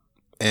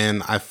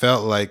 and I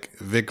felt like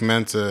Vic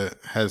Mensa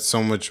had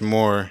so much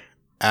more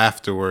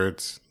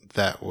afterwards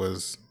that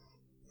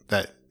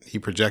he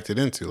projected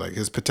into, like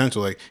his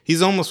potential. Like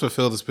he's almost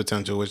fulfilled his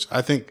potential, which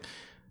I think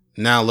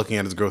now looking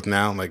at his growth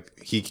now, like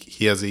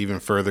he has even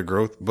further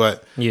growth.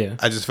 But yeah,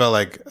 I just felt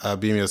like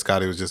Beam Me Up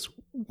Scotty was just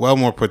well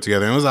more put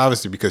together, and it was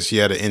obviously because she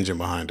had an engine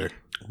behind her.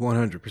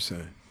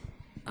 100%.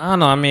 I don't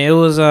know. I mean, it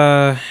was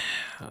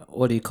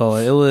what do you call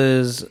it? It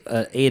was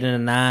an 8 and a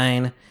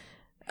 9.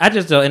 I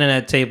just thought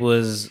Internet Tape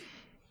was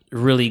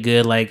really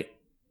good. Like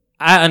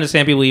I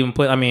understand people even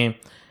put. I mean,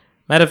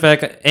 matter of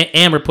fact,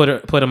 Amber put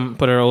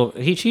her over.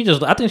 I think she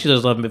just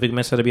loved Vic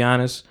Mensa, to be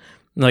honest.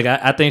 Like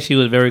I think she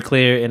was very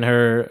clear in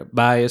her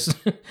bias,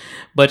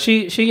 but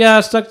she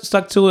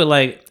stuck to it.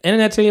 Like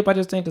Internet Tape, I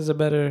just think is a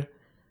better,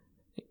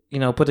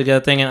 put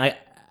together thing,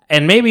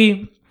 and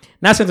maybe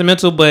not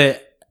sentimental,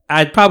 but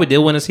I probably did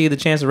want to see the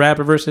Chance the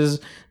Rapper versus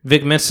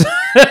Vic Mensa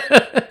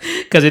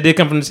because it did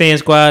come from the same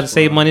squad,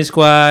 Save Money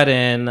Squad,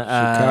 and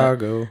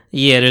Chicago.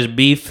 Yeah, there's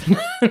beef,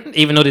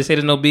 even though they say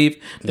there's no beef.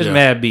 There's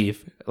mad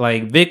beef.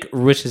 Like Vic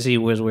wishes he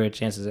was where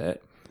Chance is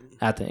at.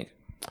 I think.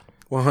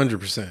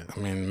 100%. I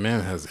mean,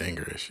 man has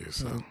anger issues,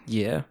 so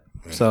yeah.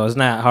 So it's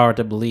not hard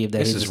to believe that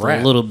it's just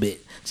a little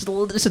bit,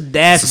 just a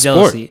dash of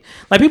jealousy.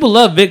 Like people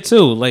love Vic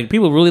too. Like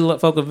people really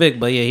fuck with Vic,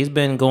 but yeah, he's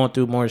been going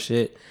through more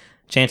shit.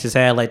 Chances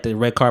had like the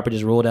red carpet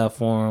just rolled out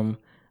for him.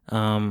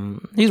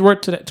 He's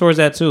worked towards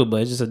that too,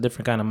 but it's just a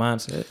different kind of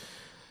mindset.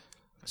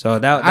 So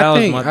that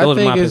was my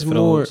pick for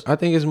those. I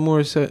think it's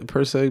more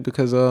per se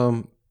because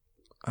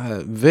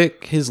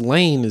Vic, his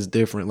lane is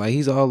different. Like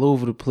he's all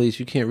over the place.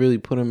 You can't really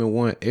put him in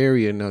one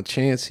area. Now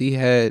Chance, he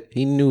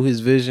knew his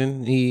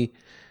vision. He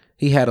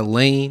had a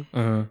lane,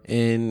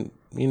 and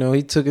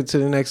he took it to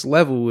the next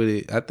level with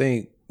it. I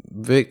think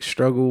Vic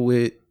struggled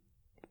with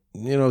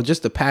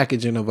just the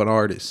packaging of an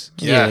artist.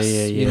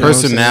 Yes. Yeah.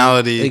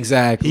 Personality.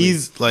 Exactly.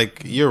 He's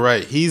like, you're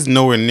right. He's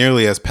nowhere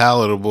nearly as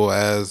palatable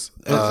as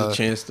a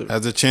Chance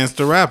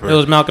the Rapper. It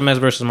was Malcolm X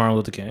versus Martin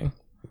Luther King.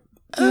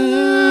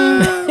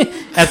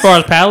 As far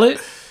as palate.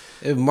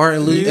 If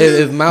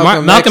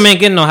Malcolm ain't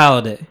getting no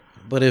holiday.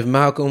 But if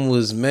Malcolm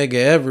was Mega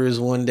Evers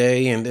one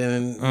day and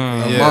then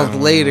a month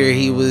later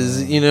he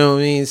was, you know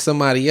what I mean,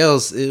 somebody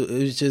else, it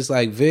was just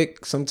like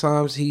Vic.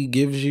 Sometimes he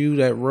gives you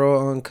that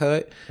raw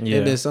uncut, and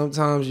then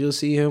sometimes you'll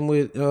see him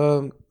with,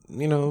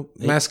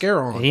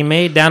 mascara on. He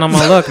made Down on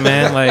My Luck,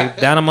 man. Like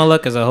Down on My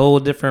Luck is a whole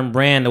different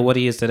brand of what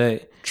he is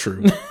today.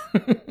 True.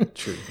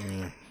 True.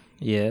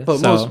 Yeah.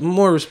 But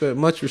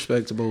much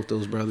respect to both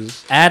those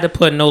brothers. I had to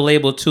put No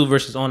Label 2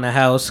 versus On the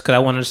House because I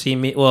wanted to see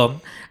me.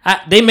 Well,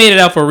 they made it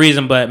out for a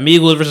reason, but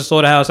Migos versus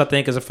Soda House I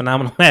think is a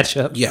phenomenal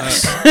matchup.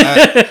 Yes.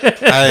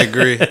 I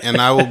agree. And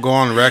I will go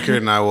on record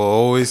and I will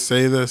always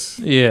say this.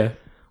 Yeah.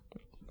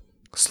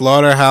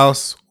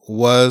 Slaughterhouse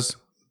was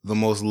the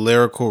most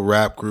lyrical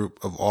rap group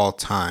of all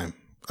time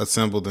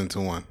assembled into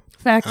one.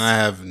 Facts. And I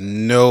have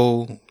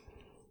no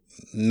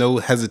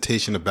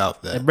hesitation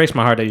about that. It breaks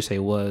my heart that you say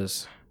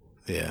was.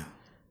 Yeah.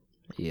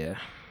 Yeah.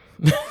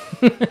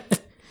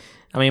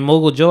 I mean,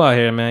 Mogul Joe out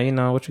here, man. You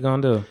know, what you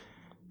gonna do?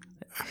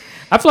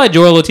 I feel like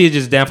Joel Ortiz is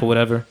just down for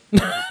whatever.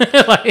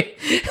 like,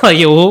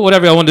 yo,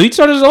 whatever I want to do. He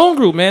started his own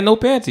group, man. No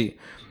Panty.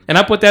 And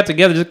I put that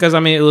together just because, I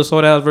mean, it was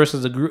Soda House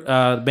versus the group,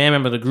 band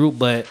member of the group.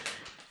 But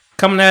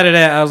coming out of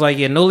that, I was like,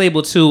 yeah, No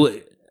Label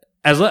 2.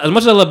 As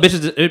much as I love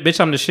Bitch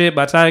I'm the Shit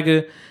by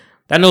Tyga,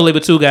 that No Label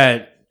 2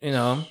 got, you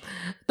know,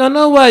 don't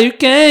know why you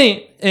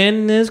came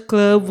in this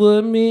club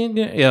with me.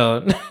 Yo,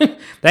 that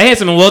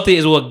Handsome and Wealthy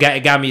is what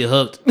got me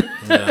hooked.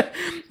 Yeah.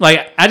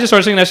 Like, I just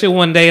started singing that shit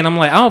one day, and I'm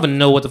like, I don't even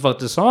know what the fuck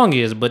this song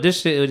is, but this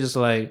shit was just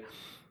like,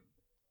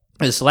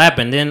 it's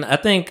slapping. Then I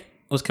think,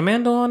 was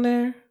Commando on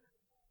there?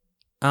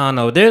 I don't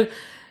know. And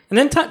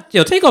then,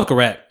 Takeoff can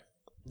rap.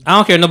 I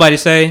don't care what nobody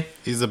say.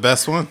 He's the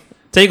best one?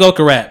 Takeoff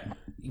can rap.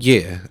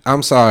 Yeah,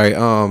 I'm sorry.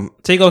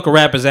 Takeoff can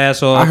rap his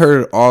ass off. I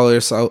heard all their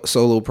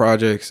solo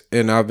projects,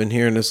 and I've been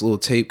hearing this little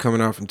tape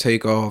coming out from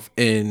Takeoff,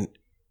 and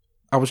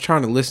I was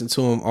trying to listen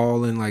to them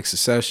all in like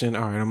succession.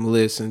 All right, I'm gonna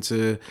listen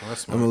to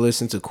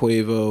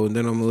Quavo, and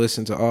then I'm gonna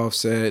listen to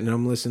Offset, and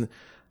I'm listening.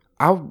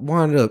 I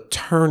wound up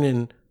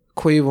turning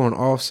Quavo and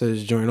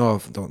Offset's joint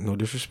off. No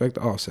disrespect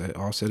to Offset.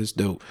 Offset is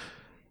dope.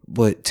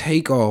 But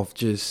Takeoff,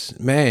 just,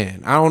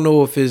 man, I don't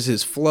know if it's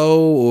his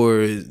flow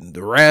or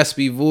the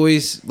raspy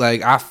voice.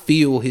 Like, I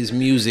feel his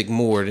music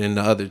more than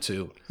the other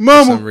two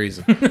for some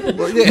reason.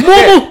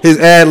 His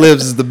ad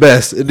libs is the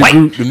best in the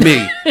group to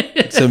me.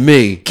 To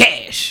me,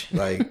 cash.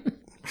 Like,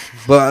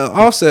 but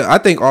Offset, I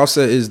think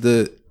Offset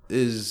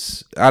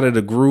is out of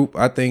the group.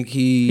 I think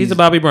he's a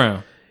Bobby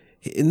Brown.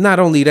 Not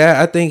only that,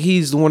 I think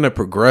he's the one that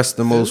progressed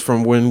the most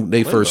from when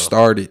they first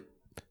started.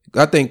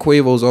 I think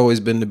Quavo's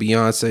always been the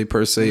Beyonce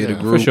per se of the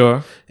group. For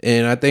sure.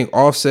 And I think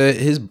Offset,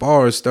 his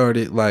bars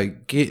started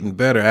like getting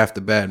better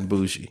after Bad and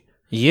Bougie.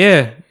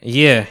 Yeah.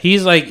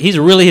 He's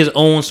really his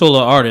own solo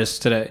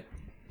artist today.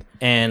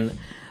 And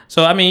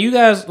so, I mean, you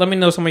guys, let me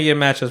know some of your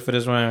matchups for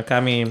this round. I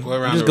mean,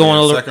 just going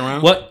over second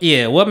round. What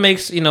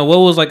makes, what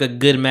was like a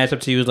good matchup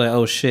to you? Was like,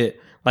 oh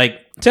shit. Like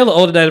Taylor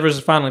Older Dad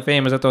versus Finally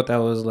Famous. I thought that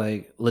was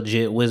like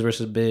legit. Wiz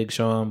versus Big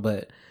Sean,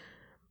 but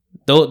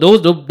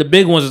the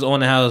big ones is On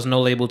the House,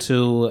 No Label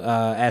 2,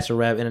 Acid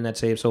Rap, Internet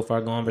Tape, So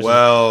Far Gone versus.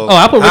 Well,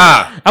 I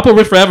put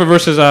Rich Forever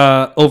versus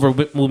Over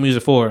Move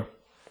Music 4.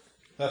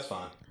 That's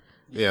fine.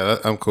 Yeah,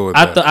 I'm cool with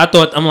that. I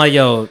thought I'm like,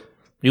 yo,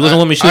 you wasn't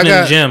with me shooting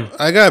in the gym.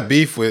 I got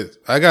beef with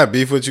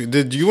you.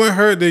 Did you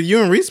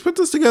and Reese put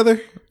this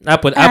together?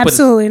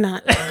 Absolutely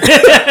not.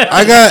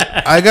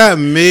 I got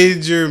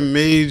major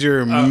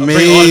Major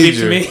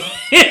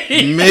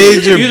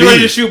you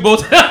ready to shoot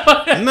both?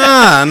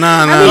 Nah.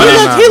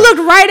 He looked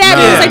right at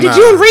me. He was like, "Did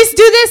you and Reese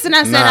do this?" And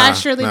I said, "I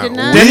surely did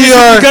not." No.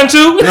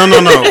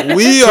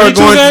 We are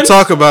going to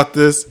talk about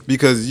this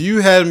because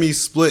you had me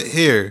split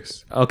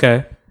hairs.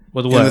 Okay.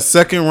 With what? In the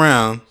second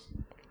round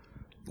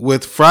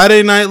with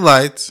Friday Night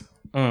Lights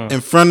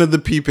in front of the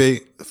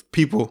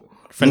people.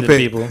 Friend of the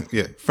people.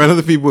 Yeah, friend of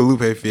the people,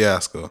 Lupe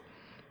Fiasco.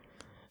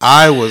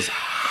 I was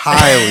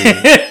highly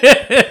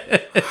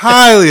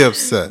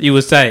upset. You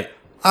was tight.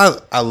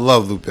 I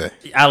love Lupe.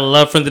 I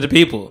love Friend of the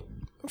People.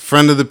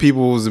 Friend of the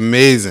People was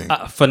amazing.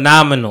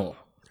 Phenomenal.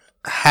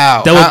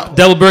 How?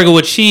 Double burger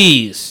with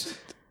cheese.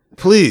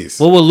 Please.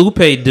 What would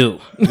Lupe do?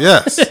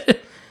 Yes.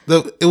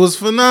 It was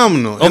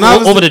phenomenal.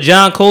 Over the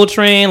John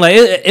Coltrane, like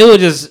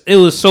it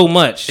was so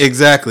much.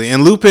 Exactly.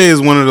 And Lupe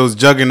is one of those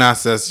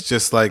juggernauts that's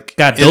just like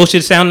got those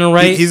shit sounding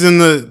right.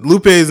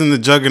 Lupe is in the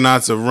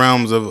juggernauts of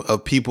realms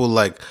of people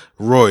like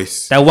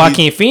Royce. That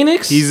Joaquin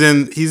Phoenix? He's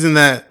in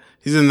that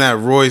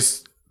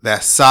Royce, that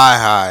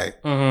Sci-Hi.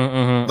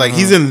 Like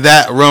he's in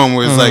that realm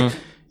where it's like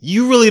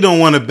you really don't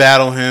want to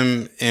battle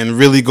him and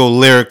really go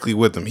lyrically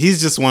with him.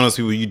 He's just one of those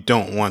people you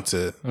don't want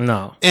to.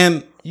 No.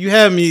 And you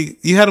had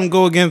him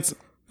go against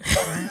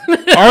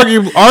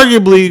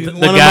arguably the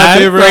one of God my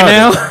favorite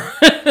right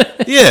artists. Now.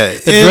 Yeah,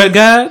 the Dread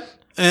God.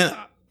 And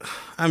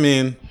I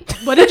mean,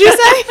 what did you say?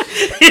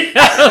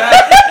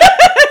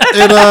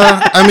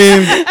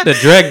 The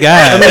Dread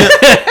God.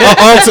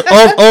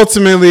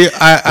 Ultimately,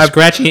 I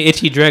scratching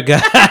itchy Dread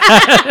God.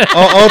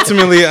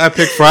 Ultimately, I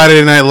picked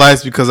Friday Night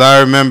Lights because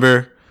I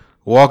remember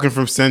walking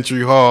from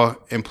Century Hall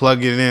and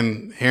plugging it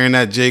in, hearing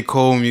that J.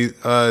 Cole new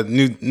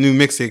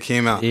mixtape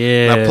came out.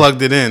 Yeah. And I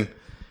plugged it in,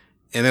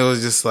 and it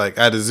was just like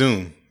I had a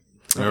Zoom.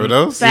 Remember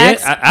those?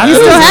 Facts. Yeah, I You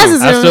still has a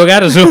Zoom. I still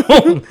got a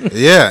Zoom.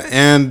 Yeah,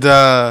 and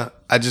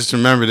I just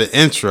remember the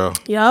intro.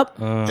 Yup.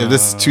 If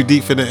this is too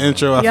deep for the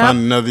intro, I find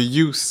another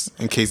use.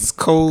 In case it's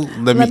cold,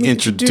 let me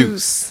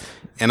introduce.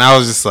 And I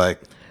was just like,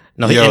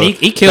 No, yo, and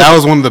he killed. That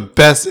was one of the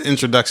best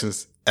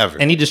introductions ever.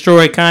 And he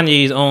destroyed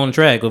Kanye's own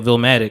track with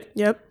Illmatic.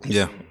 Yep.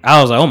 Yeah.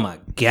 I was like, oh my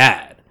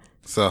God.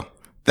 So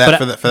But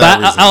for that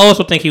reason. I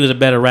also think he was a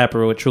better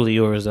rapper with Truly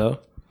Yours though.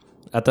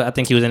 I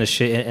think he was in his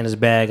shit in his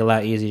bag a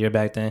lot easier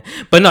back then.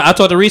 But no, I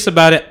talked to Reese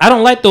about it. I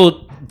don't like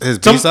those. His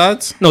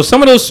B-sides? No,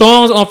 some of those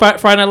songs on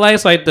Friday Night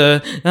Lights, like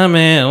the "I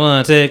man, I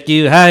wanna take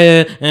you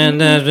higher and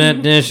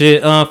that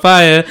shit on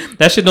fire."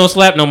 That shit don't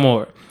slap no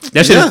more.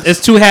 That shit is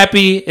too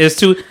happy. It's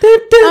too.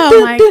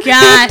 Oh my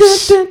gosh.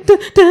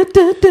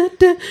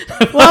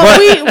 Well,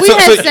 we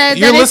had said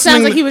that it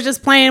sounds like he was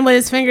just playing with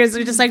his fingers.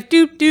 Just like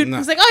doot doot.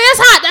 He's like, oh,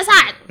 that's hot. That's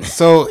hot.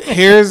 So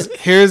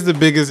here's the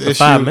biggest issue.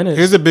 5 minutes.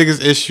 Here's the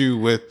biggest issue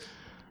with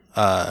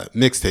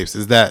mixtapes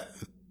is that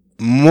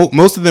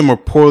most of them are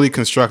poorly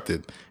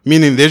constructed.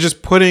 Meaning they're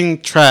just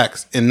putting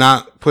tracks and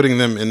not putting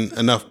them in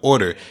enough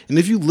order. And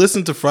if you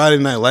listen to Friday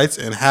Night Lights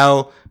and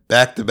how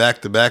back to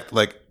back to back,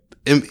 like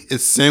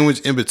it's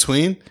sandwiched in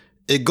between,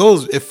 it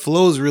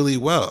flows really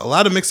well. A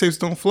lot of mixtapes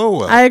don't flow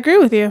well. I agree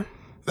with you.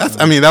 That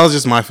was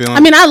just my feeling. I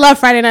mean, I love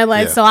Friday Night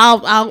Lights, so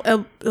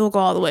it'll go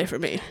all the way for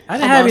me. I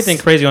didn't have anything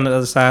crazy on the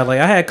other side.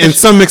 Like I had, and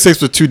some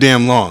mixtapes were too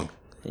damn long.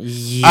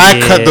 Yeah. I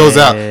cut those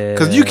out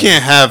because you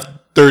can't have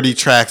 30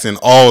 tracks and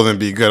all of them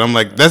be good. I'm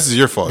like, this is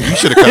your fault. You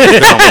should have cut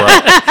it down, bro.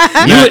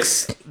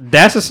 Next.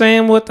 That's the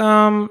same with a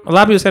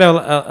lot of people said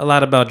a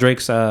lot about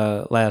Drake's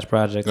last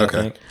project. Okay.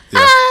 I think.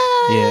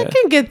 Yeah. I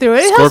can get through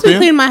it. It helps me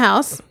clean my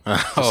house.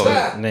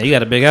 Oh, man, you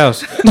got a big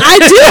house. I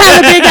do have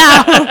a big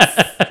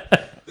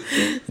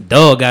house.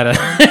 Dog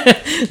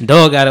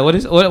got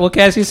it. What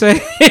Cassie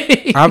say?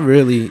 I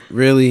really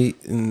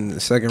in the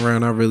second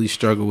round, I really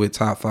struggle with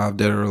top 5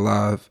 Dead or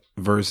Alive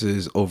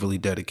versus Overly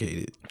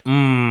Dedicated.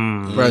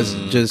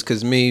 Just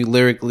because me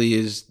lyrically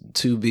is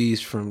two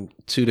beasts from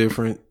two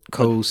different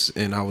coasts,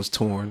 and I was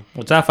torn.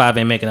 Well, top 5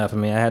 ain't making up for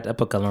me. I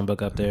put Coloring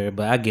Book up there,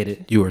 but I get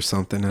it. You are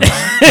something else.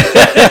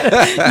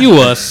 You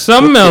are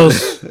something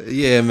else.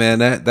 Yeah, man,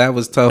 that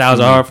was tough. That was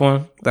a hard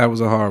one. That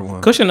was a hard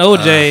one. Cushion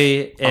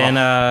OJ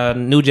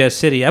and New Jet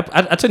City. I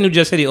took New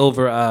Jet City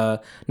over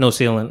No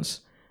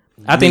Ceilings.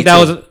 I think that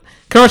was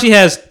Currency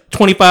has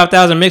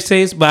 25,000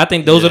 mixtapes, but I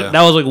think that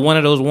was like one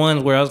of those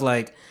ones where I was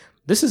like,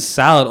 this is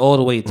solid all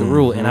the way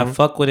through, and I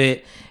fuck with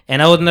it.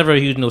 And I was never a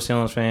huge No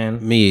Ceilings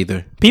fan. Me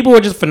either. People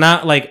were just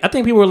phenomenal. Like I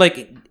think people were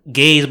like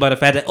gazed by the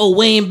fact that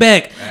Wayne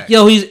Beck,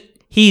 yo, he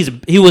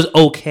was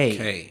okay.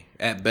 Okay,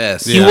 at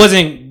best. He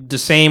wasn't the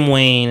same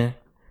Wayne,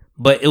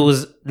 but it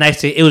was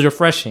nice it was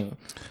refreshing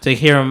to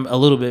hear him a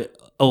little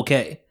bit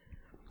okay.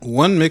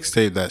 One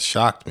mixtape that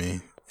shocked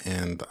me,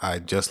 and I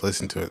just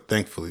listened to it,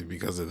 thankfully,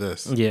 because of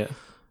this. Yeah.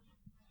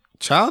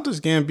 Childish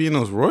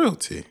Gambino's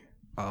royalty.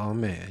 Oh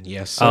man,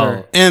 yes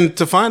sir. Oh. And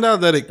to find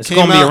out that it's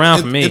gonna be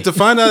around for me. And to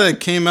find out that it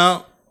came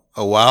out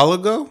a while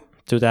ago,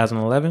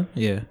 2011.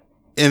 Yeah.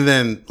 And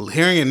then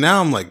hearing it now,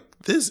 I'm like,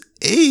 this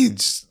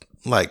aged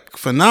like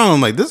phenomenal.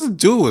 I'm like, this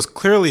dude was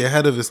clearly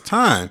ahead of his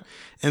time.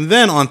 And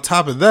then on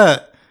top of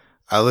that,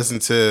 I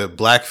listened to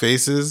Black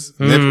Faces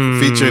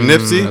featuring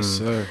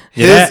Nipsey.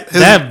 Yes, sir.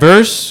 That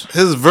verse.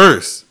 His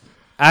verse.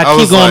 I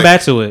keep going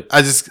back to it.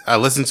 I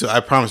listened to.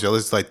 I promise you, I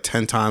listened to like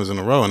 10 times in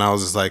a row, and I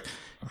was just like,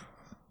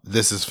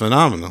 this is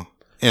phenomenal.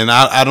 And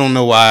I don't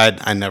know why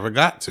I never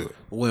got to it.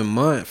 When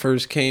Munt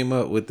first came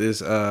up with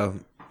this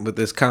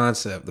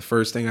concept, the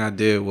first thing I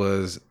did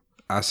was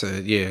I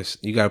said, yes,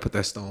 you got to put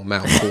that Stone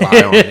Mountain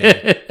Kawhi on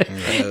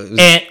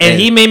there. And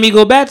he made me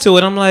go back to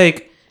it. I'm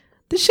like,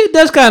 this shit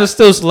does kind of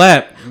still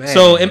slap. Man.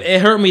 So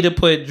it hurt me to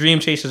put Dream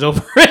Chasers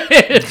over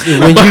it.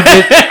 When you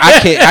did,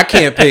 I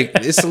can't pick.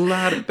 It's a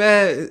lot of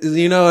bad.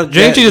 You know,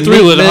 Dream Chaser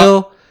 3 was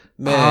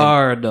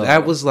hard though.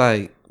 That was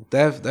like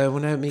that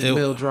when that Meek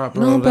Mill dropped.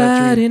 Bro,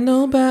 nobody.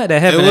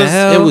 That happened.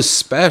 It was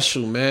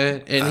special,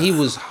 man. And he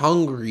was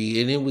hungry,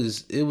 and it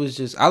was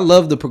just. I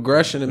love the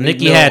progression of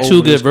Nicki had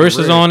 2 good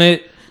verses on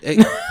it.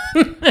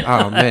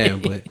 Oh man,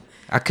 but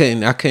I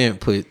couldn't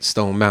put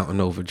Stone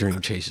Mountain over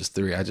Dream Chasers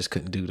 3. I just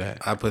couldn't do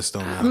that. I put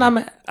Stone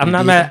Mountain. I'm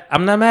not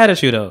mad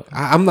at you though.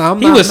 I'm not.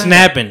 He was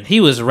snapping. He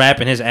was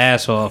rapping his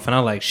ass off, and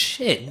I'm like,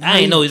 shit. I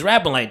didn't know he's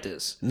rapping like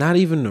this. Not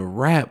even the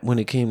rap when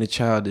it came to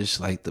Childish,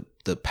 like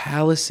the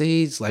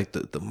Palisades, like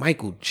the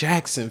Michael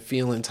Jackson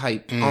feeling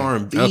type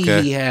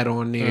R&B he had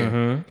on there.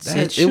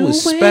 Mm-hmm. It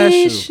was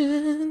special.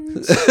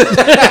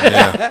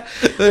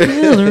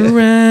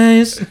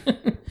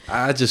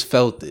 I just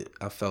felt it.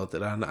 I felt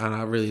it. And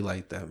I really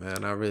like that,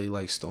 man. I really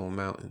like Stone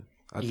Mountain.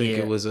 I think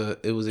it was a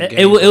game.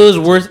 It was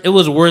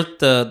worth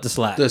the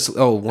slap.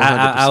 100%.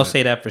 I'll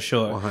say that for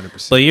sure.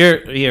 100%. But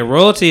your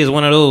royalty is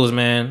one of those,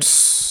 man.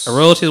 A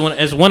royalty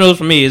is one of those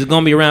for me. It's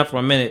gonna be around for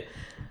a minute.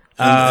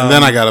 And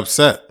then I got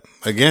upset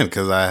again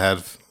because I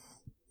had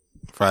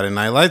Friday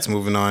Night Lights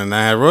moving on, and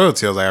I had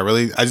royalty. I was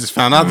like, I just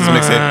found out this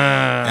mixtape,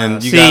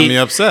 and you got me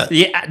upset.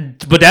 Yeah,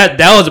 but that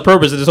was the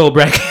purpose of this whole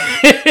bracket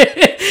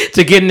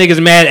to get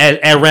niggas mad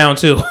at round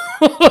 2.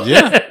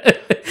 Yeah,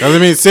 I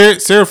mean,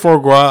 Sarah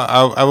Forgois,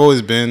 I've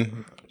always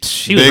been.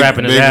 She was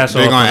rapping his ass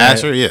off. Big on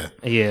Asher,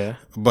 yeah.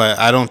 But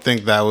I don't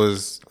think that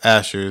was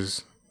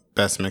Asher's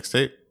best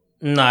mixtape.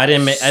 No, it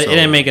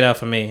didn't make it out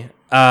for me.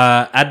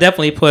 I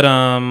definitely put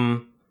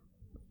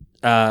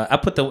I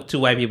put the two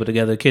white people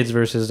together, Kids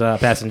versus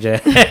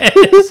Passenger.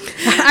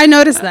 I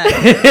noticed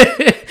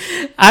that.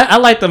 I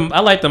like them.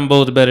 I like them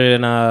both better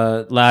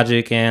than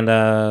Logic and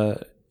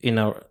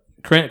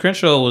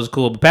Crenshaw was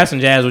cool, but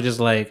Passenger Jazz was just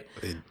like,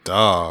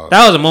 dog.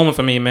 That was a moment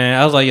for me,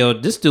 man. I was like, yo,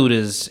 this dude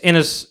is in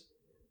his.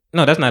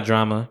 No, that's not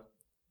drama.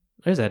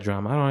 Where's that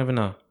drama? I don't even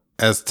know.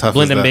 As tough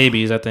Blending as that.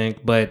 Babies, I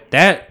think. But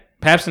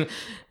that Papson,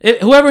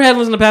 whoever had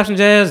listened to Papson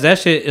Jazz, that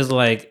shit is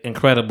like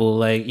incredible.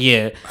 Like,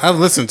 yeah, I've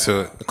listened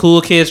to it.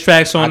 Cool Kids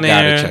tracks on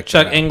there.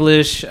 Chuck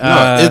English.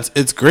 No,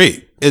 it's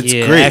great. It's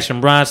great. Action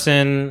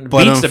Bronson.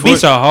 But the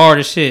beats are hard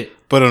as shit.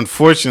 But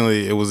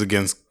unfortunately, it was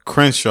against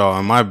Crenshaw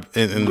in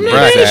the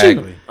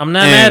bracket. I'm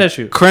not mad at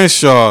you.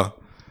 Crenshaw.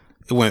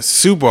 It went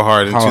super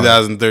hard in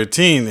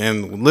 2013,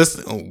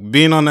 and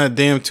being on that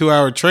damn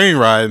 2-hour train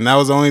ride, and that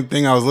was the only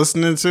thing I was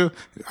listening to.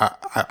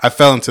 I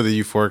fell into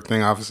the euphoric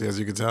thing, obviously, as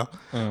you can tell.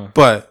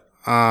 But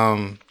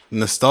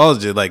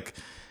nostalgia, like,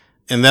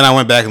 and then I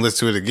went back and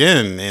listened to it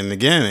again,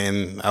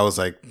 and I was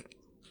like,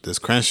 this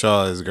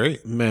Crenshaw is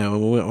great.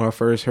 Man, when I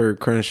first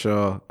heard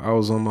Crenshaw, I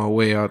was on my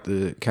way out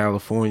to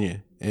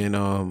California, and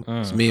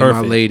it's me and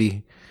my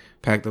lady.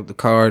 Packed up the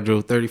car,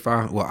 drove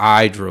 35. Well,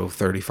 I drove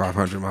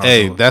 3,500 miles.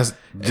 Hey, that's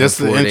just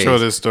the intro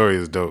to this story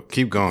is dope.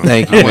 Keep going.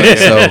 Thank you.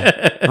 So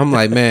I'm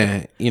like,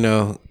 man,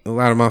 a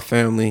lot of my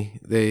family,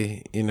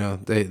 they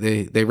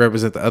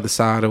represent the other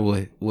side of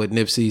what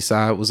Nipsey's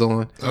side was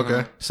on.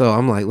 Okay. So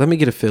I'm like, let me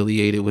get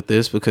affiliated with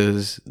this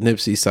because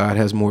Nipsey's side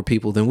has more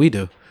people than we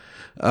do.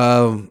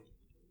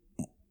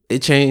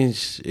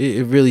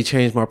 It really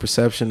changed my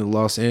perception of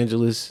Los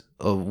Angeles,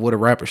 of what a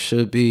rapper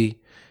should be.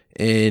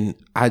 And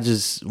I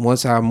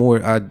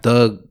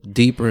dug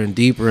deeper and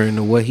deeper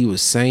into what he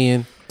was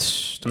saying.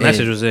 The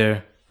message was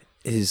there.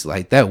 It's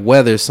like that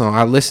Weather song.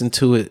 I listened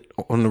to it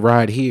on the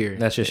ride here.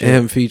 That's your shit.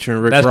 Him featuring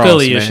Rick Ross. That's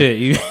Philly your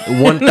shit.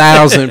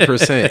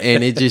 1,000%.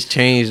 And it just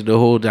changed the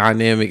whole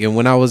dynamic. And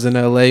when I was in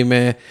LA,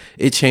 man,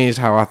 it changed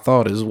how I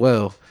thought as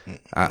well.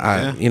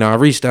 I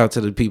reached out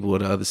to the people on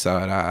the other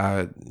side.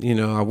 I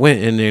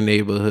went in their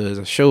neighborhoods.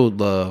 I showed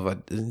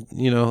love.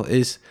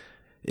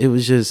 It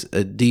was just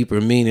a deeper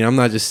meaning. I'm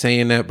not just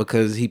saying that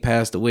because he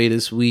passed away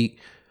this week,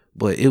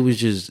 but it was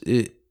just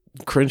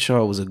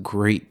Crenshaw was a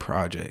great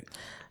project.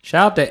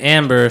 Shout out to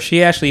Amber.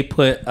 She actually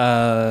put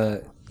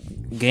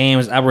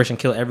Games Operation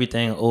Kill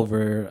Everything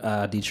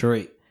over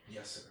Detroit.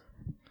 Yes, sir.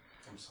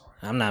 I'm sorry.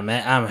 I'm not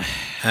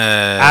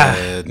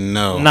mad.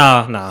 No.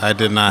 No. I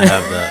did not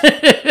have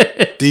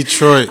that.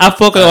 Detroit. I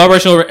focus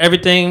Operation over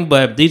everything,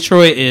 but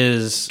Detroit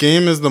is...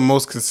 Game is the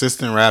most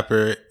consistent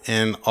rapper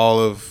in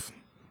all of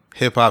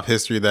hip hop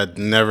history that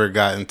never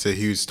got into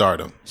huge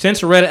stardom.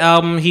 Since Red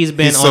Album, he's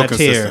been on a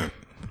tear.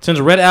 Since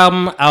Red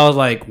Album, I was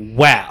like,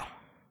 wow.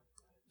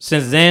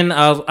 Since then,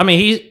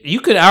 you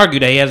could argue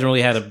that he hasn't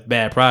really had a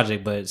bad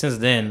project, but since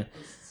then,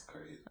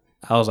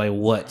 I was like,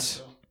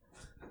 what?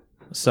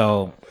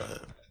 So,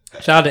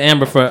 shout out to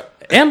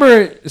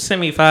Amber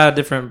sent me 5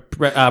 different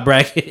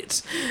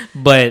brackets,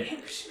 but...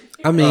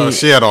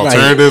 she had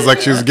alternatives,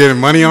 like she was getting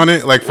money on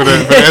it, like for the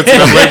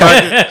NCAA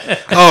bracket.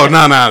 Oh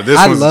no, this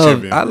was a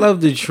champion. I love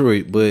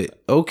Detroit, but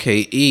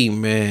OKE,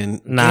 man,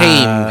 Game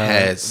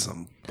has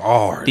some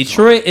bars.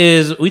 Detroit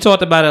is. We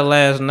talked about it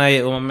last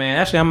night. Oh man,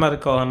 actually, I'm about to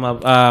call him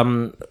up.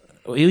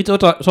 We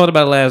talked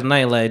about it last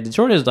night. Like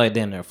Detroit is like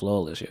damn near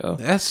flawless, yo.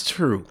 That's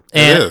true.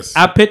 And it is.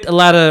 I picked a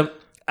lot of.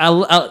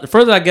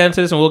 Further I get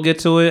into this, and we'll get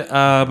to it.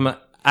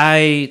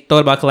 I thought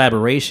about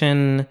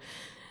collaboration.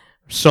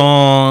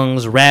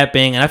 Songs,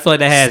 rapping, and I feel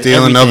like that has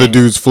stealing other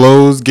dudes'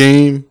 flows.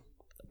 Game.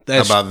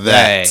 That's how about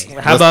that?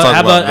 How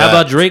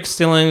about Drake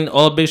stealing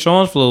all Big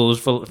Sean's flows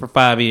for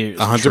 5 years?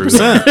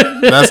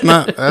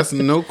 100%. That's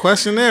no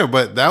question there.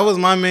 But that was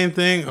my main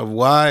thing of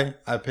why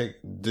I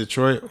picked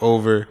Detroit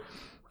over.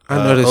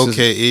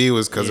 OKE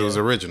was because it was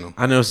original.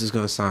 I know this is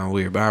gonna sound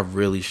weird, but I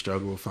really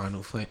struggle with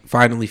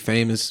Finally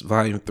Famous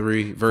Volume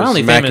 3 versus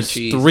Finally Mac Famous and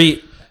Cheese.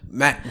 3.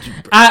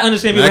 I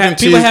understand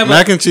people have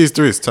Mac and Cheese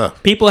 3 is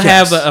tough. People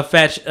have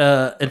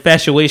a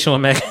infatuation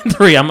with Mac and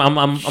 3.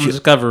 I'm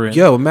discovering.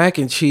 Yo, Mac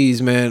and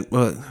Cheese, man.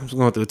 I was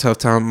going through a tough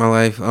time in my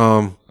life.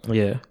 I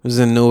was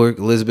in Newark,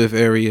 Elizabeth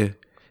area,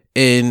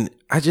 and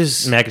I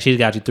just Mac and Cheese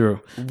got you through.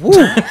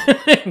 Woo.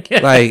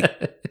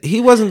 Like he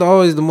wasn't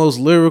always the most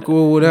lyrical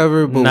or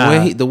whatever,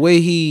 but the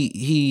way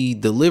he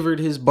delivered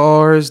his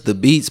bars, the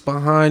beats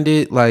behind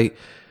it, like.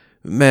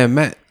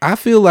 Man, I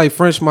feel like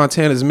French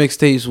Montana's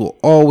mixtapes will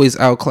always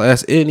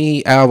outclass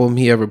any album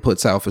he ever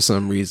puts out for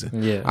some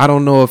reason. Yeah, I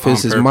don't know if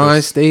it's his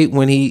mind state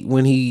when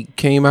he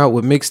came out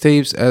with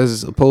mixtapes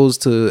as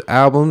opposed to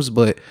albums,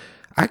 but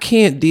I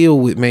can't deal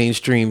with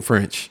mainstream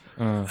French.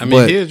 I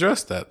mean, he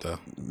addressed that though.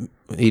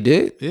 He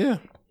did? Yeah.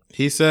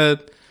 He said,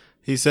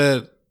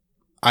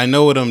 I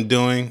know what I'm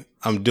doing.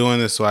 I'm doing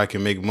this so I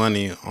can make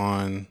money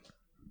on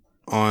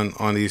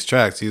these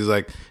tracks. He's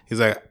like,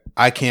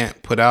 I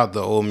can't put out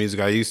the old music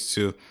I used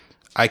to.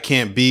 I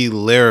can't be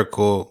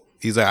lyrical.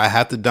 He's like, I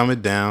have to dumb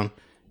it down,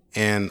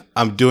 and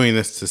I'm doing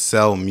this to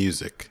sell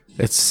music.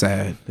 It's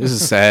sad. This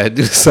is sad.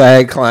 This is a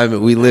sad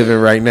climate we live in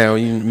right now.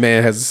 You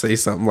man has to say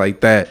something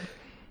like that.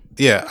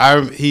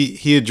 Yeah,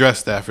 he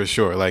addressed that for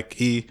sure. Like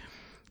this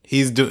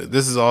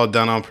is all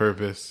done on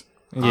purpose.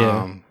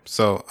 Yeah.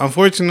 So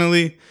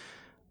unfortunately,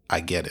 I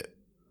get it.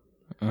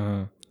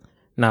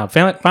 Now,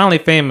 Finally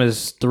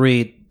Famous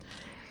 3.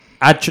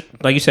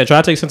 Like you said, try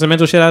to take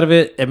sentimental shit out of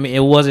it. I mean, it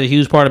was a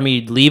huge part of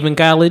me leaving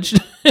college,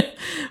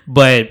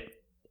 but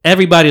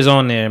everybody's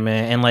on there,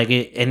 man, and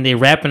and they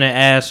rapping their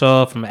ass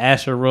off from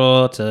Asher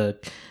Raw to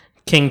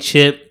King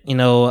Chip. You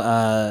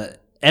know,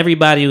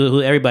 everybody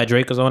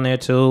Drake was on there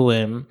too,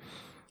 and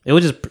it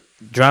was just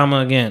drama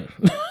again.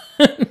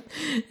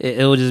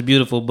 It was just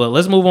beautiful. But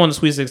let's move on to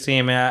Sweet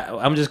 16, man.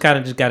 I'm just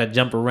got to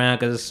jump around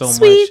because it's so much.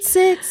 Sweet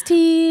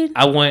 16.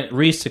 I want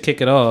Reese to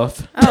kick it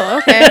off. Oh,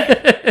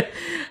 okay.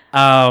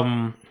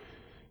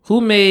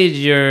 Who made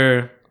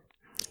your?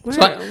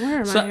 Where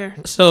am I here?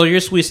 So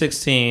your Sweet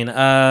 16.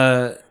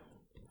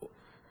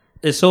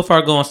 Is So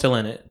Far Gone still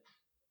in it?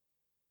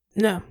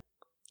 No.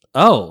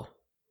 Oh,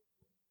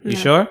 you No.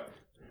 sure?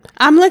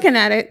 I'm looking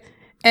at it,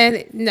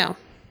 and no.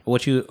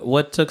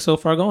 What took So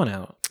Far Gone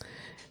out?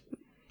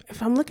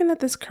 If I'm looking at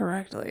this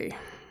correctly,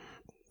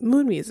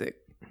 mood music.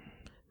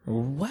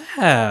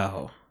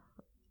 Wow.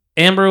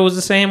 Amber was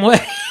the same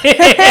way.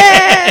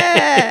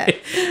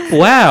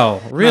 Wow,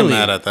 really? I'm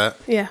mad at that.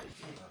 Yeah.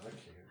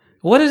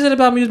 What is it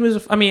about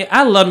music? I mean,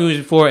 I love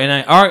Music 4,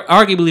 and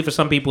arguably for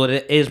some people,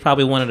 it is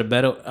probably one of the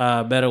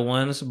better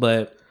ones.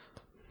 But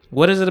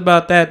what is it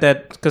about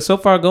that because So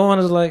Far Gone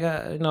is like,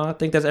 I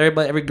think that's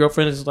every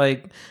girlfriend's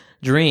like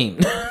dream.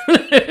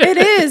 It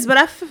is, but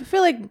I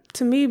feel like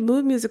to me,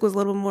 mood music was a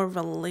little more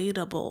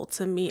relatable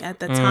to me at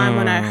the time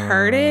when I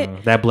heard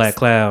it. That black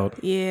cloud.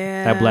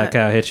 Yeah. That black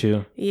cloud hit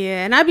you.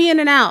 Yeah, and I be in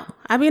and out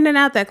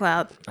that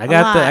cloud. I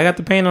got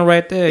the paint on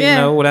right there,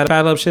 Yeah. without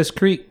paddle up Shit's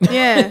Creek.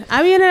 Yeah,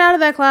 I be in and out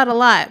of that cloud a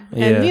lot.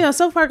 And Yeah.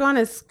 So Far Gone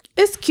it's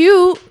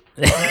cute.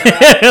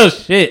 Oh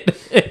shit.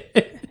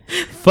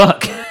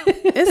 Fuck.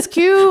 It's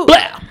cute.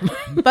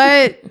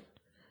 But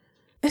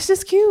it's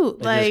just cute.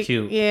 It's just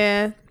cute.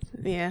 Yeah.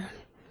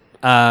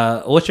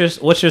 What's your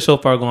So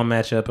Far Gone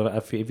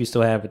matchup if you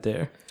still have it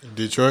there?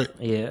 Detroit.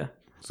 Yeah.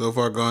 So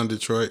Far Gone,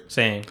 Detroit.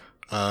 Same.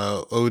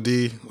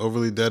 OD,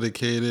 Overly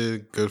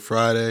Dedicated, Good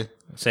Friday.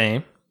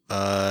 Same.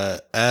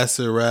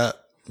 Acid Rap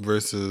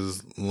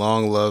versus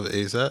Long Love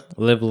ASAP.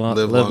 Live Love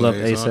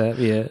ASAP.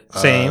 Yeah.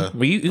 Same.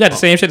 Well, you got the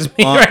same shit as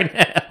me right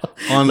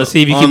now. Let's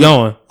see if you keep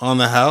going. On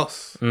the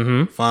House.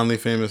 Mm-hmm. Finally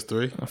Famous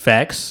 3.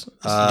 Facts.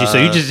 So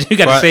you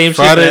got the same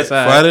shit.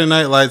 Friday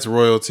Night Lights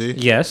Royalty.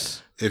 Yes.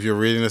 If you're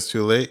reading this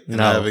too late, and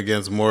I have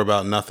against More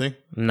About Nothing.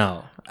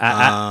 No.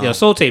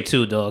 Soul Tape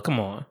 2, dog. Come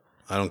on.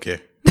 I don't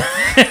care.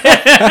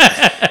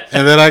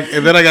 and then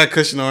I got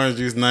Cushion Orange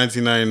Juice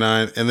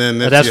 1999, and then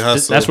Nipsey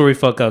Hussle. That's where we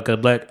fuck up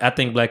because I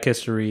think Black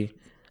History.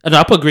 No,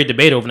 I put Great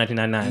Debate over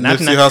 1999.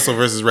 Nipsey Hussle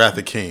versus Wrath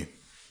of King.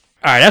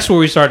 All right, that's where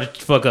we started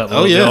to fuck up.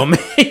 Oh yeah,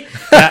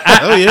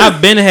 I've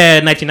been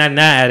had 1999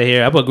 out of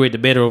here. I put Great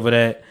Debate over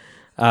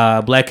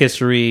that. Black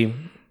History,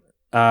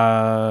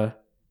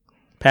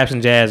 Paps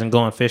and Jazz, and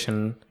Going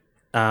Fishing.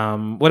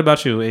 What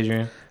about you,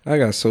 Adrian? I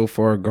got So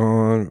Far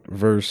Gone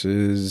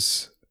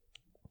versus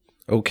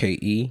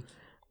OKE.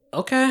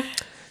 Okay.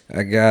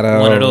 I got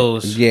one of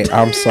those. Yeah,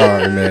 I'm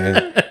sorry,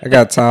 man. I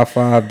got Top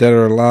 5 Dead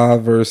or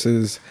Alive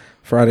versus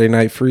Friday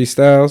Night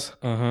Freestyles.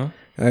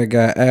 I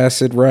got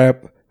Acid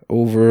Rap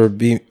over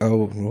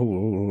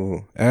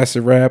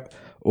Acid Rap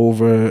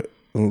over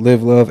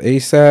Live Love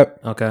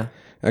ASAP. Okay.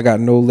 I got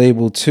No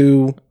Label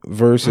 2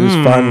 versus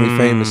Finally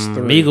Famous 3.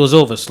 Migos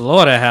over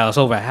Slaughterhouse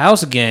over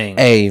House Gang.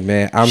 Hey,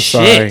 man, I'm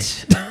sorry.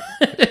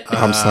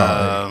 I'm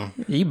sorry.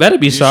 You better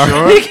be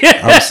sorry. Sure?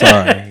 I'm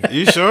sorry.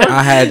 You sure?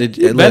 I had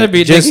to. Better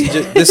be just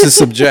this is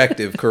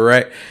subjective,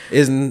 correct?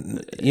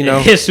 Isn't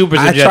It's super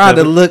subjective. I tried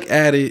to look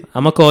at it.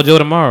 I'm gonna call Joe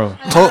tomorrow.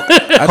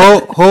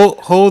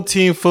 Whole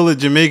team full of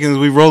Jamaicans.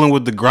 We rolling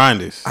with the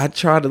grinders. I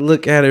tried to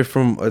look at it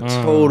from a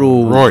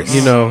total, Royce.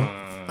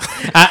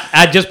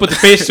 I just put the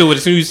face to it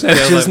as soon as you said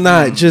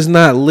it. Just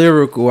not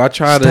lyrical. I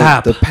try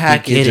the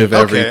package of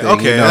everything.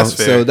 Okay, that's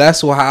fair. So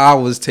that's how I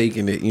was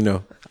taking it.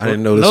 I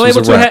didn't know this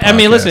was a rap podcast. I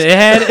mean, listen, it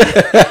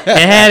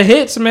had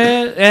hits,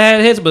 man. It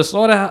had hits, but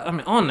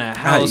Slaughterhouse, on that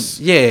house,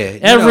 you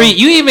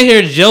even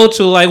hear Joe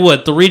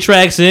to 3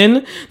 tracks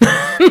in,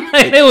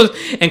 it was,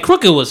 and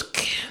Crooked was.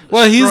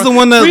 Well, he's the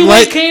one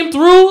that came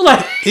through.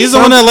 He's the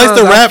one that likes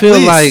to rap. I feel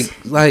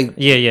like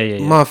yeah.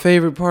 My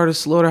favorite part of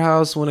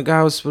Slaughterhouse when a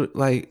guy was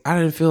I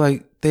didn't feel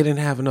like they didn't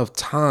have enough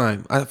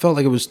time. I felt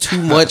like it was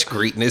too much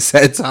greatness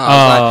at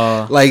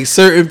times. Like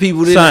certain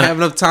people didn't have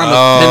enough time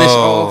to finish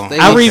off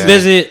things.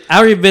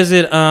 I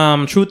revisit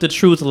Truth to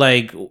Truth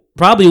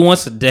probably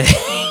once a day.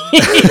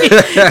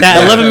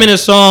 That 11-minute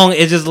song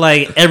is just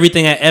like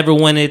everything I ever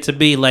wanted it to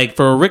be. Like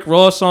for a Rick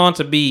Ross song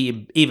to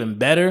be even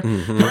better.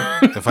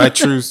 Mm-hmm. If I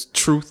choose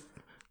truth,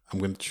 I'm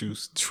going to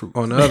choose truth.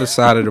 On the other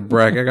side of the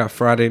bracket, I got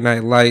Friday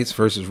Night Lights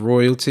versus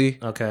Royalty.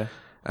 Okay.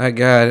 I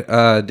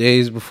got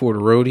Days Before the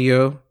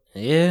Rodeo.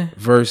 Yeah.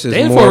 Versus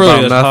Days More Before About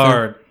Rodeo Nothing.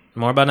 Hard.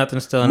 More About Nothing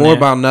still in More there.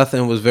 About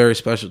Nothing was very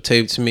special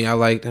tape to me. I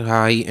liked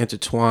how he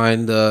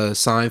intertwined the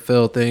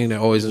Seinfeld thing that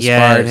always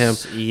inspired him.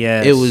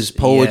 Yes. It was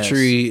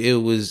poetry.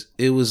 Yes.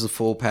 It was the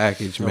full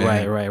package,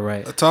 man.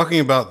 Right. Talking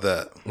about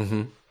that,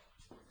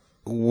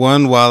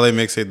 one Wale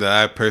mixtape that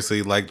I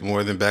personally liked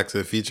more than Back to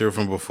the Future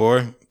from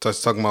before.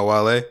 Talking about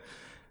Wale,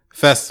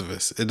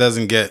 Festivus. It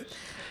doesn't get.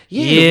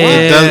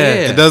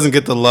 It doesn't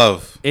get the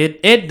love.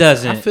 It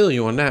doesn't. I feel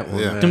you on that one,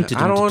 Yeah. man.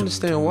 I don't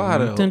understand why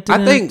though.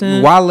 I think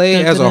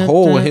Wale as a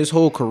whole and his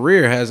whole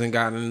career hasn't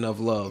gotten enough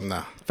love.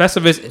 Nah.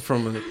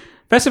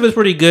 Festivus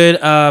pretty good.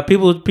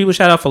 People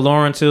shout out for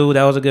Lauren too.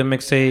 That was a good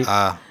mixtape.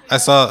 I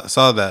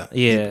saw that.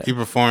 Yeah. He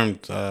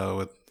performed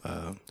with.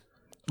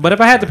 But if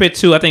I had to pick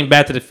two, I think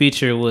Back to the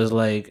Future was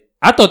like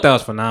I thought that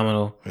was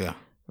phenomenal. Yeah.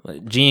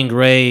 Like Jean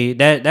Grey,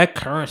 that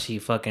Currency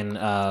fucking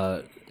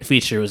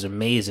feature was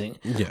amazing.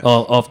 Yeah.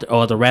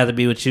 Or the Rather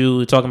Be With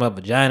You, talking about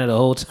vagina the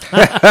whole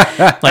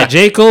time. Like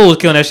J. Cole was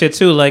killing that shit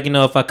too. Like,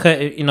 if I cut,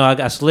 I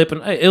got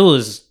slipping. It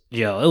was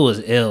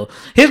ill.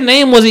 His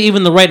name wasn't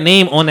even the right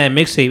name on that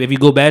mixtape. If you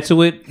go back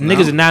to it,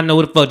 niggas did not know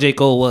who the fuck J.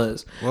 Cole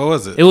was. What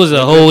was it? It was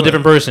a whole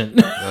different person.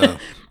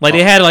 Like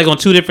they had it like on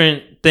two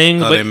different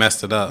things. Oh, but they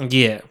messed it up.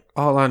 Yeah.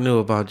 All I knew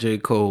about J.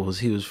 Cole was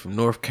he was from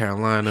North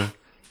Carolina.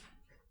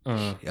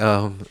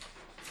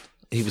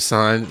 He was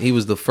signed. He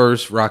was the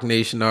first Rock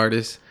Nation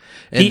artist.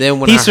 And then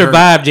when he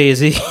survived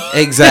Jay-Z.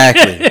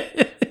 Exactly.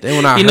 Then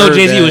when I heard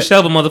Jay-Z was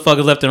shoving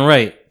motherfuckers left and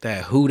right.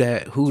 That who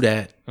that,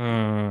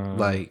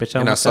 like, Bitch,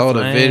 and I saw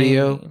the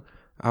video,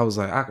 I was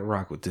like, I can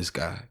rock with this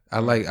guy. I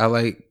like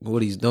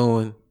what he's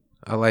doing.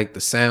 I like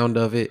the sound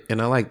of it,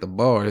 and I like the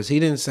bars. He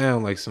didn't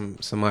sound like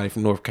somebody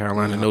from North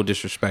Carolina. No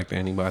disrespect to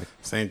anybody.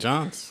 St.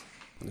 John's.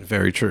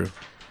 Very true.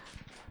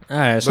 All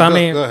right, so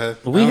go ahead.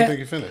 I don't think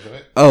you finished,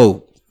 right?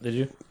 Oh, did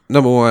you?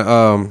 Number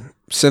one,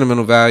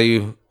 sentimental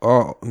value,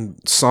 all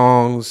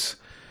songs,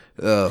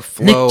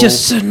 flow.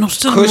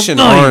 Cushion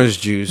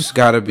Orange Juice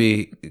gotta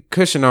be.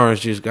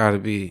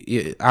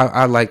 Yeah,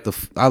 I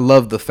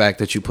love the fact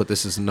that you put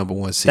this as the number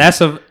one seed.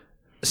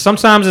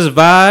 Sometimes it's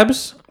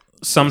vibes,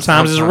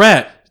 sometimes it's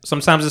rap,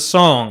 sometimes it's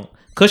song.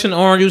 Cushion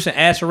Orange Juice and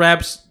Acid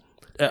Raps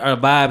are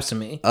vibes to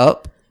me.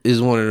 Up is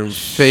one of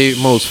the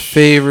most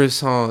favorite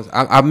songs.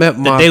 I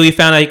met the day we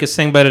found out he could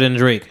sing better than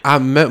Drake. I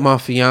met my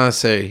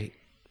fiance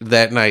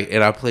that night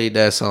and I played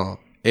that song,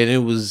 and it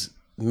was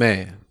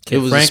a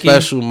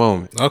special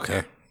moment.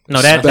 Okay.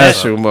 No, that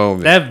special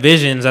moment. That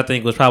Visions, I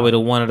think, was probably the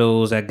one of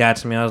those that got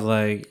to me. I was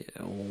like,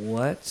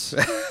 what?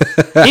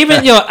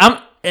 Even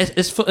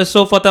it's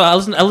so fucked up. I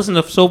listen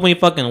to so many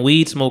fucking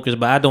weed smokers,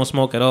 but I don't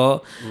smoke at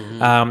all.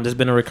 Mm-hmm. There's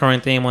been a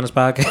recurring theme on this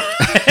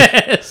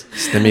podcast.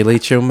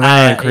 Stimulate your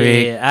mind,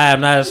 Craig. Yeah, I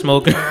am not a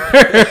smoker.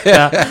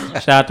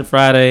 Shout out to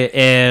Friday.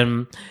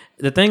 And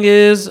the thing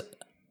is,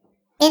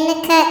 in the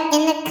cut,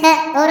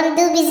 roll them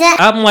doobies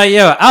up. I'm like,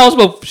 yo, I don't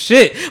smoke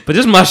shit, but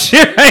this is my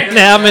shit right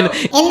now. I'm in the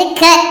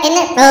cut, in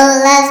the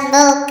roll, I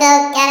smoke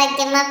up, gotta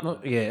get my.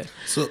 Yeah.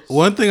 So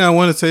one thing I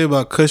want to say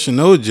about Cushion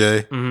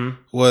OJ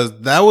was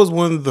that was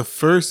one of the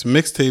first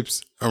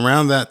mixtapes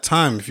around that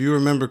time, if you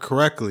remember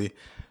correctly,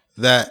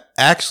 that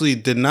actually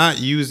did not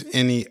use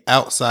any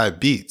outside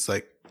beats.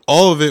 Like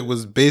all of it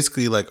was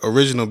basically like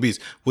original beats,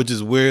 which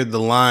is where the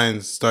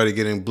lines started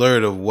getting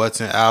blurred of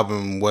what's an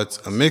album, what's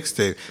a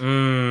mixtape.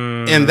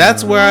 And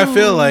that's where I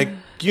feel like,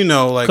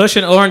 like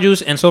Cushion Orange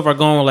Juice and so far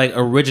going with like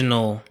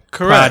original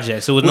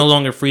projects. It was no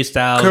longer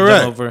freestyle.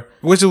 Correct. Over.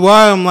 Which is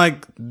why I'm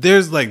like,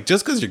 there's like,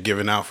 just because you're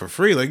giving out for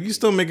free, like you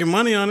still making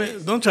money on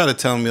it. Don't try to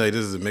tell me like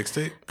this is a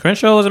mixtape.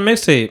 Crenshaw was a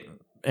mixtape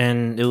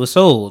and it was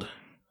sold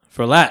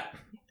for a lot.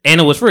 And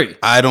it was free.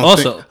 I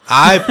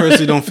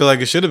personally don't feel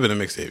like it should have been a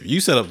mixtape. You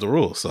set up the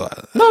rules, so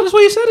no, that's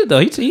what he said it though.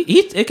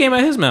 It came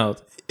out of his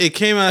mouth. It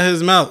came out of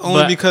his mouth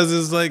only because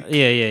it's like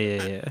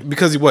yeah.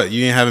 Because what,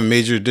 you didn't have a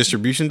major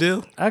distribution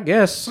deal? I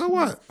guess. So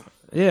what?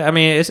 Yeah, I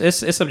mean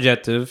it's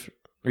subjective.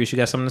 Reese, you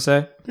got something to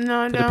say? No,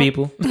 I don't. The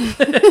people.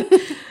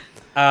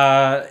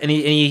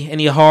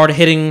 Any hard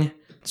hitting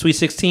Sweet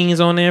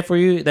 16s on there for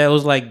you? That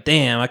was like,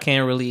 damn, I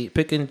can't really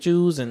pick and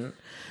choose and.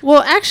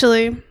 Well,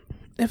 actually.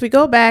 If we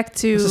go back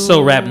to... This is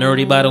so rap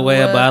nerdy, by the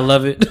way, but I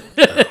love it.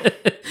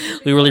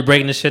 We really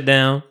breaking this shit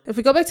down. If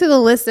we go back to the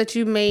list that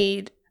you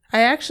made,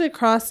 I actually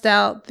crossed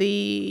out the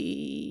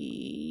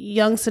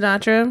Young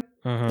Sinatra,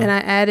 and I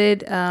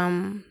added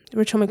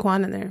Rich Homie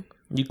Quan in there.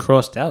 You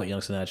crossed out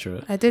Young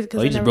Sinatra. I did.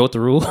 You just broke the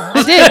rule?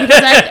 I did,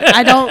 because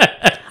I don't...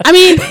 I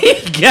mean...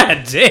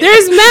 God damn.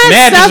 There's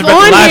mad stuff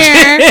on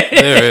here.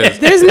 There is.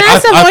 There's mad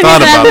stuff on here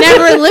that I've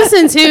never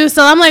listened to,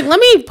 so I'm like, let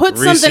me put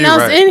something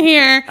else in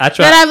here that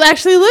I've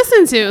actually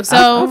listened to.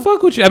 So I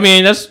fuck with you. I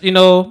mean, that's,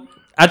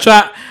 I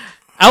try...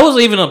 I was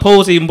even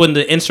opposed to even putting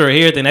the insert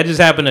here thing. That just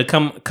happened to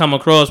come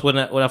across when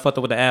I fucked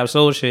up with the Ab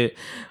Soul shit.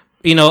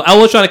 You know, I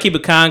was trying to keep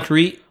it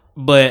concrete,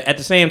 but at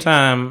the same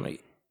time,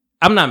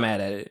 I'm not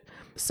mad at it.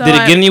 So did it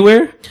get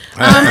anywhere?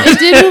 It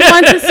did move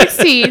on to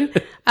 16.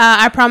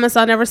 I promise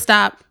I'll never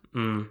stop.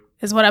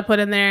 Is what I put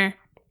in there,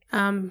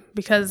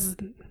 because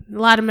a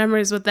lot of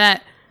memories with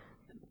that.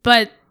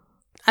 But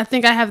I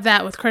think I have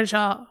that with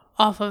Crenshaw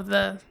off of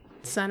the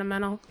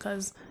sentimental,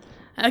 because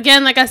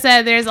again, like I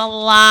said, there's a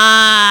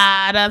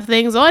lot of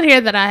things on here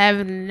that I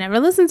have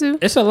never listened to.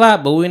 It's a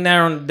lot, but we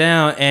narrowed it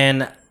down,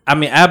 and I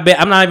mean, I bet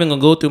I'm not even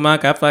gonna go through mine.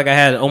 I feel like I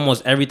had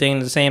almost everything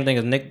the same thing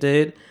as Nick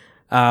did.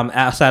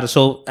 Outside of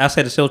Soul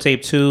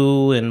Tape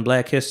 2 and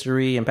Black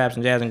History and Paps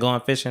and Jazz and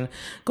Going Fishing.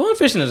 Going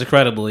Fishing is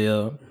incredible,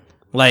 yo.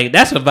 Like,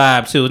 that's a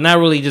vibe too. It's not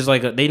really just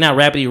like they not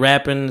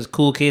rapping. It's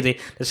cool kids. They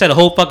set a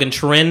whole fucking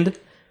trend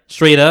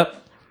straight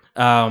up.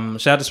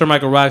 Shout out to Sir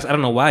Michael Rocks. I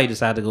don't know why he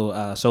decided to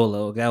go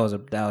solo. That was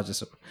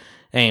just it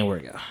ain't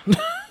work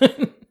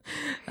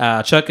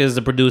out. Chuck is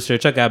the producer.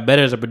 Chuck got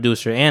better as a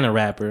producer and a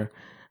rapper.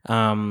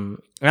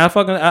 And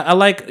I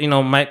like, you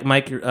know,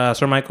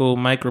 Sir Michael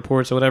Mike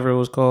Reports or whatever it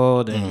was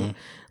called, and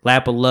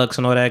Lap of Lux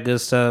and all that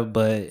good stuff.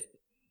 But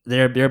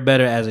they're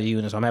better as a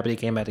unit, so I'm happy they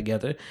came back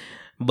together.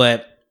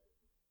 But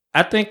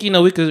I think, you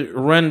know, we could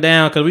run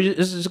down, because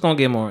this is just gonna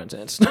get more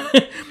intense.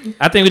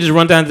 I think we just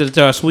run down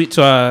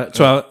to our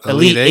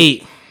Elite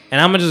Eight, and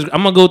I'm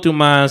gonna go through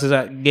mine since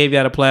I gave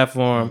y'all the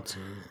platform.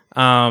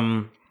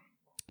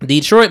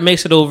 Detroit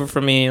makes it over for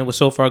me with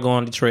So Far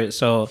Gone. Detroit,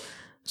 So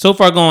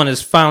Far Gone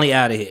is finally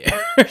out of here.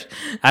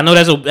 I know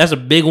that's a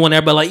big one.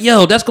 Everybody like,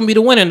 yo, that's gonna be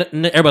the winner.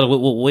 Everybody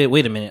like,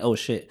 wait a minute. Oh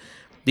shit,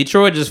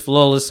 Detroit just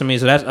flawless to me.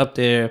 So that's up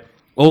there.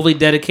 Overly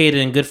Dedicated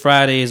and Good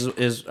Friday is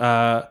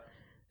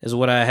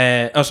what I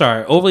had. Oh,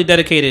 sorry. Overly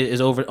Dedicated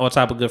is over on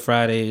top of Good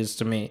Fridays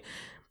to me.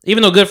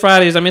 Even though Good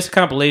Fridays, I mean, it's a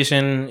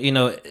compilation. You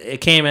know,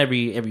 it came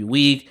every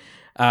week.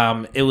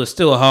 It was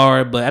still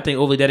hard, but I think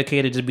Overly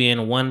Dedicated just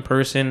being one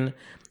person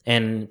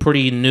and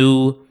pretty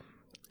new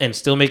and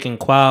still making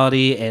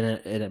quality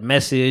and a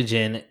message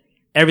and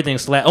everything.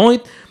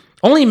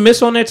 Only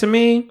miss on there to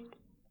me,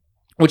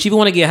 which if you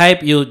want to get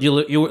hype, you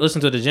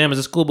listen to the gym, is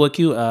a Schoolboy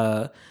Q.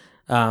 Was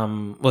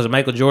it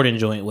Michael Jordan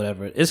joint,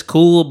 whatever. It's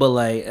cool, but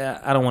like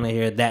I don't want to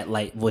hear that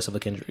light voice of a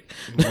Kendrick.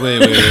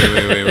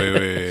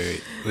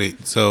 Wait.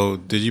 So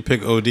did you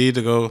pick OD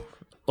to go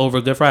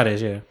over Good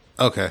Fridays? Yeah.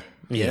 Okay.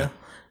 Yeah.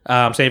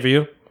 Same for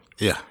you.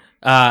 Yeah.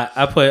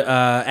 I put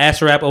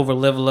Ass Rap over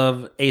Live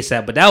Love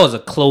ASAP, but that was a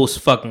close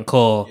fucking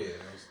call. Yeah,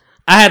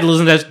 I had to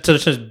listen to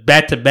that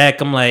back to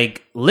back. I'm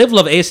like, Live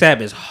Love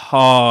ASAP is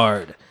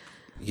hard.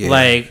 Yeah.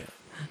 Like,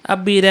 I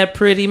be that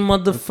pretty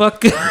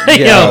motherfucker.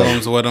 Yeah,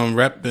 that's what I'm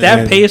repping.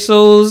 That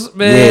Pesos,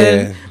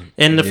 man. Yeah.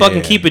 And the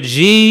fucking Keep It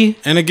G.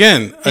 And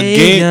again, a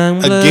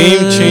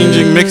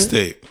game-changing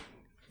mixtape.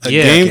 A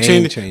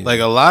game-changing. Like,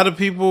 a lot of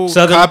people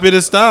copy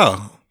the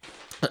style.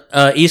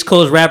 East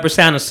Coast rapper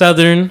sounding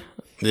Southern.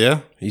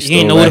 Yeah. You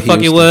didn't know what the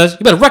fuck it was. You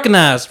better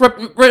recognize your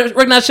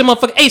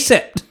motherfucker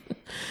ASAP.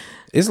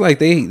 It's like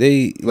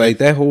they like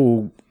that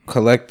whole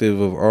collective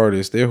of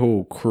artists, their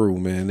whole crew,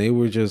 man. They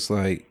were just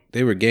like,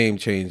 they were game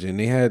changing.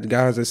 They had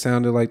guys that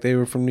sounded like they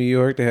were from New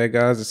York. They had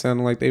guys that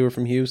sounded like they were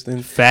from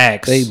Houston.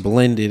 Facts. They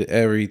blended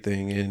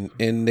everything,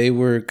 and they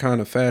were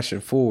kind of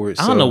fashion forward.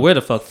 I don't know where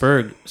the fuck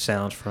Ferg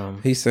sounds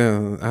from. He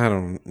sounds,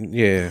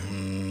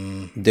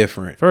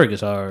 different. Ferg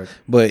is hard.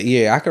 But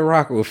yeah, I can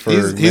rock with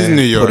Ferg. He's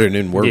New York. Put it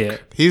in work. Yeah.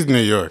 He's New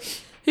York.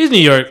 He's New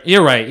York.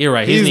 You're right.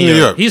 He's New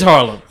York. He's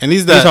Harlem. And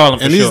he's Harlem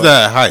for sure. He's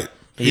that hype.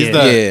 He's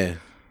that. Yeah.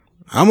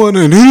 I'm on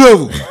a new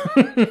level.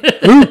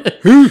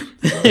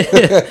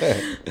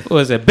 What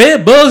was that?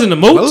 Bed bugs in the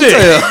motel.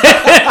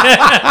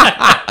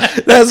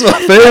 That's my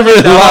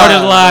favorite. The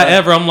hardest lie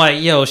ever. I'm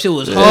like, yo, shit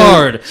was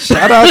hard.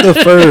 Shout out to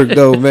Ferg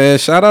though, man.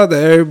 Shout out to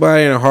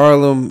everybody in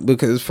Harlem,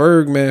 because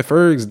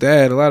Ferg's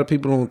dad. A lot of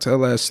people don't tell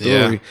that story.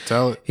 Yeah,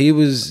 tell it. He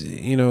was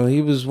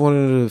one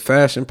of the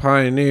fashion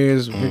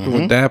pioneers, working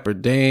with Dapper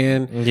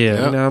Dan. Yeah, you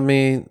know what I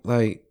mean?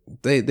 Like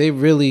they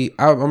really.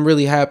 I'm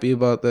really happy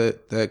about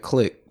that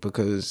clique.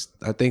 Because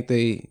I think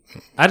I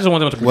just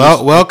want them to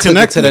well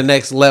connected to the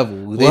next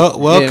level.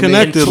 Well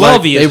connected.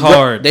 12 is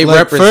hard. They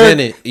represent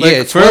it.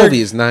 Yeah, 12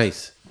 is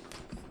nice.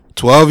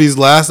 12's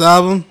last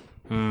album.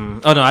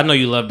 Oh no, I know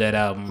you love that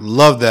album.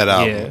 Love that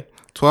album. Yeah.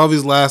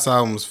 12's last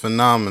album was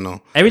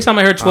phenomenal. Every time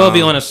I heard 12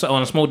 on a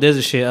Smoke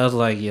Desert shit, I was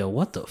like, yo,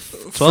 what the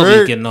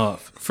 12 getting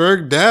off?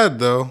 Ferg dad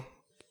though,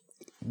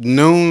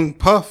 known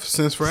Puff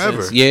since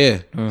forever.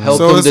 Helped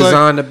him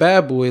design the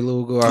Bad Boy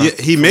logo. Yeah,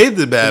 he made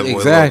the Bad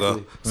Boy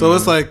logo. So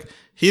it's like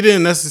he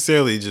didn't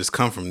necessarily just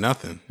come from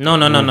nothing. No.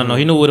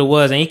 He knew what it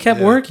was, and he kept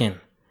working.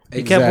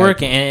 He kept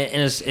working,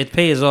 and it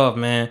pays off,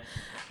 man.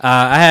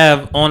 I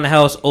have On the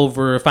House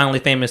over Finally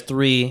Famous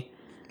 3.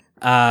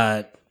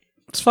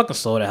 It's fucking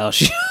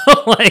Slaughterhouse,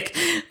 like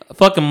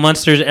fucking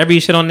monsters. Every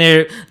shit on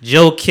there.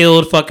 Joe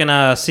killed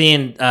fucking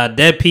seeing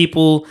dead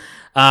people.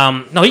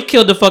 No, he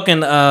killed the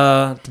fucking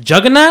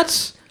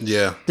Juggernauts.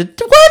 Yeah.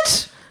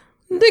 What?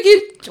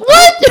 Nigga,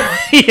 what?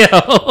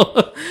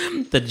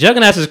 Yo, the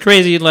Juggernauts is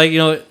crazy. Like, you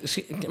know,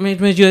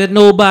 you had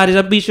nobodies.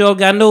 I beat y'all,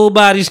 got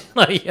nobodies.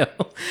 Like, yo,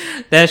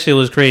 that shit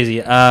was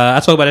crazy.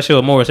 I talk about that shit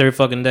with Morris every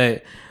fucking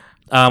day.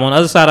 On the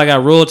other side, I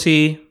got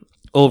Royalty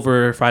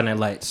over Friday Night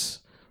Lights.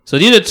 So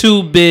these are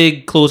two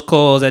big close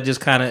calls that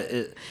just kind of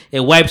it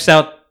wipes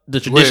out the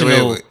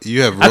traditional. Wait.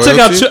 You have Royalty?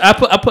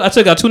 I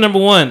took out two number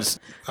ones.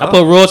 I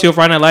put Royalty over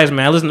Friday Night Lights,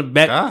 man. I listen to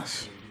back.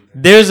 Gosh.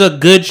 There's a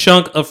good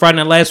chunk of Friday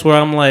Night Lights where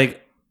I'm like,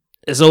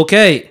 it's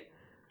okay.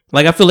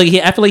 Like I feel like he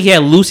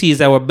had Lucy's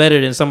that were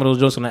better than some of those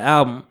jokes on the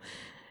album.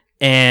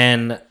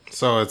 And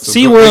so it's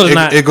SeaWorld is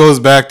not. It goes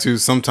back to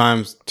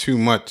sometimes too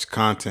much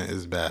content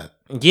is bad.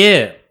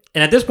 Yeah.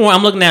 And at this point,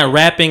 I'm looking at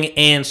rapping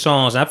and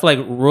songs. I feel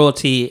like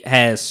Royalty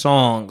has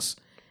songs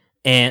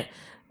and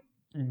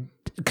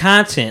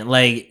content.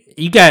 Like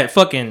you got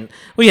fucking,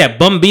 you had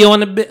Bum B on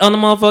the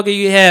motherfucker.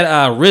 You had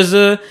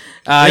RZA.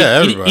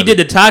 He did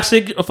the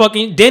Toxic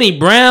fucking Danny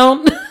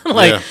Brown.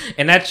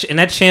 And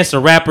that Chance the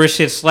Rapper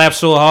shit slapped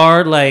so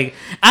hard. Like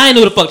I didn't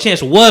know who the fuck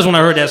Chance was when I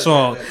heard that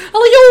song.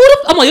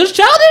 I'm like, yo, it's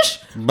childish.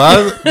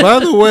 By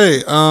the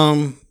way,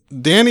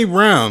 Danny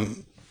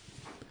Brown,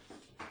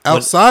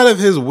 outside of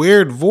his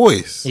weird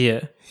voice, he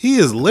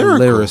is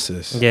lyrical.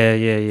 Lyricist. Yeah.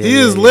 He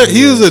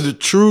is a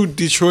true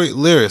Detroit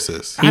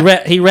lyricist.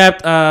 He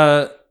rapped.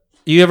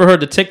 You ever heard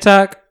the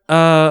TikTok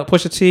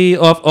Pusha T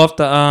off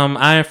the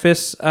Iron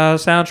Fist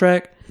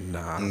soundtrack?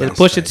 Nah. It's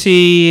Pusha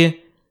T,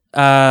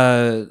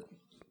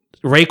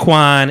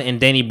 Raekwon, and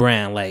Danny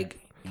Brown. Like,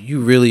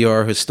 you really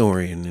are a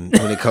historian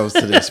when it comes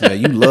to this,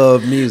 man. You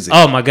love music.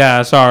 Oh my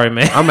God, sorry,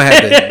 man. I'm gonna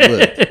have to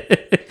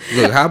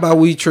look. How about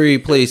we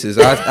trade places?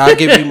 I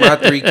give you my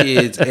 3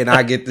 kids, and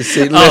I get to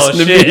sit listen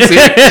to music.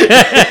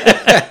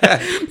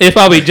 It's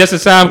probably just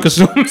as time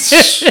consuming.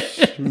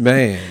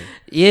 Man.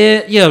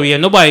 Yeah.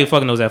 Nobody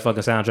fucking knows that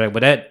fucking soundtrack,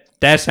 but that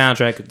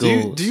soundtrack could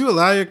go. Do you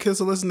allow your kids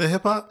to listen to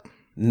hip hop?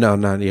 No,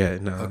 not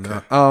yet. No,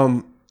 okay.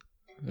 no.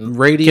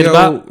 Radio,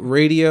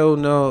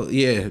 no,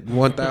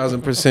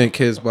 1000%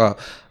 Kids Bop.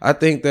 I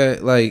think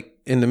that like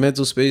in the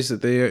mental space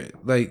that they are,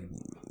 like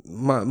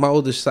my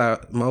oldest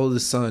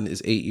son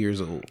is 8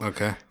 years old.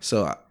 Okay,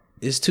 so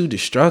it's too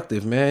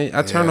destructive, man.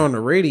 I turn on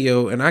the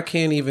radio and I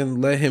can't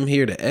even let him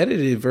hear the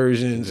edited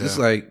versions. Yeah. It's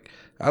like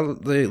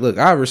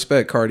I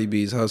respect Cardi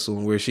B's hustle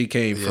and where she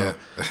came from,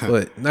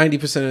 but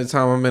 90% of the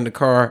time I'm in the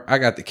car, I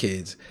got the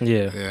kids.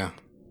 Yeah.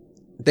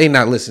 They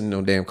not listening to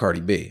no damn Cardi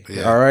B.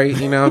 Yeah. All right,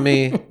 you know what I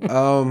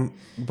mean?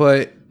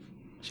 But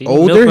she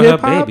older hip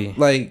hop,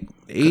 like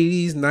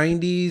 80s,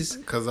 90s.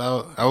 Because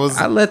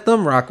I let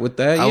them rock with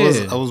that. I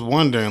was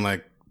wondering,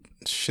 like,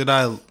 should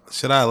I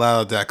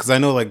allow that? Because I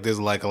know like there's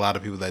like a lot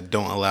of people that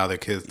don't allow their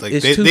kids. Like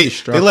they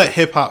let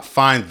hip hop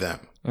find them,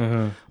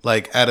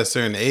 like at a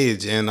certain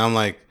age, and I'm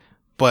like,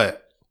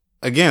 but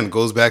again,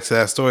 goes back to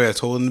that story I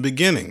told in the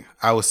beginning.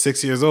 I was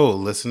 6 years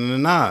old listening to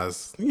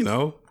Nas. You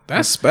know.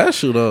 That's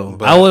special though.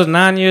 But I was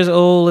 9 years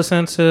old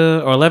listening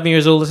to, or 11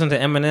 years old listening to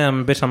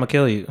Eminem. Bitch, I'ma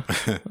kill you.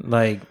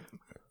 Like,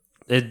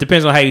 it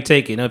depends on how you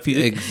take it. You know, if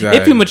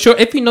you mature,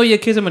 if you know your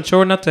kids are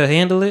mature enough to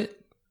handle it,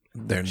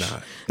 they're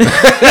not. They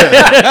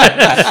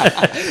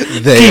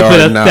keep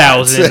it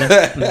 1,000.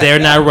 They're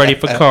not ready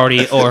for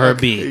Cardi or her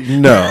beat.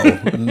 No,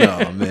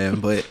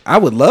 man. But I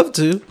would love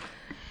to.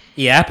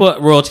 Yeah, I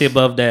put Royalty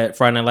above that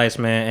Friday Night Lights,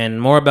 man,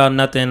 and More About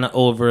Nothing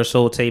over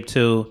Soul Tape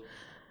 2.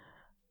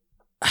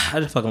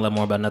 I just fucking love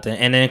More About Nothing.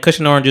 And then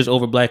Cushion Oranges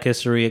over Black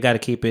History. I got to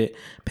keep it.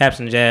 Paps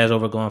and Jazz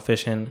over Going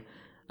Fishing.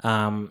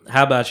 How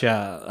about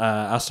y'all?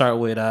 I'll start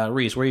with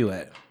Reese. Where you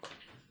at?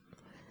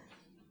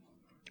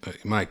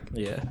 Mike.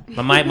 Yeah.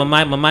 My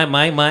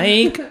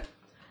Mike.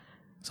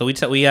 So we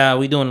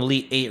doing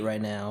Elite 8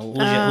 right now. Who's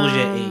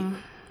your 8?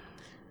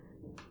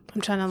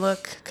 I'm trying to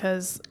look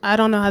because I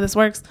don't know how this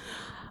works.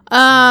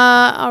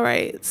 All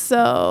right.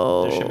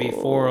 So there should be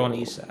 4 on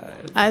each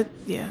side. I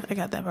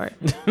got that part.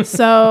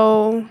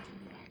 So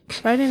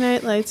Friday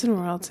Night Lights and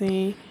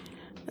Royalty,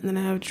 and then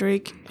I have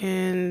Drake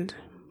and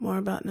More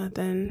About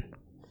Nothing.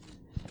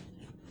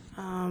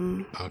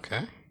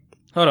 Okay.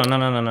 Hold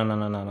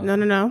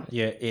on, no.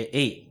 Yeah,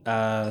 8.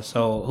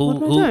 So who? What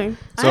am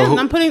I doing?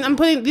 I'm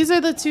putting. These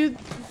are the two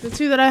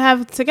that I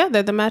have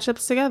together. The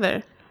matchups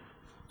together.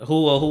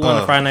 Who won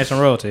the Friday Nights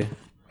and Royalty?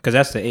 Because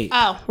that's the 8.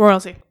 Oh,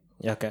 Royalty.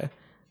 Yeah, okay.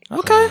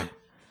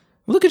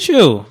 Look at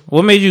you.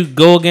 What made you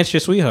go against your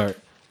sweetheart?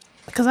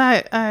 Because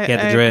I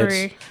dreads.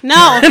 agree. No,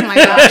 oh my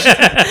gosh,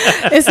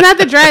 it's not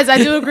the dreads. I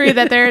do agree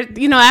that they're,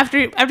 after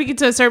you get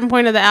to a certain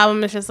point of the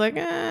album, it's just like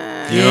you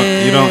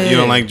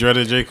don't like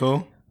dreaded J.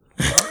 Cole?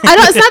 I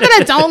don't. It's not that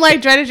I don't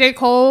like dreaded J.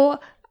 Cole.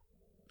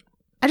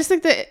 I just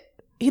think that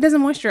he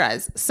doesn't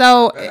moisturize,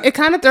 so it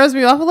kind of throws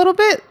me off a little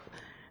bit.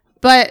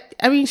 But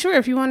I mean, sure,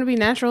 if you want to be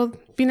natural,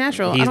 be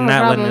natural. He's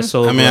not letting it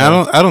so. I mean,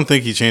 I don't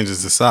think he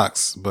changes the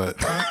socks, but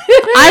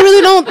I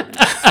really don't.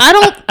 I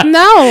don't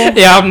know.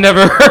 Yeah, I've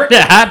never heard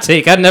that hot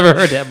take. I've never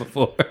heard that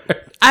before.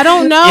 I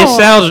don't know. It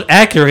sounds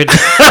accurate.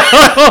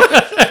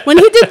 When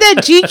he did that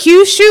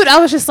GQ shoot, I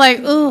was just like,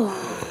 ooh.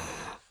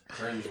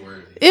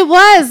 It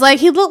was like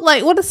he looked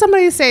like, what did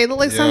somebody say? It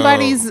looked like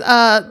somebody's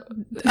like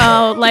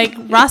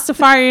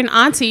Rastafarian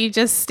auntie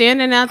just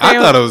standing out there. I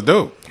thought it was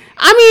dope.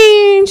 I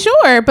mean,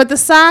 sure, but the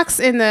socks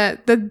and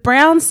the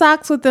brown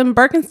socks with them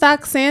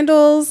Birkenstock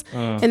sandals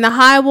and the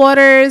high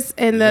waters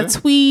and the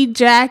tweed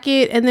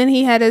jacket, and then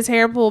he had his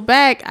hair pulled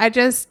back.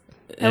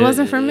 It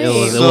wasn't for me. It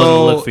wasn't a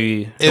look for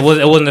you. It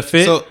wasn't a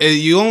fit. So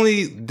you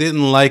only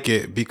didn't like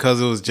it because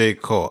it was J.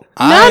 Cole.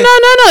 No.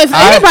 If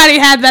anybody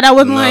had that, I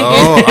wouldn't like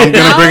it. I'm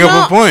gonna bring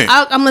up a point.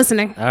 I'm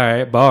listening. All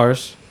right,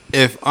 bars.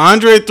 If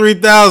Andre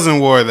 3000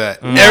 wore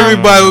that,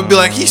 everybody would be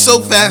like, "He's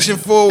so fashion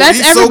forward. That's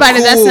He's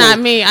everybody. So cool." That's not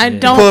me. I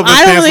don't. Pull up his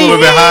I don't pants really a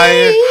little bit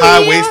high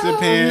waisted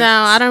pants.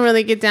 No, I don't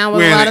really get down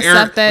with a lot of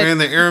stuff that wearing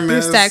the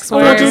Hermes. Stacks I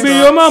want to be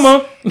your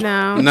mama.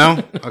 No.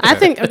 Okay. I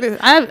think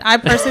I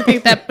personally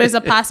think that there's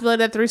a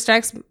possibility that three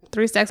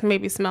stacks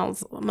maybe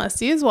smells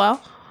musty as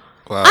well.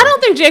 Wow. I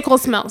don't think J. Cole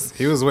smells.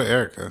 He was with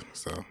Erica,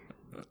 so.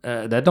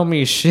 That don't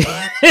mean shit.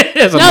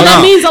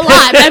 That means a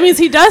lot. That means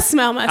he does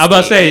smell musty. I'm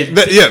about to say,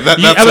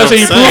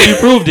 you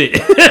proved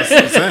it.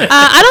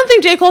 I don't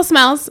think J. Cole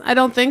smells. I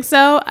don't think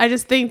so. I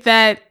just think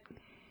that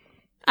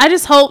I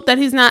just hope that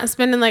he's not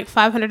spending like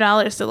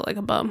 $500 to look like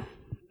a bum.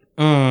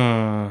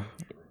 I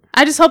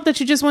just hope that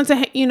you just went to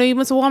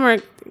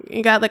Walmart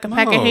and got like a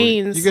pack of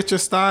Hanes. You get your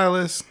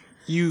stylist.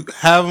 You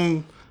have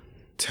them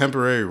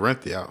temporary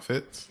rent the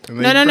outfits.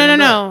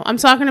 No. I'm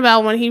talking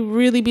about when he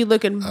really be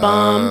looking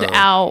bummed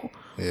out.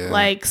 Yeah.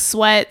 Like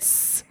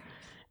sweats,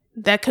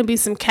 that could be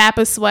some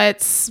Kappa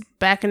sweats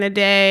back in the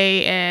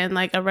day, and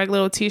like a regular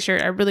old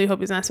t-shirt. I really hope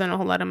he's not spending a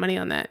whole lot of money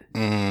on that.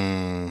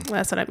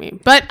 That's what I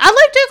mean. But I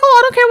like J. Cole.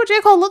 I don't care what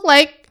J. Cole look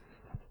like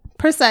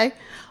per se,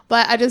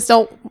 but I just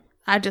don't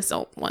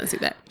want to see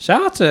that.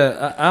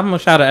 I'm gonna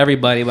shout out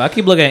everybody, but I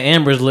keep looking at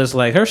Amber's list.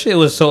 Like her shit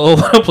was so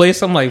over the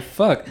place. I'm like,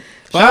 fuck.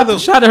 Shout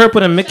out to her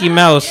putting Mickey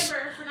Mouse.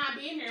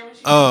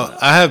 I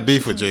have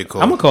beef with J.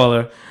 Cole. I'm gonna call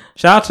her.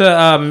 Shout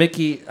out to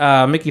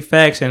Mickey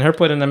Fax and her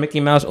putting the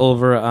Mickey Mouse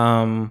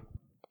over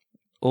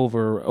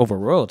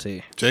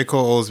royalty. J.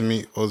 Cole owes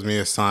me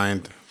a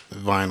signed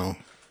vinyl.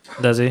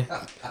 Does he?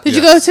 Did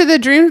you go to the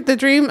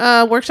Dream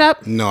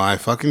workshop? No, I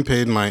fucking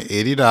paid my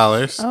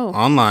 $80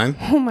 online.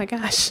 Oh my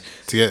gosh!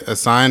 To get a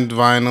signed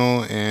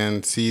vinyl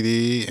and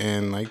CD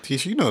and like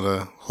t-shirt,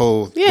 the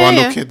whole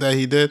bundle kit that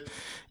he did,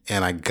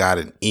 and I got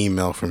an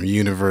email from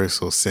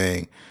Universal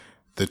saying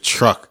the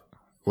truck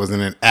was in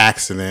an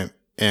accident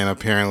and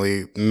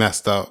apparently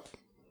messed up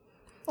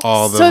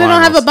all the. So they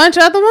don't have a bunch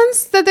of other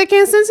ones that they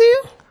can't send to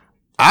you?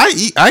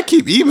 I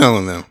keep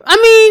emailing them. I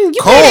mean,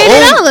 you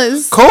paid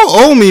 $80. Cole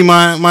owe me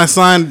my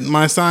signed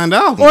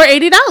album or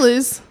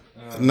 $80.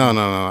 No,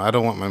 I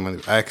don't want my money.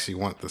 I actually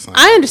want the signed.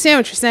 I understand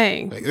what you're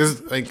saying.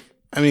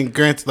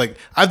 Granted, like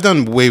I've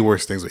done way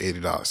worse things with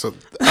 $80, so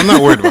I'm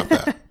not worried about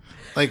that.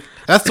 Like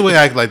that's the way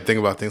I like think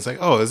about things. Like,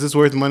 oh, is this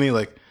worth money?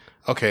 Like.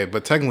 Okay,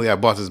 but technically I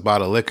bought this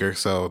bottle of liquor,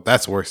 so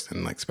that's worse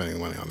than like spending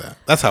money on that.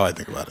 That's how I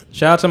think about it.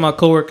 Shout out to my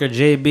coworker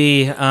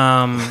JB,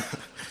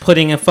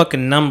 putting in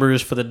fucking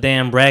numbers for the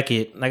damn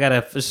bracket.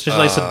 It's just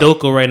like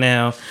Sudoku right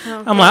now. Okay.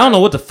 I'm like, I don't know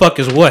what the fuck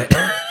is what.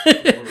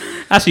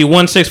 I see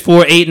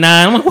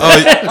 16489.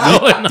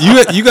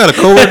 You got a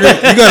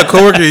coworker? You got a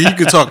coworker you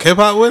can talk hip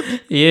hop with?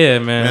 Yeah,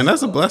 man. Man,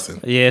 that's a blessing.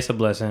 Yeah, it's a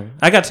blessing.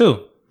 I got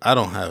two. I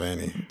don't have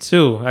any.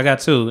 I got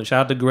two.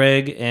 Shout out to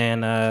Greg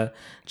and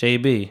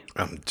JB.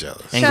 I'm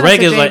jealous. And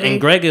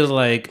Greg is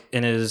like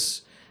in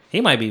his, he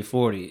might be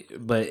 40,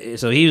 but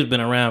so he's been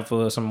around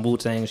for some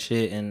Wu-Tang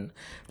shit, and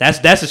that's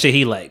the shit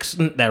he likes.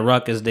 That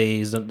Ruckus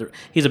days.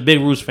 He's a big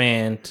Roots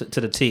fan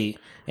to the T,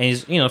 and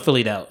he's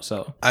Phillied out.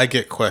 So I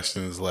get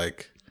questions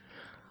like,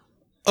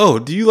 "Oh,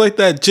 do you like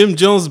that Jim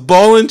Jones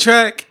ballin'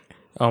 track?"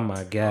 Oh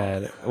my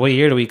god, what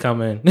year do we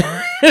come in?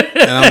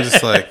 And I'm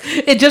just like,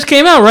 it just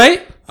came out,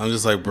 right? I'm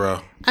just like,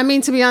 bro. I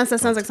mean, to be honest, that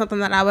sounds like something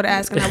that I would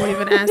ask, and I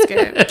wouldn't even ask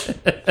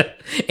it.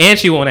 And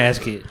she won't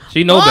ask it.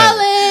 She knows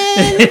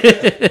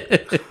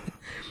better.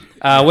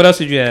 What else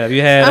did you have?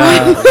 You had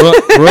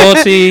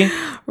royalty.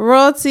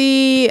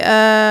 Royalty.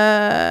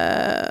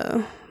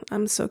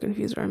 I'm so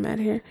confused where I'm at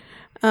here.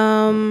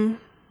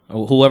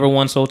 Whoever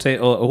won Soul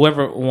Tape, or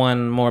whoever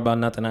won More About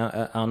Nothing.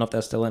 I don't know if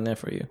that's still in there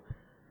for you.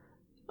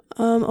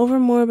 Over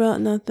More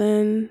About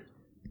Nothing.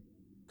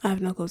 I have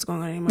no clue what's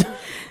going on anymore.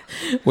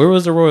 Where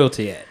was the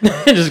royalty at?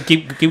 Just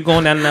keep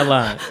going down that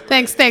line.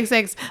 Thanks.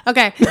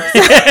 Okay.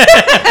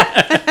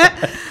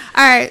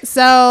 All right.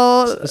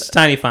 So it's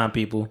tiny font,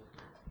 people.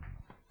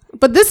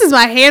 But this is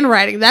my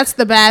handwriting. That's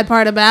the bad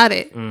part about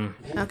it.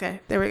 Okay,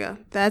 there we go.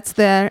 That's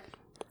there.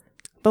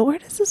 But where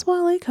does this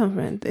Wale come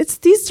from? It's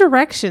these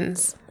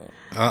directions.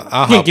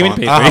 I'll hop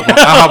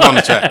on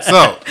the chat.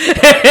 So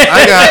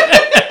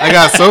I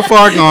got So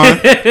Far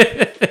Gone.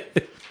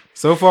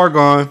 So Far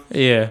Gone.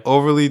 Yeah.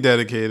 Overly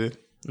Dedicated.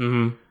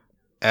 Mm-hmm.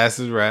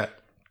 Acid Rat.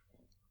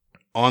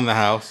 On the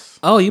House.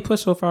 Oh, you put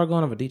So Far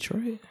Gone over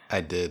Detroit? I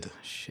did.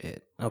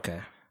 Shit. Okay.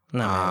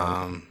 No,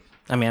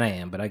 I mean, I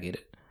am, but I get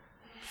it.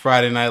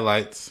 Friday Night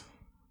Lights.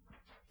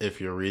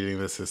 If you're reading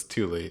this, it's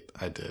too late.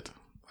 I did.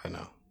 I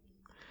know.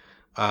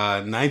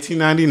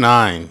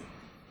 1999.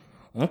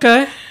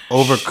 Okay.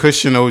 Over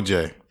Cushion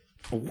OJ.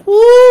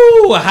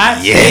 Woo!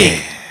 Hot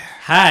take.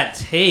 Hot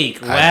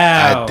take.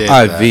 Wow.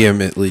 I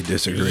vehemently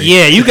disagree.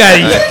 Yeah, you got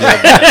it.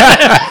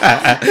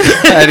 I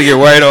had to get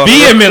right on.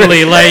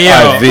 Vehemently, like yo.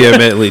 I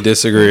vehemently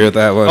disagree with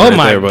that one. Oh right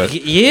my! there, but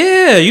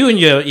yeah, you and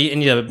your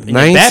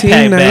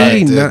backpack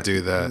bag. Did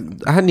do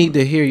that. I need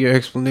to hear your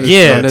explanation.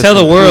 Yeah, on this tell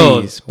the one,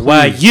 world please.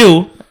 why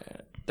you.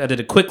 I did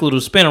a quick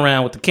little spin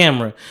around with the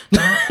camera.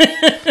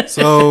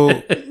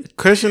 So,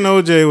 Cushion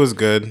OJ was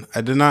good. I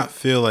did not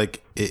feel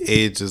like it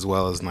aged as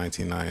well as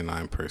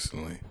 1999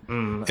 personally.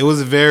 It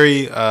was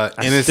very in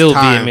its still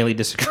time. vehemently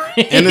disagree.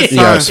 In its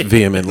time, Yes,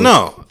 vehemently.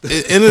 No,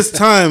 in its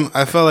time,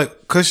 I felt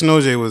like Cushion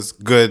OJ was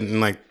good in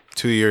like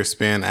 2-year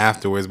span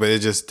afterwards, but it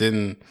just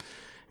didn't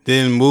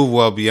move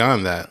well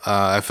beyond that.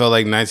 I felt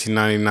like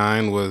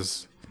 1999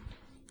 was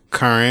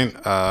current.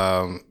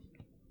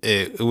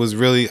 It was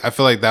really. I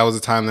feel like that was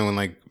a time that when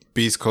like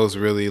Beast Coast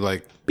really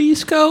like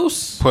Beast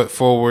Coast put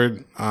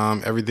forward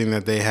everything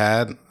that they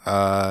had.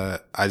 I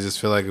just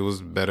feel like it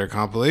was better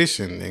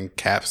compilation and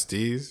Cap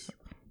Steez.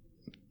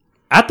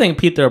 I think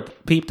Peep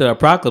the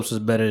Apocalypse was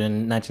better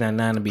than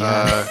 1999 to be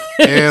honest.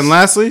 And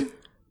lastly,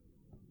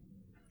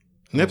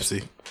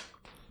 Nipsey.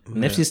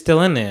 Nipsey's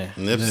still in there.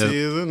 Nipsey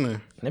is in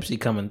there. Nipsey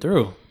coming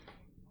through.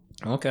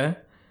 Okay.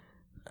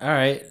 All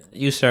right.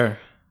 You, sir.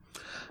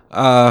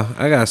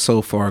 I got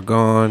So Far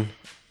Gone,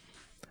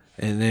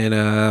 and then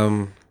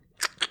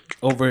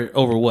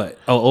Over what?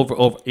 Oh,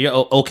 over. Yeah.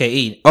 Okay.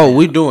 8. oh,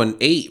 we doing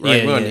 8, right?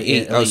 Yeah, We're on yeah, the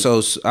 8. yeah, Oh, 8.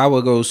 so I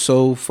would go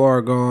So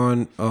Far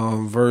Gone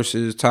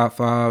versus Top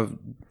 5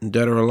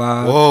 Dead or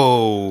Alive.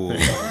 Whoa.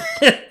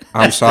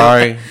 I'm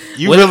sorry.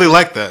 You really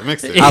like that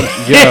mixtape.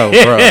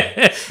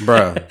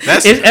 Bro.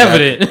 That's It's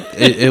evident.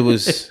 It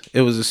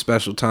was a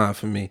special time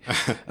for me.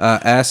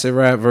 Acid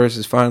Rap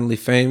versus Finally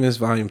Famous,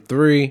 Volume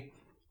 3.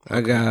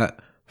 I got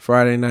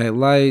Friday Night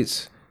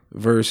Lights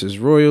versus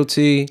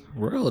Royalty.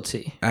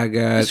 I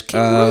got It's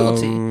King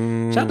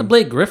Royalty. Shout out to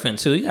Blake Griffin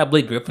too. You got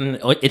Blake Griffin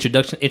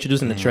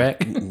introducing the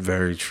track.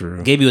 Very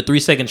true. Gave you a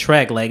 3-second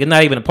track. Like it's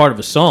not even a part of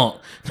a song.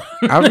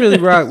 I really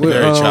rock with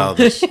very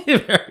childish.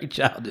 Very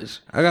childish.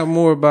 I got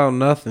More About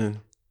Nothing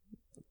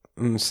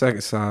on the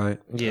second side.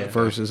 Yeah.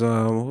 Versus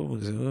what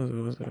was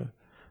it?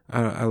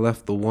 I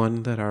left the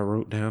one that I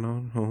wrote down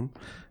on home.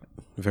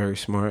 Very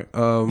smart.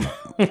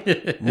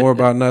 More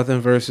About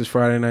Nothing versus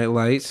Friday Night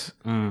Lights.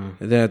 And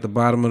then at the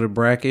bottom of the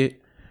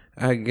bracket,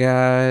 I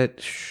got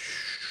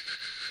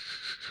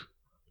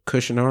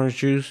Cushion Orange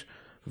Juice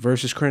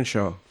versus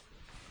Crenshaw.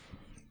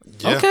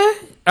 Yeah. Okay.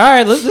 All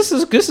right. This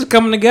is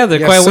coming together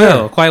Yes, quite sir.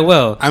 well. Quite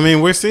well. I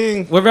mean, we're very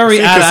seeing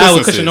eye to eye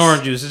with Cushion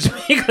consistencies.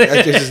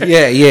 Orange Juice.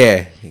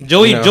 Yeah.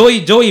 Joey, You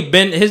know. Joey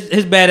Ben,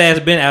 his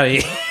badass Ben out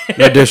here.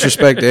 No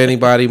disrespect to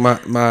anybody. My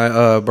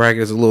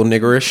bracket is a little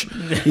niggerish.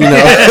 You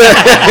know,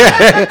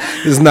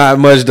 there's not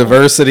much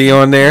diversity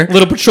on there.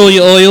 Little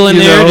petroleum oil in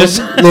You there, know, just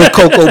little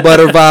cocoa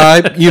butter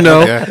vibe. You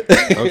know,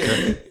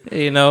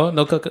 Okay.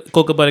 no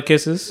cocoa butter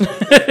kisses.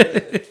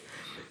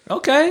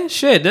 Okay,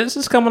 shit, this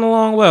is coming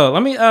along well.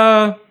 Let me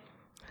I'm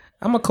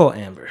gonna call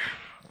Amber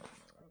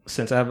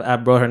since I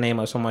brought her name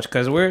up so much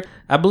because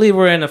I believe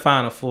we're in the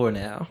final 4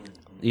 now.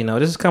 You know,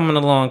 this is coming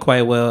along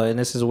quite well, and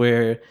this is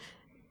where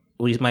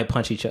we might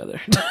punch each other,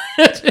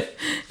 and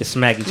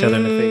smack each other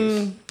in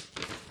the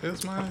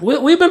face.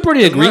 We've been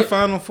pretty My agreed.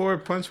 final 4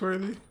 punch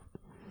worthy.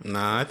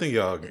 Nah, I think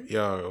y'all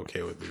are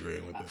okay with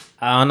agreeing with this.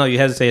 I don't know. You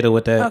hesitated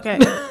with that. Okay,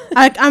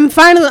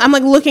 I'm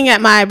like looking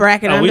at my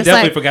bracket. And Oh, I'm we just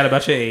definitely like, forgot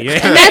about your A. Yeah,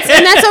 and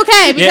that's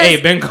okay because yeah,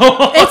 hey, Ben Cole.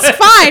 it's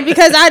fine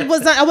because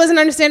I wasn't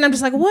understanding. I'm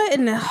just like, what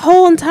in the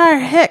whole entire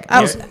heck?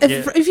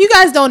 If you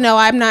guys don't know,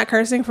 I'm not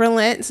cursing for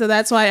Lent, so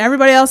that's why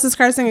everybody else is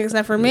cursing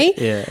except for me.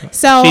 Yeah.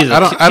 So I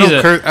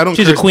don't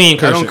She's curse, a queen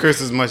I cursor. don't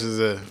curse as much as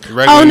a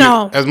regular. Oh,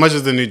 no. As much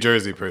as the New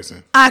Jersey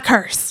person. I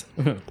curse.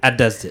 I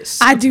does this.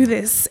 I do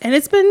this, and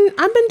I've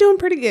been doing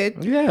pretty good.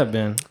 You have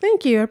been.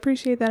 Thank you. I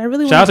appreciate that. I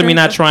really Shout out to me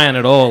not trying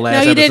at all last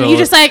No, you episode. didn't. You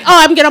just like, oh,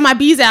 I'm getting my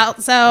B's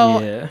out.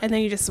 So, Yeah. and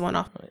then you just went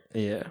off.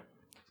 Yeah.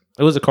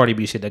 It was the Cardi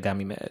B shit that got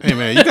me mad. Hey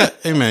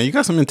man, you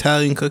got some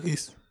Italian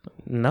cookies?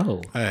 No.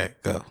 All right,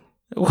 go.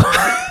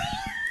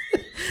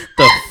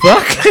 The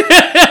fuck?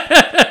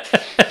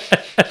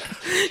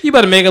 You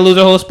about to make her lose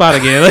her whole spot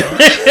again.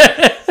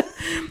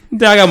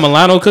 I got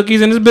Milano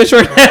cookies in this bitch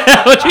right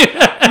now.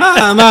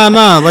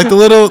 Nah. Like the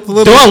little.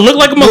 Do I look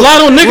like a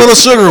Milano nigga? Little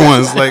sugar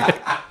ones, like.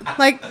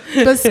 Like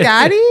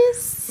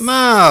biscottis?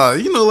 Nah,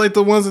 you know, like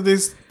the ones that they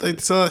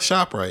sell at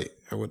ShopRite.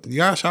 You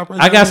got ShopRite?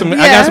 I got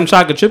some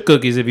chocolate chip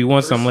cookies if you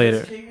want some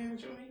later.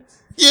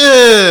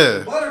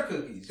 Yeah. butter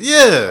cookies.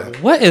 Yeah.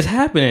 What is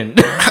happening?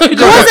 The ones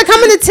that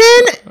come in the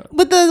tin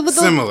with the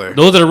Similar.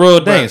 Those are the Royal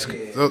Danks. But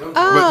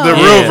the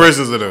real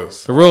versions of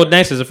those. The Royal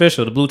Danks is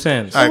official. The blue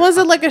tins. All right. was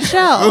it like a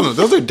shell? Oh,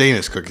 those are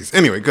Danish cookies.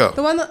 Anyway, go.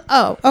 The one that,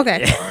 oh,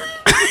 okay.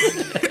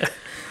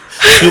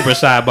 Super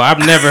sidebar. I've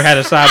never had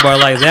a sidebar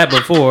like that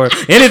before.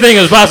 Anything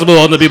is possible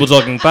on the People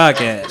Talking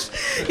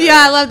podcast.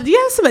 Yeah, I loved it. Do you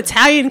have some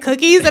Italian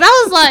cookies? And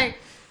I was like,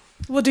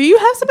 Well, do you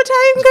have some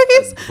Italian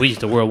cookies? We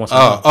the world wants to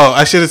know.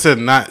 I should have said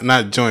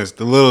not joints,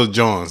 the little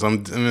Jones.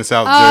 I'm in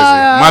South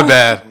Jersey. My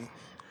bad.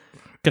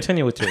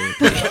 Continue with your.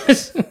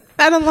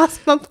 I done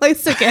lost my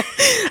place again.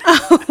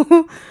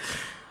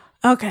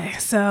 Okay,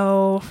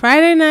 so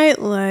Friday Night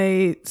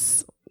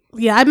Lights.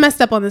 Yeah, I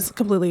messed up on this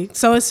completely.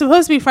 So it's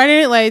supposed to be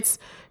Friday Night Lights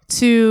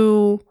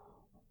to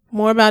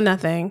More About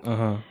Nothing.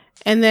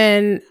 And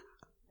then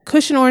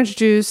Cushion Orange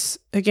Juice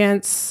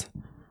against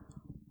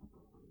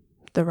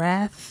The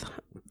Wrath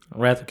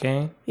of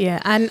Cain?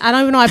 Yeah, I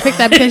don't even know I picked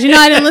that because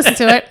I didn't listen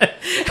to it. But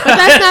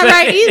that's not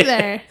right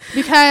either.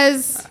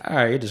 Because... All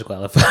right, you're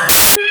disqualified.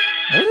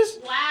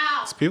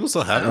 Wow. Is people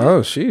so happy?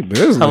 Oh, she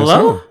business.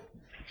 Hello? Huh?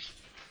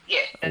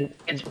 Yeah.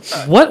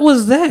 What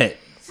was that?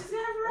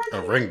 A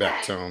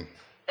ringback tone.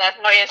 That's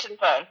my answered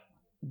phone.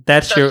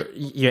 That's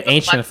your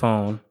ancient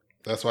phone.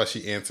 That's why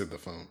she answered the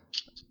phone.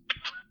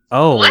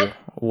 Oh, what?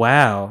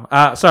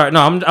 Wow. Sorry, no,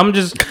 I'm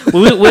just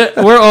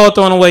we're all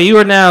thrown away. You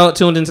are now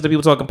tuned into the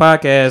People Talking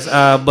podcast.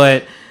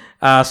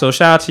 So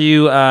shout out to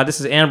you.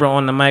 This is Amber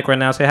on the mic right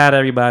now. Say hi to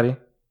everybody.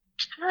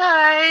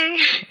 Hi.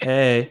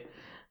 Hey.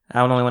 I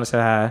don't only want to say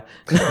hi.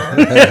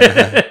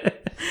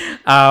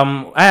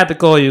 I had to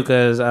call you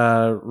because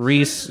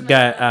Reese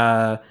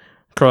got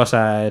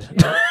cross-eyed.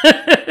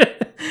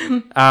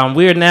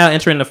 We are now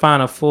entering the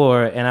Final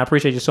Four, and I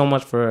appreciate you so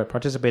much for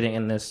participating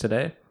in this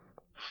today.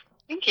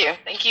 Thank you.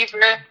 Thank you for,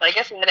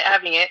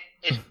 having it.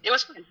 It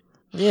was fun.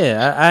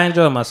 Yeah, I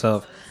enjoyed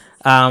myself.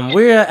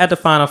 We're at the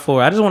Final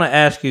Four. I just want to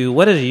ask you,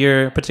 what is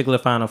your particular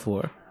Final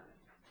Four?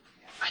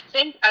 I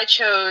think I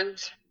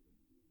chose...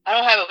 I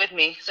don't have it with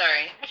me.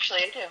 Sorry.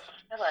 Actually, I do.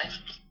 I lied.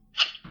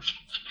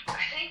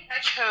 I think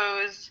I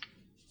chose...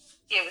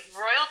 Yeah, with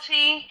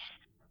Royalty.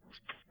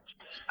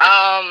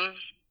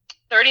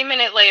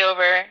 30-minute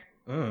Layover.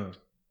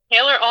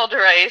 Taylor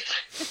Alderice.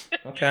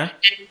 Okay. And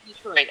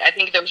Detroit. I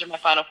think those are my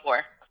Final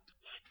Four.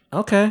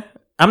 Okay.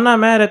 I'm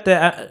not mad at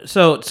that.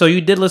 So you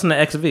did listen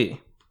to XV?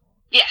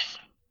 Yes.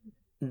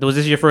 Was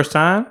this your first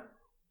time?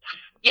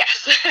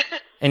 Yes.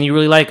 And you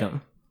really like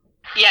him?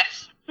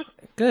 Yes.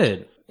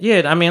 Good.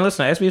 Yeah, I mean,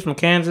 listen, SB's from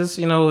Kansas.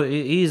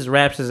 He's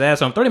raps his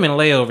ass on 30-minute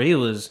Layover. He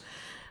was,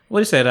 what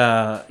he said,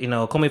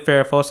 call me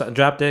Farrah Fawcett,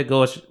 drop dead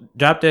gorgeous,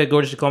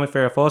 you call me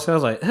Farrah Fawcett. I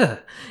was like, ugh.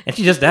 And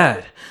she just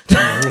died.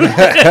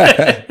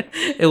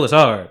 It was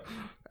hard.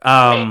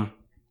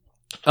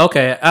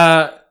 Okay.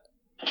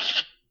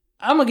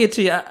 I'm gonna get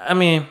to you. I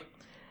mean,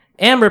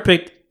 Amber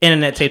picked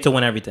Internet Tape to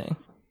win everything,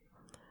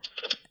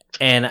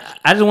 and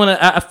I just want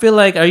to. I feel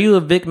like, are you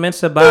a Vic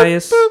Mensa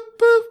bias?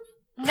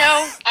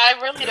 No, I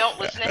really don't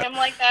listen to him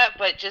like that.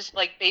 But just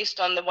based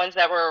on the ones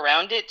that were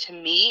around it, to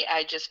me,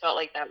 I just felt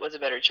like that was a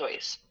better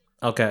choice.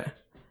 Okay.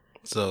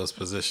 So it's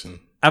position.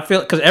 I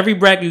feel because every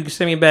bracket you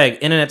sent me back,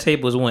 Internet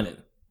Tape was winning.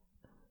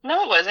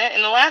 No, it wasn't.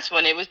 In the last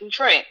one, it was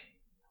Detroit.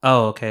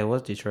 Oh, okay. It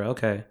was Detroit.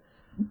 Okay.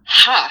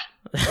 Ha.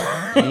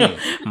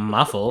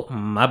 My fault.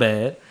 My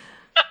bad.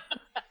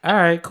 All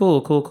right.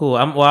 Cool.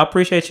 I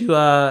appreciate you.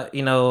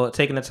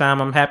 Taking the time.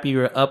 I'm happy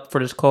you're up for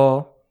this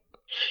call.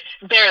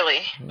 Barely.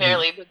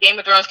 But Game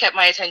of Thrones kept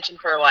my attention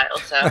for a while.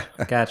 So.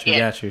 Got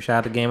you. Shout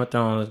out to Game of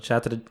Thrones. Shout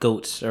out to the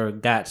goats or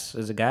gots.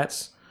 Is it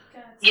gots?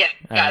 Yeah.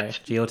 All gots. right.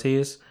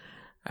 GOTs.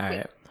 All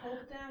right.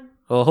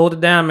 Well, hold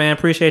it down, man.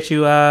 Appreciate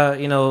you,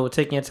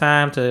 taking your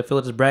time to fill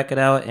this bracket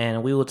out,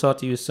 and we will talk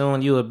to you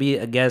soon. You will be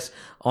a guest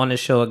on the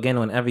show again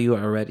whenever you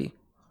are ready.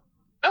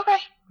 Okay.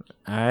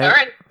 All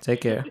right. Take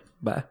care.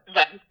 Bye.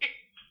 Bye.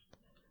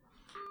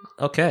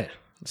 Okay.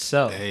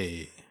 So,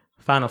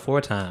 Final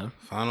Four time.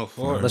 Final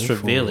Four. Let's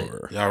reveal it.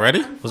 Y'all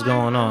ready? What's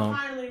going on? I'm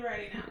finally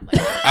ready now.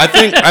 I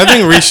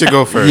think Reese should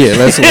go first. Yeah,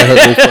 let's let her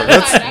go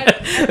first.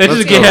 Let's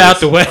just get her out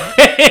the way.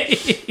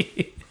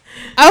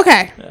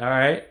 Okay. All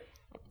right.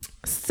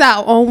 So,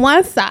 on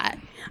one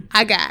side,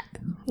 I got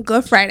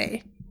Good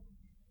Friday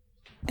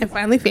and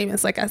Finally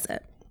Famous, like I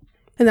said.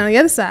 And then on the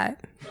other side,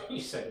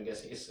 You second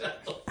guessing yourself.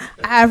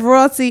 I have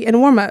Royalty and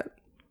Warm Up.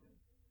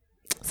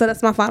 So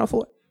that's my Final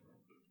Four.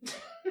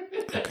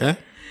 Okay.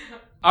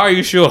 Are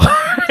you sure?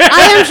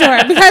 I am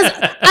sure, because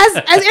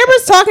as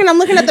Amber's talking, I'm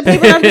looking at the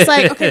paper and I'm just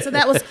like, okay, so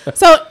that was...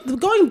 So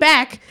going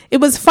back, it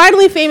was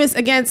Finally Famous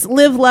against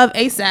Live, Love,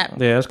 ASAP.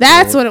 Yeah,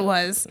 that's what it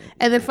was.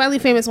 And then Finally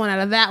Famous won out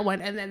of that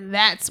one, and then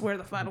that's where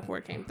the Final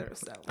Four came through.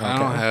 So I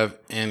don't have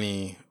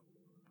any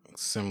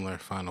similar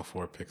Final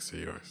Four picks to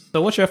yours.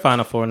 So what's your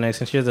Final Four next?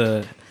 Since you're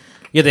the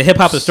hip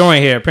hop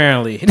historian here,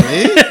 apparently.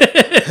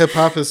 Hip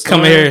hop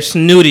historian. Come here,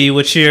 snooty,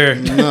 with your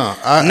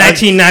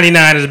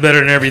 1999 is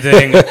better than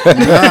everything.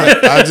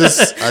 I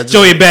just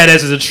Joey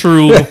Badass is a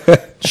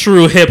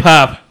true hip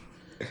hop.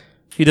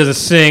 He doesn't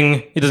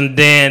sing, he doesn't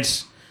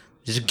dance.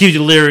 Just gives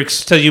you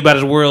lyrics, tells you about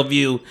his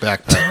worldview.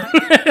 Backpack.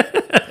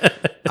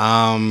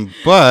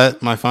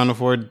 But my Final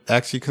Four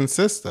actually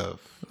consists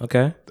of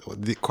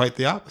quite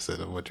the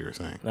opposite of what you were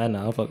saying. I know.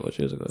 I'll fuck with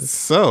you.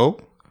 So,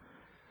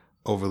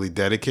 Overly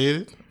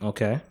Dedicated.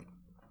 Okay.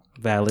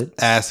 Valid.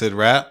 Acid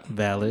Rap.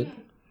 Valid.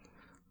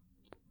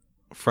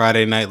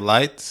 Friday Night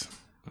Lights.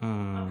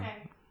 okay.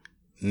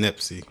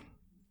 Nipsey.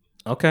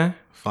 Okay.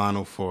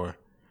 Final Four.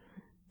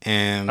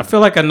 And I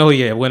feel like I know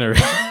you're a winner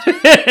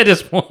at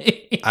this point.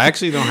 I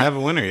actually don't have a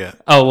winner yet.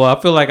 Oh well,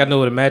 I feel like I know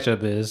what a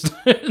matchup is.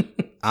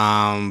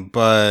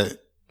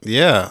 But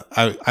yeah,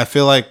 I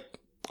feel like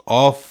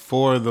all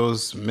 4 of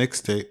those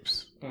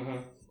mixtapes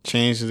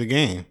changed the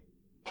game.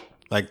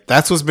 Like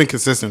that's what's been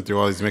consistent through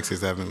all these mixtapes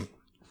that have been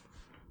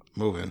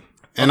moving.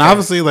 And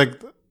obviously, like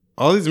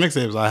all these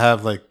mixtapes, I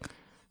have like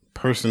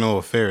personal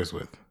affairs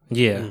with.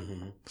 Yeah.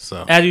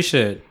 So as you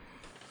should.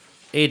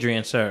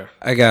 Adrian, sir.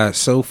 I got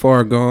So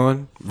Far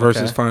Gone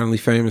versus Finally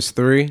Famous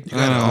 3. You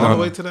got it all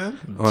the way to the end?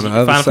 On the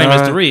other Finally side,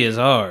 Famous 3 is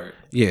hard.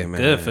 Yeah,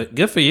 man.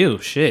 Good for you.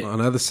 Shit. On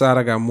the other side,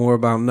 I got More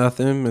About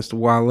Nothing, Mr.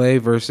 Wale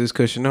versus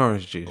Cushion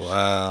Orange Juice.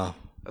 Wow.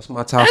 That's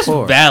my top That's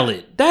 4.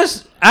 valid.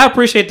 I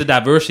appreciate the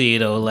diversity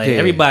though. Like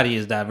everybody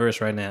is diverse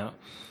right now.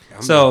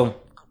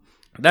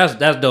 That's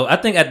dope. I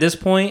think at this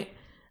point,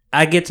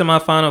 I get to my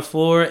final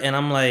 4 and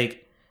I'm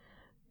like,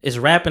 it's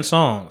rapping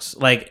songs.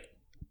 Like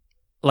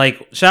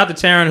shout out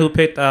to Taryn who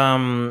picked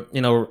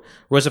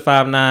Royce da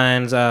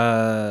 5'9's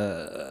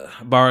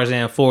Bars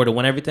and 4 to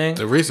win everything.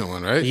 The recent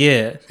one, right?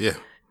 Yeah. Yeah.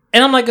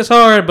 And I'm like, it's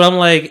hard, but I'm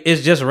like,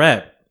 it's just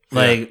rap.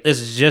 Like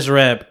it's just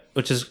rap,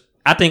 which is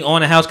I think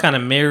On the House kind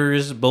of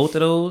mirrors both of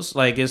those.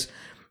 Like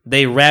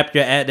they rap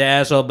their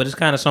ass off, but it's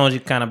kind of songs you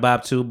kind of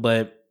bop to,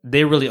 but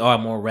they really are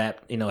more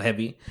rap,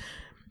 heavy.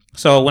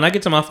 So when I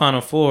get to my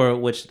final 4,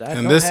 which I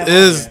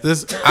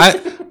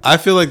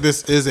feel like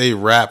this is a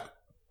rap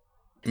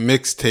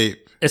mixtape.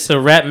 It's a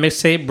rap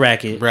mixtape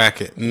bracket.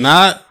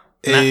 Not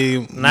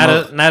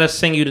a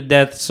sing you to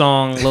death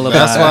song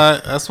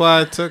lullaby. That's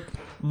why I took.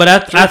 But I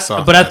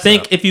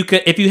think if you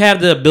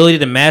have the ability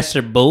to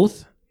master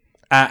both,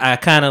 I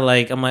kind of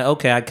like. I'm like,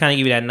 okay, I kind of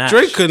give you that notch.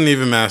 Drake couldn't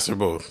even master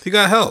both. He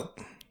got help.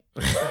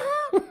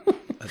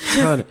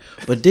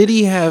 But did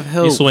he have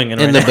help You're swinging in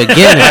right the now.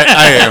 beginning?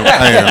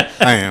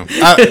 I am.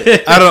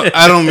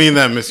 I don't mean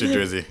that, Mr.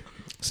 Drizzy.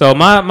 So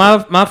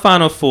my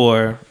final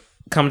 4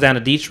 comes down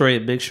to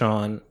Detroit, Big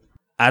Sean.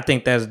 I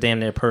think that's damn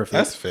near perfect.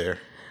 That's fair.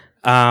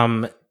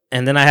 And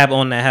then I have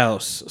On the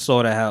House,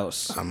 Sold the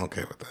House. I'm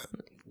okay with that.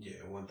 Yeah,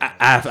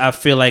 I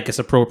feel like it's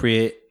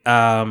appropriate.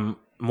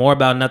 More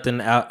About Nothing,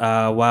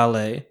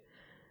 Wale,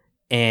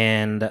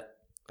 and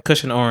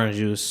Cushion Orange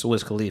Juice,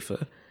 Wiz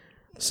Khalifa.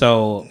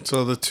 So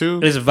the two,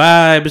 it's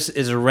vibes,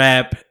 it's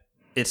rap,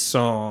 it's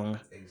song.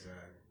 Exactly.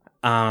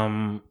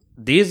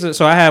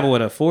 So I have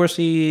a 4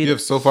 seed. You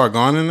have So Far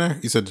Gone in there.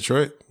 You said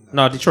Detroit.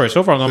 No, Detroit.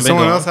 So Far Gone. Does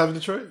someone else have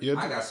Detroit?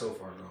 I got So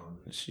Far Gone.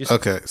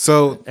 Okay,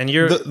 so and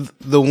you're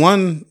the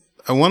one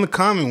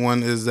common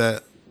one is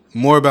that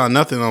More About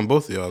Nothing on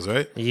both of y'all's,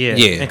 right? Yeah.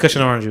 And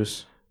Cushion Orange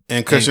Juice.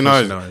 And Cushion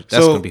Orange.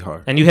 That's gonna be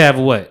hard. And you have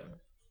what?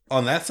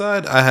 On that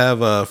side, I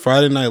have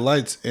Friday Night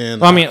Lights and.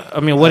 Well, I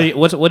mean,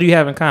 what do you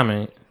have in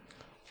common?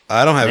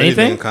 I don't have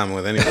anything in common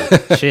with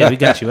anybody. Shit, we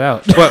got you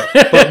out. But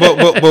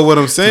what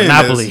I'm saying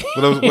is,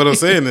 what I'm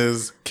saying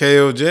is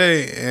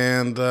KOJ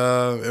and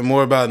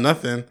More About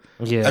Nothing.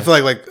 Yeah, I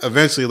feel like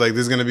eventually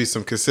there's gonna be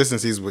some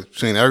consistencies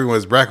between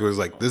everyone's bracket. It's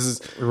like this is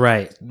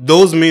right.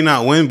 Those may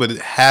not win, but it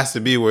has to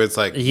be where it's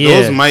like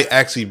those might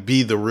actually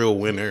be the real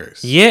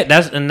winners. Yeah,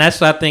 that's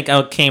what I think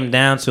I came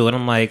down to, and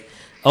I'm like,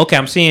 okay,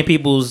 I'm seeing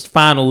people's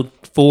final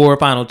 4,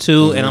 final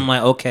 2, and I'm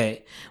like,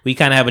 okay, we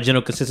kind of have a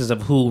general consensus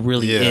of who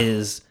really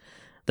is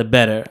the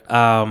better.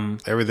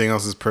 Everything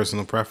else is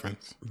personal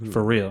preference.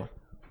 For real.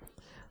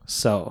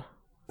 So,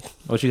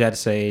 what you got to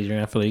say,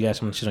 Adrian? I feel like you got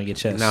some shit on your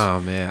chest.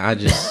 Nah, man.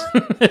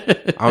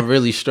 I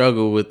really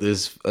struggle with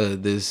this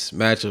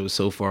matchup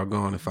So Far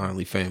Gone and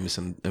Finally Famous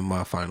in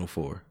my final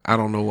 4. I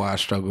don't know why I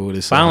struggle with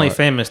it so Finally hard.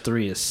 Famous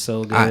 3 is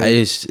so good.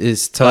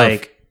 It's tough.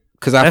 Like,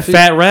 because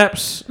fat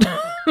raps.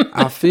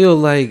 I feel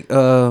like,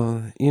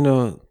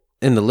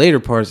 in the later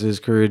parts of his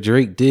career,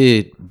 Drake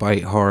did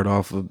bite hard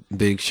off of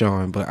Big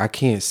Sean, but I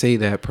can't say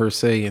that per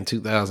se in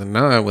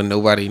 2009 when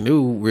nobody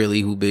knew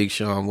really who Big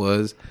Sean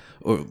was.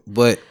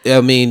 But I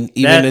mean,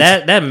 even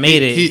that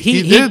made it.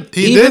 He did.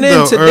 Even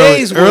in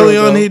today's early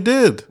on, he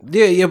did.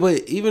 Yeah.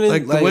 But even in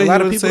like the way a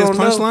lot he of would people say his don't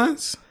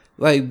punchlines. know.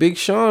 Like Big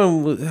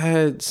Sean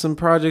had some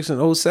projects in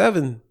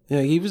 2007. Yeah,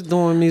 he was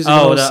doing music in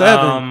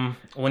 2007.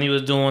 When he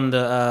was doing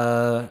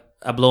the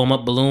I blow him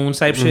up balloon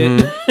type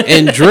shit.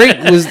 And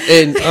Drake was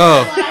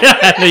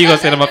I know you're gonna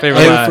say that my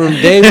favorite line. From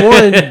day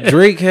one,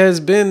 Drake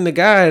has been the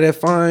guy that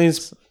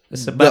finds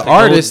the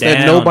artists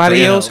that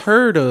nobody else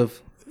heard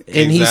of,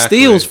 and he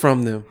steals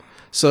from them.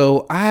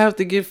 So I have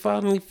to get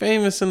Finally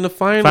Famous in the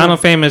final. Final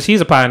Famous, he's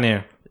a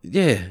pioneer.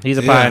 Yeah, he's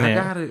a pioneer.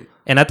 I got it.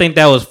 And I think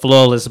that was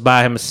flawless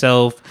by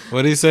himself.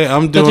 What did he say?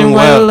 I'm doing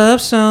well.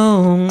 Love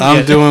song.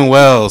 I'm doing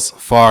wells.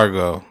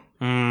 Fargo.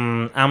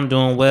 I'm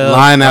doing well.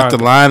 Line after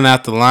line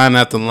after line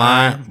after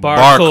line.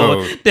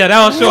 Barcode. Yeah,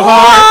 that was so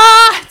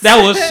hard.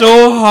 That was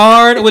so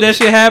hard when that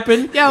shit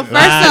happened. Yo, first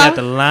line off,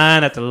 after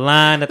line after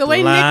line after line. The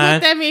way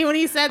Nick looked at me when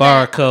he said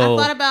Barcode. that, I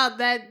thought about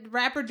that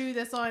rapper dude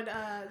that's on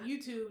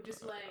YouTube,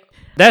 just like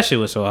that shit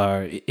was so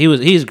hard.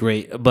 He's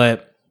great,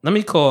 but let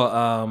me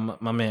call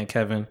my man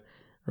Kevin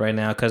right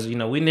now because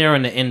we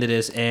nearing the end of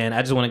this, and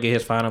I just want to get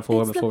his final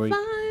 4 before we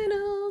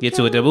get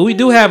to it. There, but we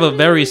do have a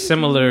very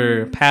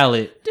similar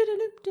palette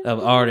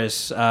of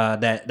artists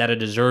that are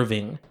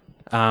deserving.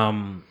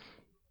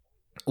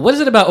 What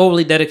is it about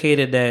Overly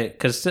Dedicated that,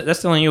 because that's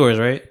still on yours,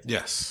 right?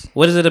 Yes.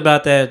 What is it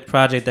about that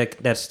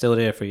project that's still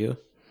there for you?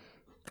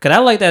 Because I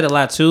like that a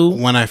lot too.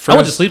 When I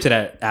went to sleep to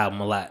that album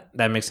a lot,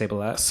 that mixtape a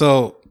lot.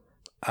 So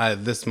I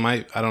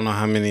don't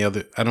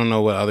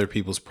know what other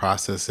people's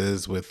process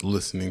is with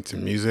listening to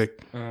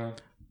music,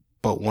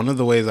 but one of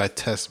the ways I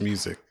test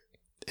music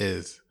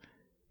is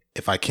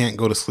if I can't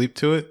go to sleep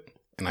to it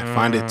and I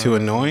find it too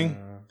annoying,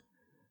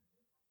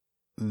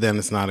 then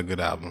it's not a good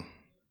album.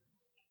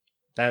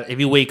 If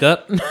you wake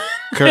up,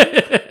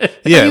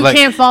 yeah, you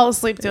can't fall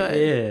asleep to it.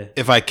 Yeah.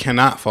 If I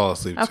cannot fall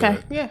asleep to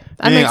it, yeah,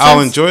 I'll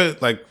enjoy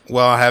it. Like,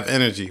 well, I have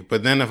energy,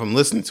 but then if I'm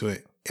listening to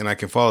it and I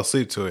can fall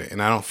asleep to it,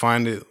 and I don't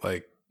find it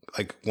like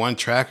one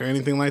track or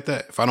anything like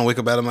that, if I don't wake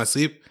up out of my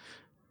sleep,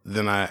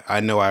 then I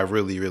know I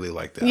really, really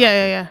like that.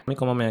 Yeah. Let me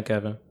call my man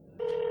Kevin.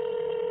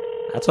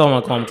 I told him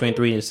I'd call him between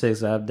 3 and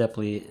 6. I've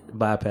definitely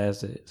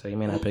bypassed it, so he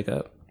may not pick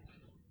up.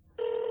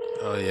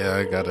 Oh yeah,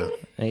 I gotta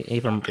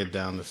get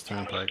down this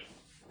turnpike.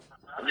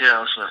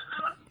 Yeah, what's up?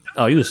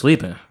 Oh, you was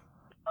sleeping?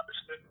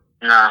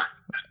 Nah.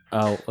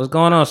 Oh, what's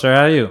going on, sir?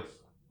 How are you?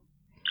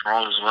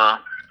 All is well.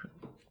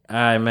 All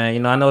right,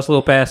 man. I know it's a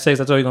little past 6.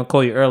 I told you gonna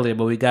call you earlier,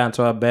 but we got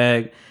into our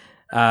bag.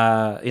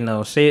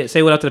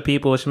 Say what up to the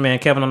people. It's your man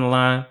Kevin on the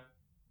line.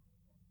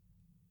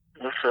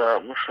 What's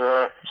up?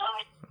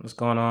 What's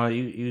going on?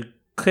 You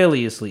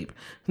clearly asleep.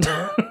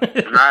 Not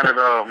at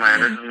all, man.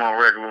 This is my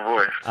regular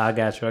voice. I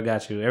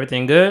got you.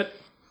 Everything good?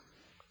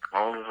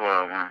 All is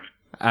well, man.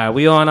 All right,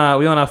 we on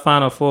our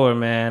Final Four,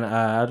 man.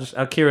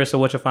 I'm curious of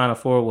what your Final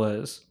Four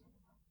was.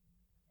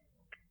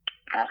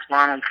 My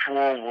Final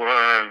Four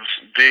was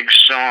Big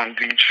Sean,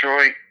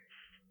 Detroit.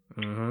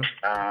 Mm-hmm.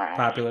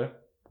 Popular.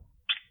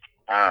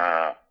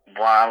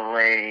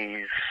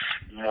 Wale's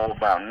More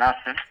About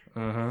Nothing.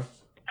 Mm-hmm.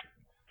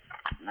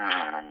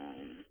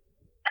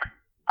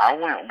 I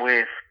went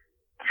with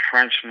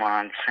French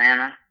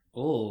Montana.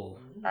 Ooh.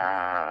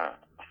 That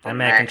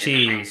mac and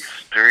cheese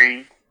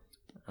 3.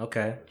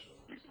 Okay.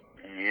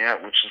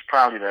 Yeah, which is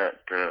probably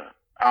the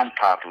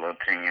unpopular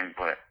opinion,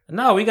 but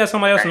no, we got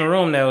somebody else in the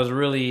room that was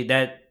really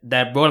that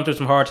brought him through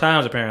some hard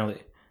times apparently.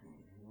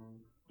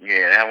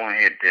 Yeah, that one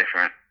hit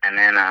different. And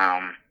then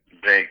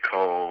J.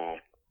 Cole,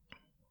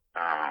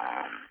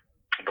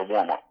 the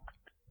warm up.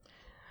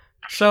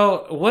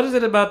 So what is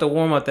it about the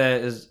warm up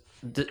that is?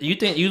 You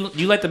think you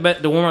like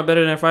the warm up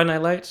better than Friday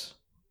Night Lights?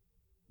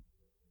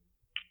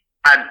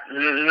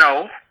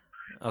 No.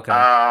 Okay.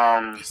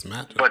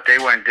 But they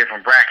were in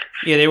different brackets.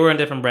 Yeah, they were in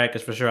different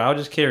brackets for sure. I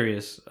was just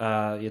curious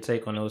your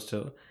take on those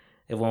two.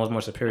 If one was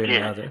more superior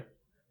than the other.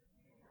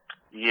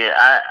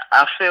 Yeah,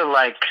 I feel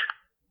like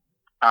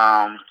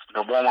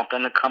the warm up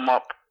and the come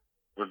up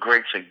were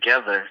great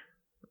together,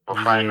 but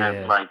Friday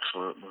Night Lights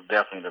was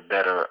definitely the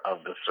better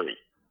of the 3.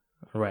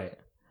 Right.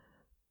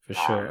 For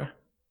sure.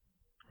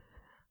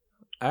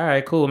 All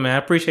right, cool, man. I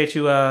appreciate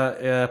you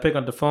picking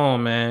up the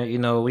phone,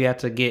 man. We have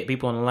to get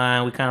people on the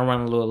line. We kind of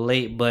running a little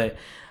late, but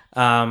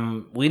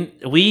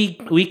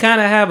we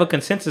kind of have a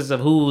consensus of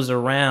who's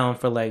around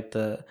for like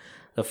the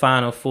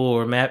Final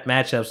Four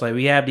matchups. Like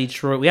we have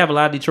Detroit. We have a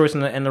lot of Detroits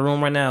in the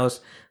room right now.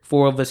 It's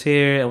 4 of us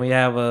here, and we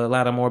have a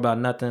lot of More About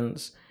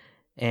Nothings.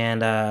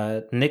 And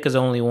Nick is the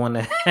only one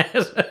that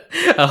has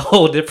a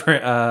whole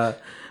different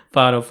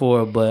Final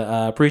Four. But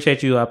I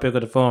appreciate you. I pick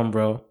up the phone,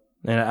 bro,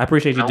 and I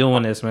appreciate you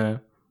doing this, man.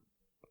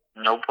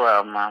 No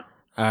problem, man.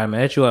 All right,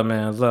 man. Hit you up,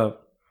 man. Love.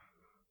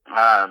 All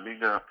right, be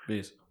good.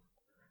 Peace.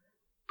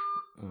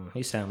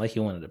 He sounded like he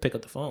wanted to pick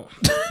up the phone.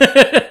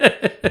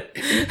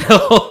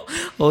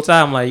 Whole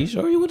time, I'm like, you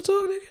sure you want to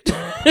talk,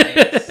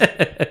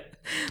 nigga?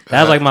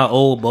 That was like my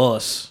old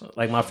boss,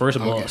 like my first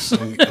boss.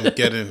 I'm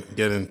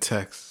getting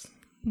texts.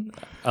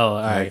 Oh,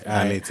 all right.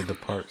 I need to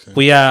depart. So. All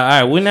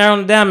right. We're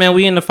narrowing it down, man.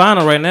 We in the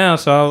final right now,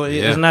 so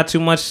it's not too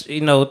much,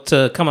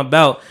 to come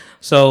about.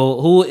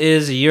 So, who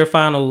is your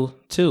final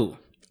 2?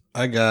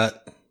 I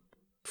got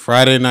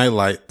Friday Night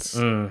Lights.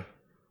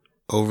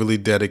 Overly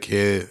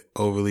dedicated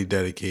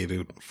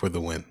for the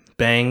win.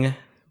 Bang,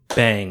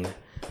 bang.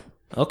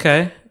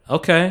 Okay.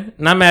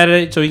 Not mad at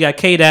it. So you got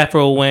K-Dot for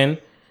a win.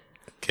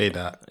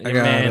 K-Dot. I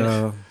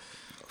got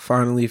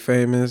Finally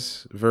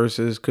Famous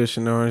versus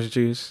Cushion Orange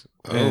Juice.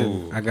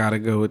 And I gotta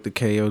go with the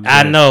KO.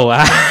 I know.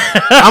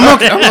 I'm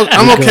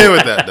okay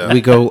with that though.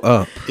 We go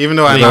up. Even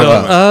though I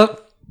know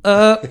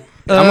up.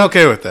 I'm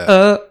okay with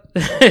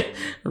that.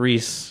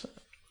 Reese.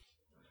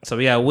 So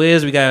we got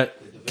Wiz, we got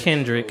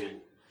Kendrick.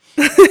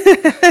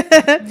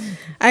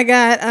 I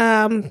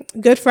got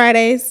Good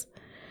Fridays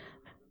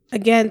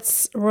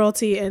against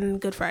Royalty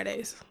and Good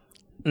Fridays.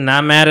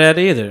 Not mad at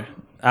it either.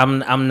 I'm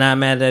not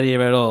mad at that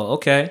either at all.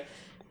 Okay.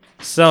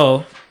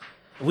 So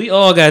we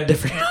all got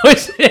different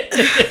choices.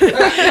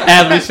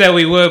 As we said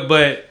we would,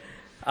 but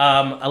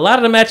a lot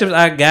of the matchups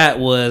I got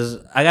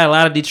a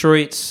lot of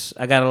Detroits.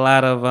 I got a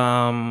lot of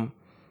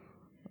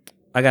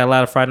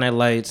Friday Night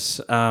Lights.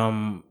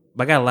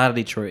 But I got a lot of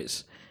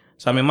Detroits.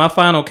 So my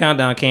final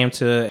countdown came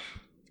to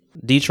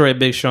Detroit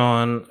Big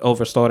Sean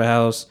over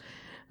Slaughterhouse.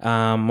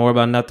 More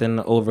About Nothing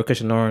over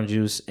Cushion Orange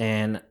Juice,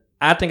 and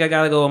I think I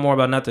gotta go with More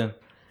About Nothing.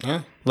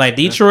 Yeah. Like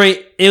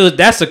Detroit,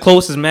 that's the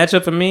closest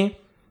matchup for me.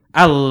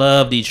 I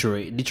love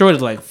Detroit. Detroit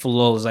is like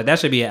flows. Like that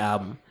should be an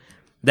album.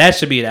 That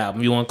should be an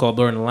album. You want to call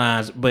Blurring the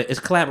Lines, but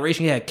it's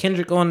collaboration. You had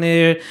Kendrick on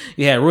there.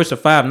 You had Royce the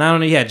 5'9" on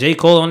there. You had J.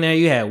 Cole on there.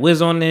 You had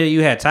Wiz on there.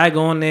 You had Tyga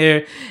on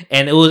there,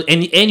 and it was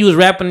and you was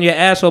rapping your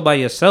asshole by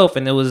yourself,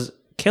 and it was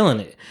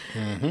killing it.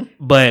 Mm-hmm.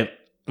 But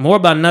More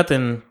About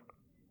Nothing,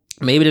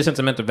 maybe the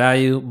sentimental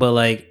value, but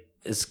like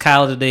it's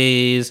college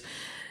days.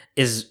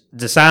 Is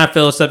the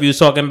Seinfeld stuff you was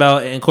talking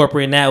about?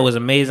 Incorporating that was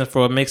amazing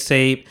for a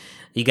mixtape.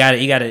 You got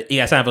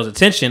Seinfeld's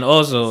attention.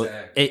 Also,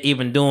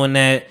 even doing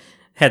that.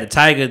 Had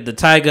the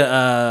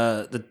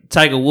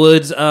Tiger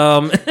Woods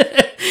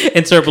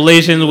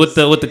interpolation with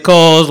the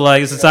calls,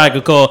 like it's a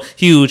Tiger call,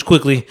 huge,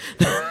 quickly.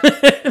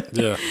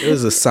 Yeah, it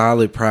was a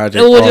solid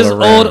project. It was just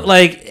old,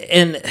 like,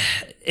 and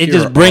it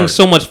just brings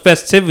so much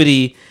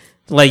festivity.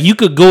 Like you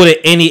could go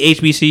to any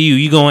HBCU,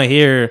 you gonna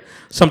hear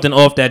something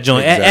off that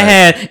joint. Exactly. It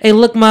had, hey,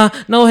 look,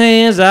 no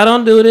hands, I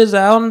don't do this,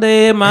 I don't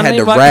dare. It had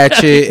the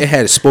ratchet, it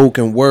had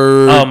spoken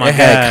word, it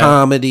had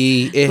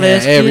comedy, it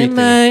had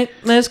everything.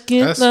 Let's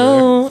get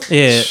low.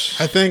 Yeah,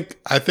 I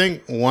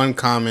think one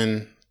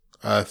common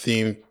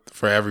theme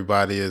for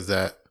everybody is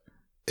that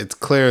it's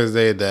clear as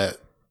day that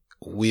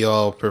we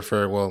all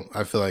prefer. Well,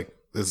 I feel like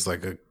this is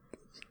like a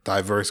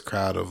diverse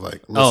crowd of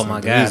like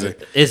listening to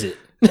music. Is it?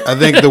 I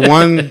think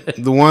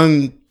the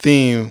one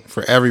theme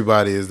for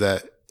everybody is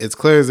that it's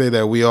clear as day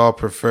that we all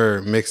prefer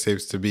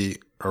mixtapes to be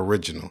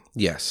original.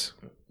 Yes.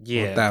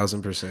 Yeah.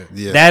 1,000%.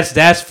 Yeah.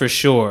 That's for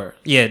sure.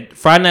 Yeah.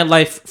 Friday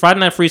Night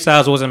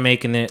Freestyles wasn't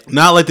making it.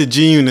 Not like the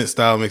G-Unit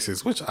style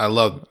mixtapes, which I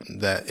love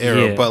that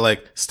era. Yeah. But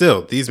like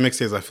still, these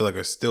mixtapes I feel like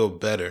are still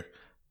better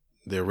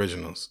than the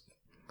originals.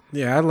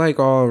 Yeah, I like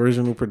all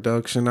original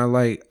production. I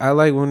like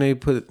when they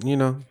put,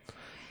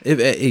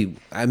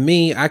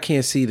 I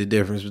can't see the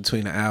difference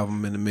between an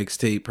album and a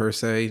mixtape per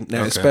se,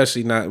 now,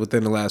 especially not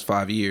within the last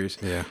 5 years.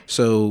 Yeah.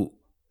 So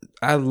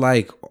I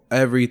like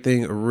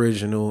everything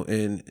original,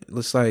 and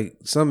it's like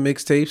some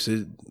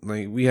mixtapes,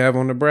 like we have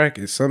on the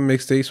bracket, some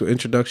mixtapes were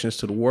introductions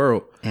to the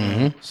world.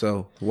 Mm-hmm.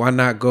 So why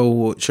not go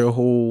with your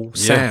whole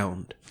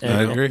sound? And,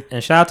 I agree.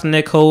 And shout out to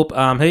Nick Hope.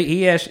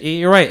 He actually,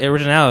 you're right,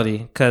 originality,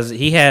 because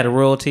he had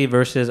Royalty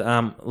versus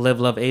Live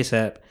Love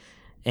ASAP.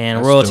 And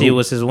that's Royalty dope.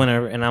 Was his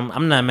winner, and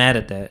I'm not mad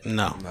at that.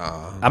 No.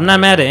 I'm not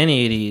mad at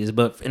any of these.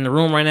 But in the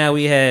room right now,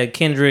 we had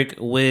Kendrick,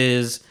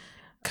 Wiz,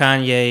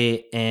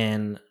 Kanye,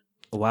 and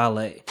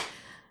Wale.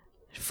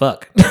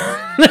 Fuck,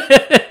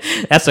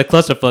 that's a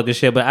clusterfuck of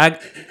shit. But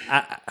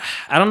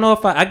I don't know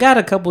if I got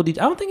a couple of these.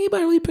 I don't think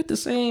anybody really picked the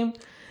same.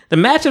 The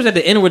matchups at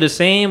the end were the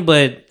same,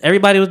 but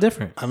everybody was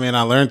different. I mean,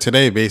 I learned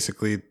today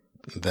basically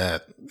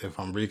that if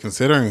I'm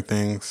reconsidering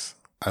things,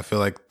 I feel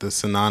like the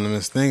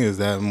synonymous thing is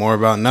that More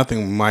About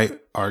Nothing might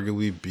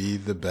arguably be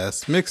the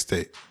best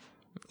mixtape.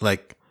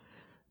 Like,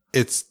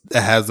 it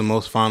has the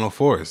most Final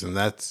Fours, and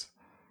that's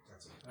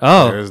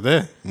there's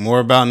that.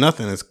 More About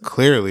Nothing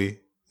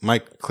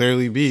might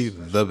clearly be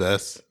the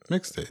best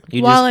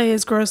mixtape. Wale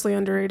is grossly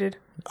underrated.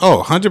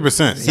 Oh,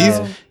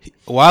 100%.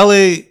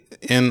 Wale,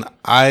 and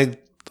I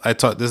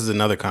thought this is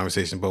another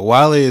conversation, but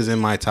Wale is in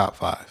my top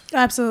 5.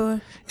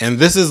 Absolutely. And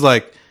this is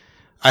like,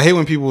 I hate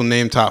when people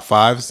name top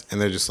 5s and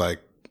they're just like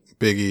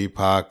Biggie,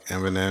 Pac,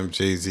 Eminem,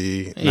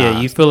 Jay-Z. Yeah,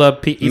 you fill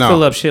up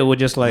shit with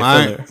just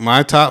like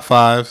my top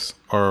 5s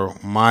are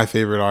my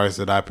favorite artists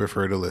that I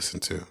prefer to listen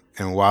to,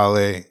 and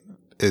Wale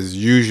is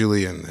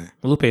usually in there.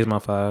 Lupe's my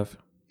 5.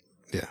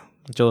 Yeah,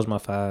 Joe's my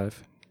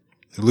 5.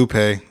 Lupe,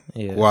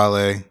 yeah.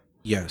 Wale.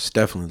 Yes,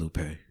 definitely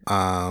Lupe.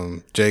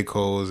 J.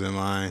 Cole is in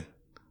mine.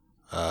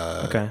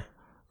 Okay.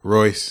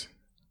 Royce,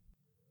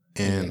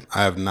 and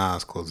I have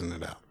Nas closing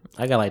it out.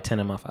 I got like 10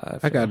 in my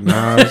 5. I got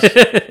Nas.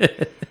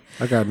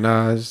 I got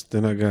Nas.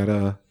 Then I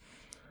got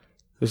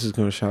this is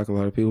gonna shock a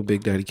lot of people.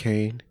 Big Daddy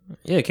Kane.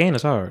 Yeah, Kane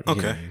is hard.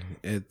 Okay.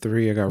 Yeah. At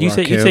 3, I got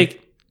Rakim.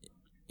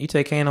 You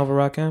take Kane over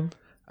Rakim?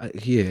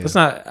 Yeah. It's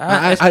not.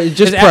 It's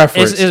just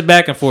preference. It's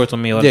back and forth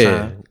with me all the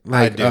time.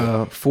 Like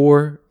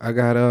 4, I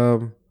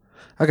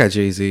got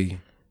Jay-Z.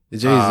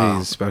 Jay-Z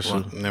is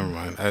special. Well, never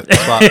mind. I'm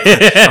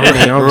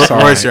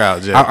sorry. Royce, you're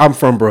out, Jay. I'm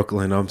from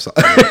Brooklyn. I'm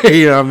sorry.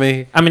 You know what I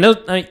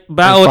mean?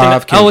 But I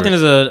would think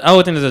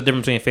there's a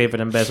difference between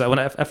favorite and best.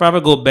 If I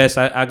ever go best,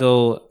 I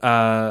go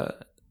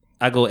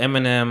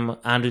Eminem,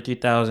 Andre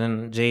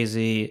 3000,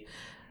 Jay-Z,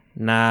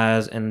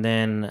 Nas, and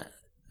then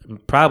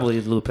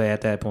probably Lupe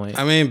at that point.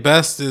 I mean,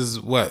 best is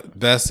what?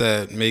 Best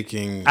at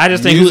making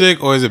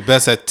music, or is it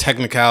best at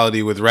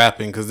technicality with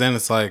rapping? Because then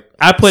it's like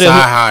I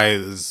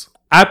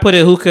put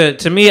it who could,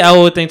 to me, I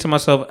would think to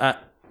myself, I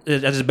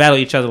just battle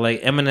each other.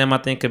 Like Eminem, I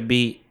think could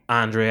beat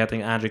Andre. I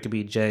think Andre could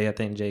beat Jay. I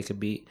think Jay could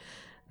beat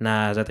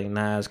Nas. I think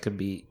Nas could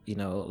beat,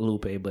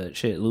 Lupe. But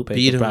shit, Lupe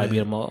could probably beat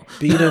them all.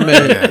 Beat him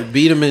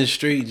in the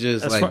street,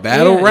 just that's like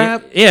battle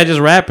rap? Yeah,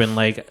 just rapping,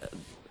 like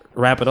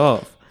rap it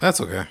off.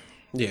 That's okay.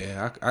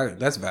 Yeah,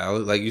 that's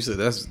valid. Like you said,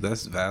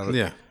 that's valid.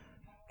 Yeah.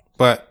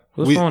 But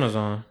whose phone is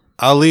on?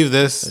 I'll leave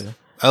this.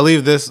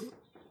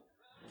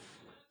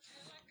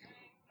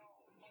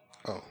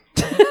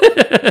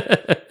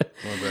 bad.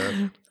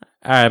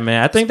 All right,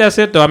 man. I think that's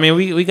it, though. I mean,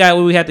 we got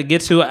what we had to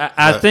get to.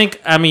 I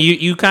think. I mean,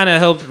 you kind of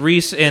helped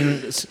Reese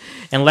and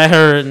let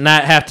her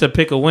not have to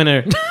pick a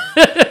winner.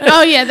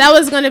 Oh yeah, that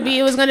was gonna be.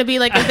 It was gonna be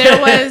like if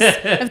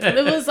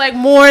it was like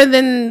more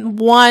than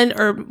one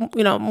or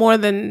more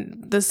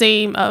than the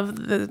same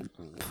of the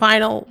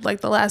final,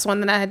 like the last one,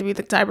 that I had to be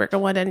the tiebreaker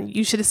one. And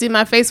you should have seen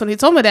my face when he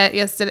told me that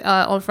yesterday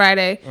on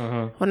Friday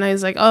when I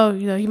was like, oh,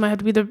 you might have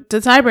to be the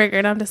tiebreaker,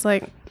 and I'm just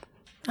like,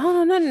 I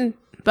don't know nothing.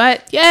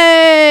 But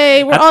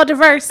yay, we're all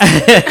diverse.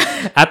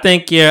 I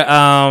think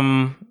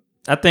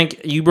I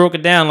think you broke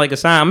it down like a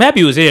scientist. I'm happy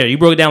you was here. You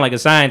broke it down like a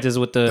scientist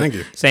with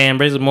the saying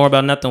basically more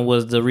about nothing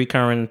was the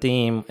recurring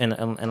theme in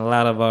a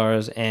lot of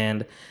ours.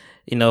 And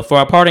for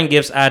our parting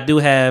gifts, I do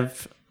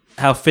have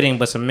how fitting,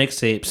 but some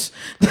mixtapes.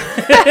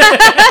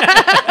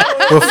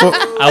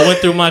 I went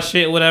through my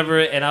shit, whatever,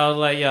 and I was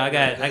like, yo, I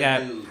got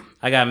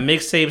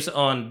mixtapes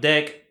on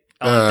deck.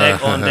 On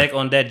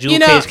deck. Jewel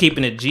Case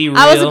keeping it G real.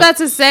 I was about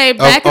to say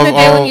back in the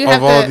day when you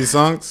have all these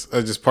songs,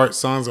 just part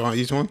songs on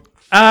each one.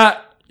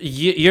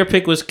 Your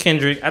pick was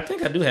Kendrick. I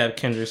think I do have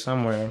Kendrick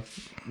somewhere.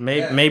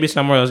 Maybe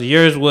somewhere else.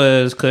 Yours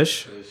was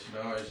Kush.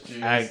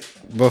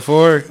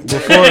 Before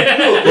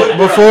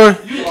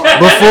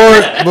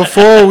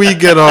we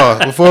get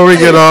off,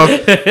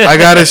 I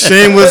got a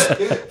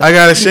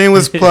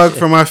shameless plug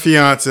for my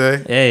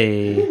fiance.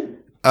 Hey.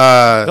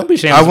 Don't be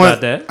shameless about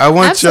that.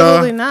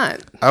 Absolutely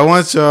not. I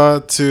want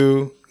y'all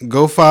to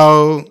go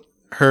follow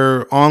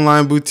her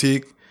online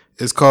boutique.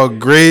 It's called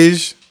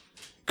Gray's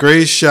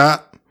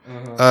Shop.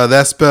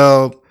 That's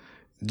spelled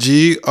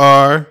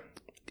GREIGE.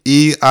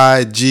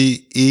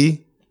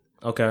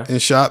 Okay.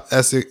 And shop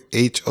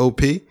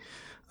SHOP.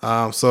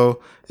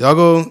 So y'all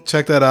go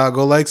check that out.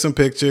 Go like some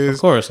pictures.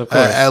 Of course.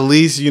 At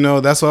least,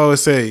 that's what I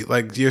always say.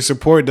 Like, your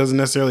support doesn't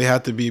necessarily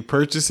have to be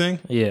purchasing.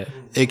 Yeah.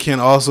 It can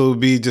also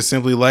be just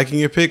simply liking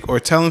your pic or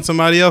telling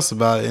somebody else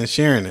about it and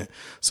sharing it.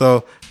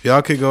 So if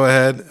y'all could go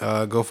ahead,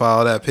 go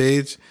follow that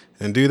page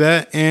and do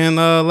that. And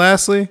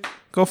lastly,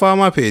 go follow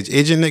my page,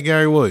 Agent Nick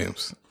Gary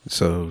Williams.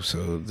 So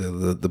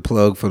the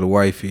plug for the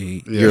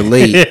wifey, you're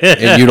late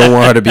and you don't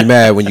want her to be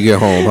mad when you get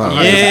home, huh?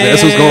 Yeah.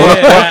 That's what's going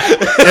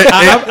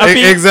on.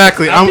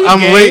 Exactly.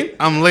 I'm late.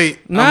 I'm late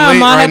I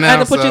right now.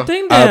 had to put your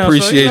thing down. I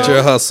appreciate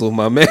your hustle,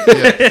 my man.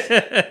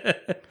 Yeah.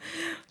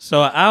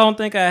 So I don't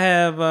think I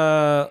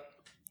have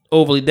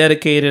overly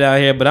dedicated out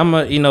here, but I'm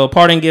a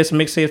parting gifts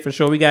mixtape for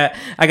sure.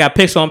 I got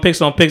picks on picks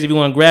if you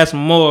want to grab some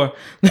more.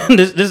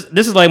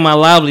 this is like my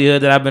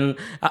livelihood that I've been.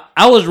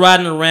 I was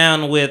riding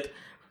around with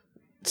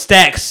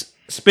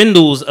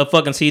spindles of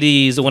fucking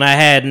CDs when I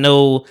had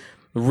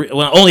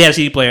when I only had a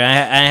CD player.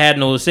 I had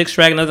no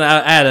 6-track, nothing.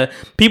 I had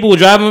people were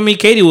driving with me.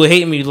 Katie would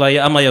hate me. Like,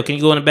 I'm like, yo, can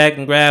you go in the back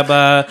and grab?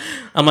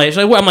 I'm like,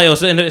 yo,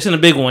 it's in the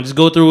big one. Just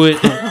go through it.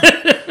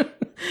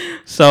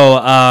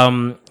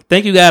 So,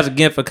 thank you guys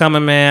again for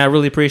coming, man. I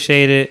really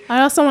appreciate it.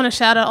 I also want to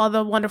shout out all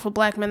the wonderful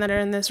black men that are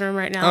in this room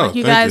right now.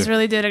 You guys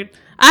really did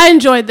I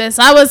enjoyed this.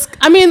 I'm not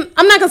going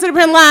to sit up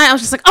here and lie. I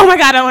was just like, oh my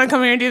God, I want to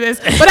come here and do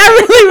this. But I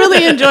really,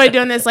 really enjoyed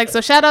doing this. Like,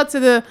 so shout out to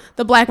the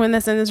black men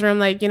that's in this room.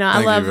 Like,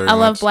 I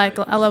love black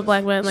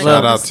men. Like,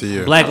 shout out to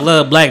you. Black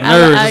love, black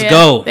nerds. Let's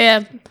go.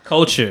 Yeah.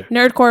 Culture.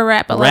 Nerdcore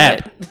rap. I love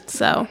it.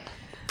 So.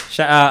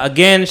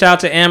 Again, shout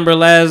out to Amber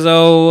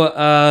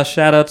Lazo.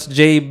 Shout out to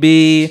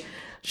JB.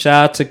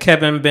 Shout out to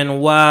Kevin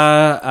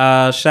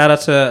Benoit. Shout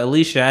out to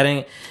Alicia. I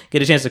didn't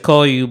get a chance to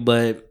call you,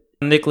 but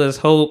Nicholas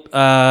Hope. We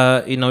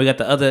got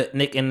the other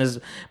Nick in this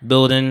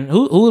building.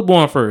 Who was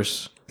born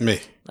first? Me.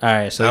 All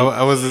right, so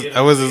I was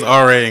his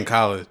RA in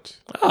college.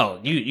 Oh,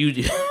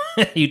 you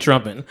you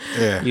trumping?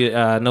 Yeah. You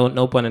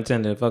no pun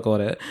intended. Fuck all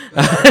that.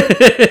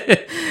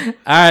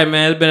 All right,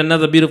 man. It's been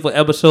another beautiful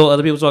episode of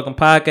the People Talking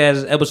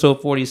Podcast. It's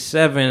episode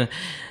 47.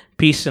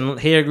 Peace and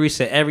hair grease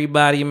to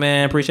everybody,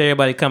 man. Appreciate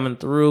everybody coming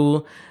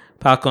through.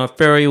 Popcorn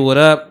Ferry, what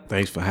up?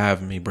 Thanks for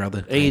having me,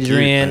 brother.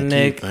 Adrian,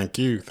 Nick. Thank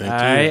you. All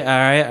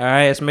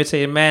right. It's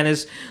Mixtape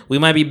Madness. We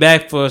might be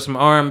back for some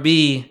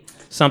R&B,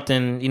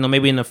 something,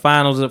 maybe in the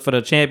finals for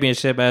the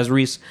championship as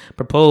Reese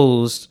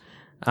proposed.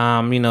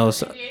 If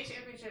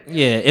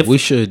we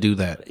should do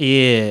that.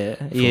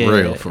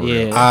 For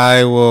real.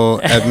 I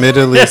will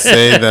admittedly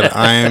say that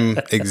I'm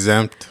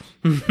exempt.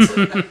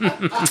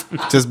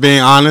 Just being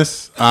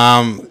honest.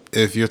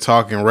 If you're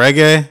talking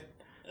reggae,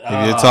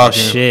 if you're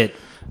talking shit.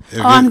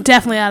 I'm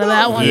definitely out of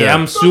that one. Yeah,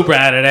 I'm super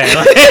out of that.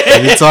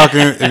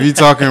 if you're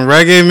talking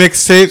reggae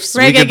mixtapes,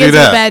 we can do that. Gives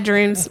me bad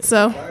dreams.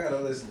 So I gotta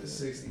listen to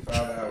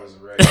 65 hours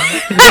of reggae.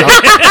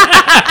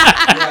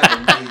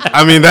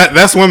 I mean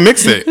that's one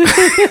mixtape.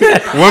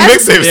 One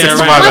mixtape,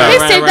 65 hours.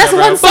 One mixtape, that's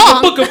one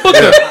song.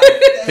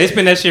 They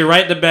spin that shit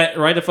right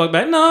the fuck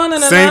back. No.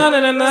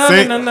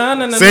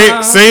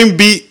 Same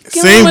beat,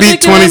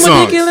 20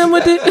 songs.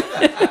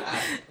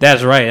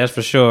 That's right. That's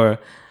for sure.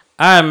 All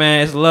right,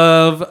 man. It's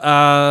love.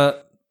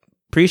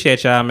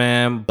 Appreciate y'all,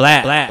 man.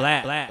 Black.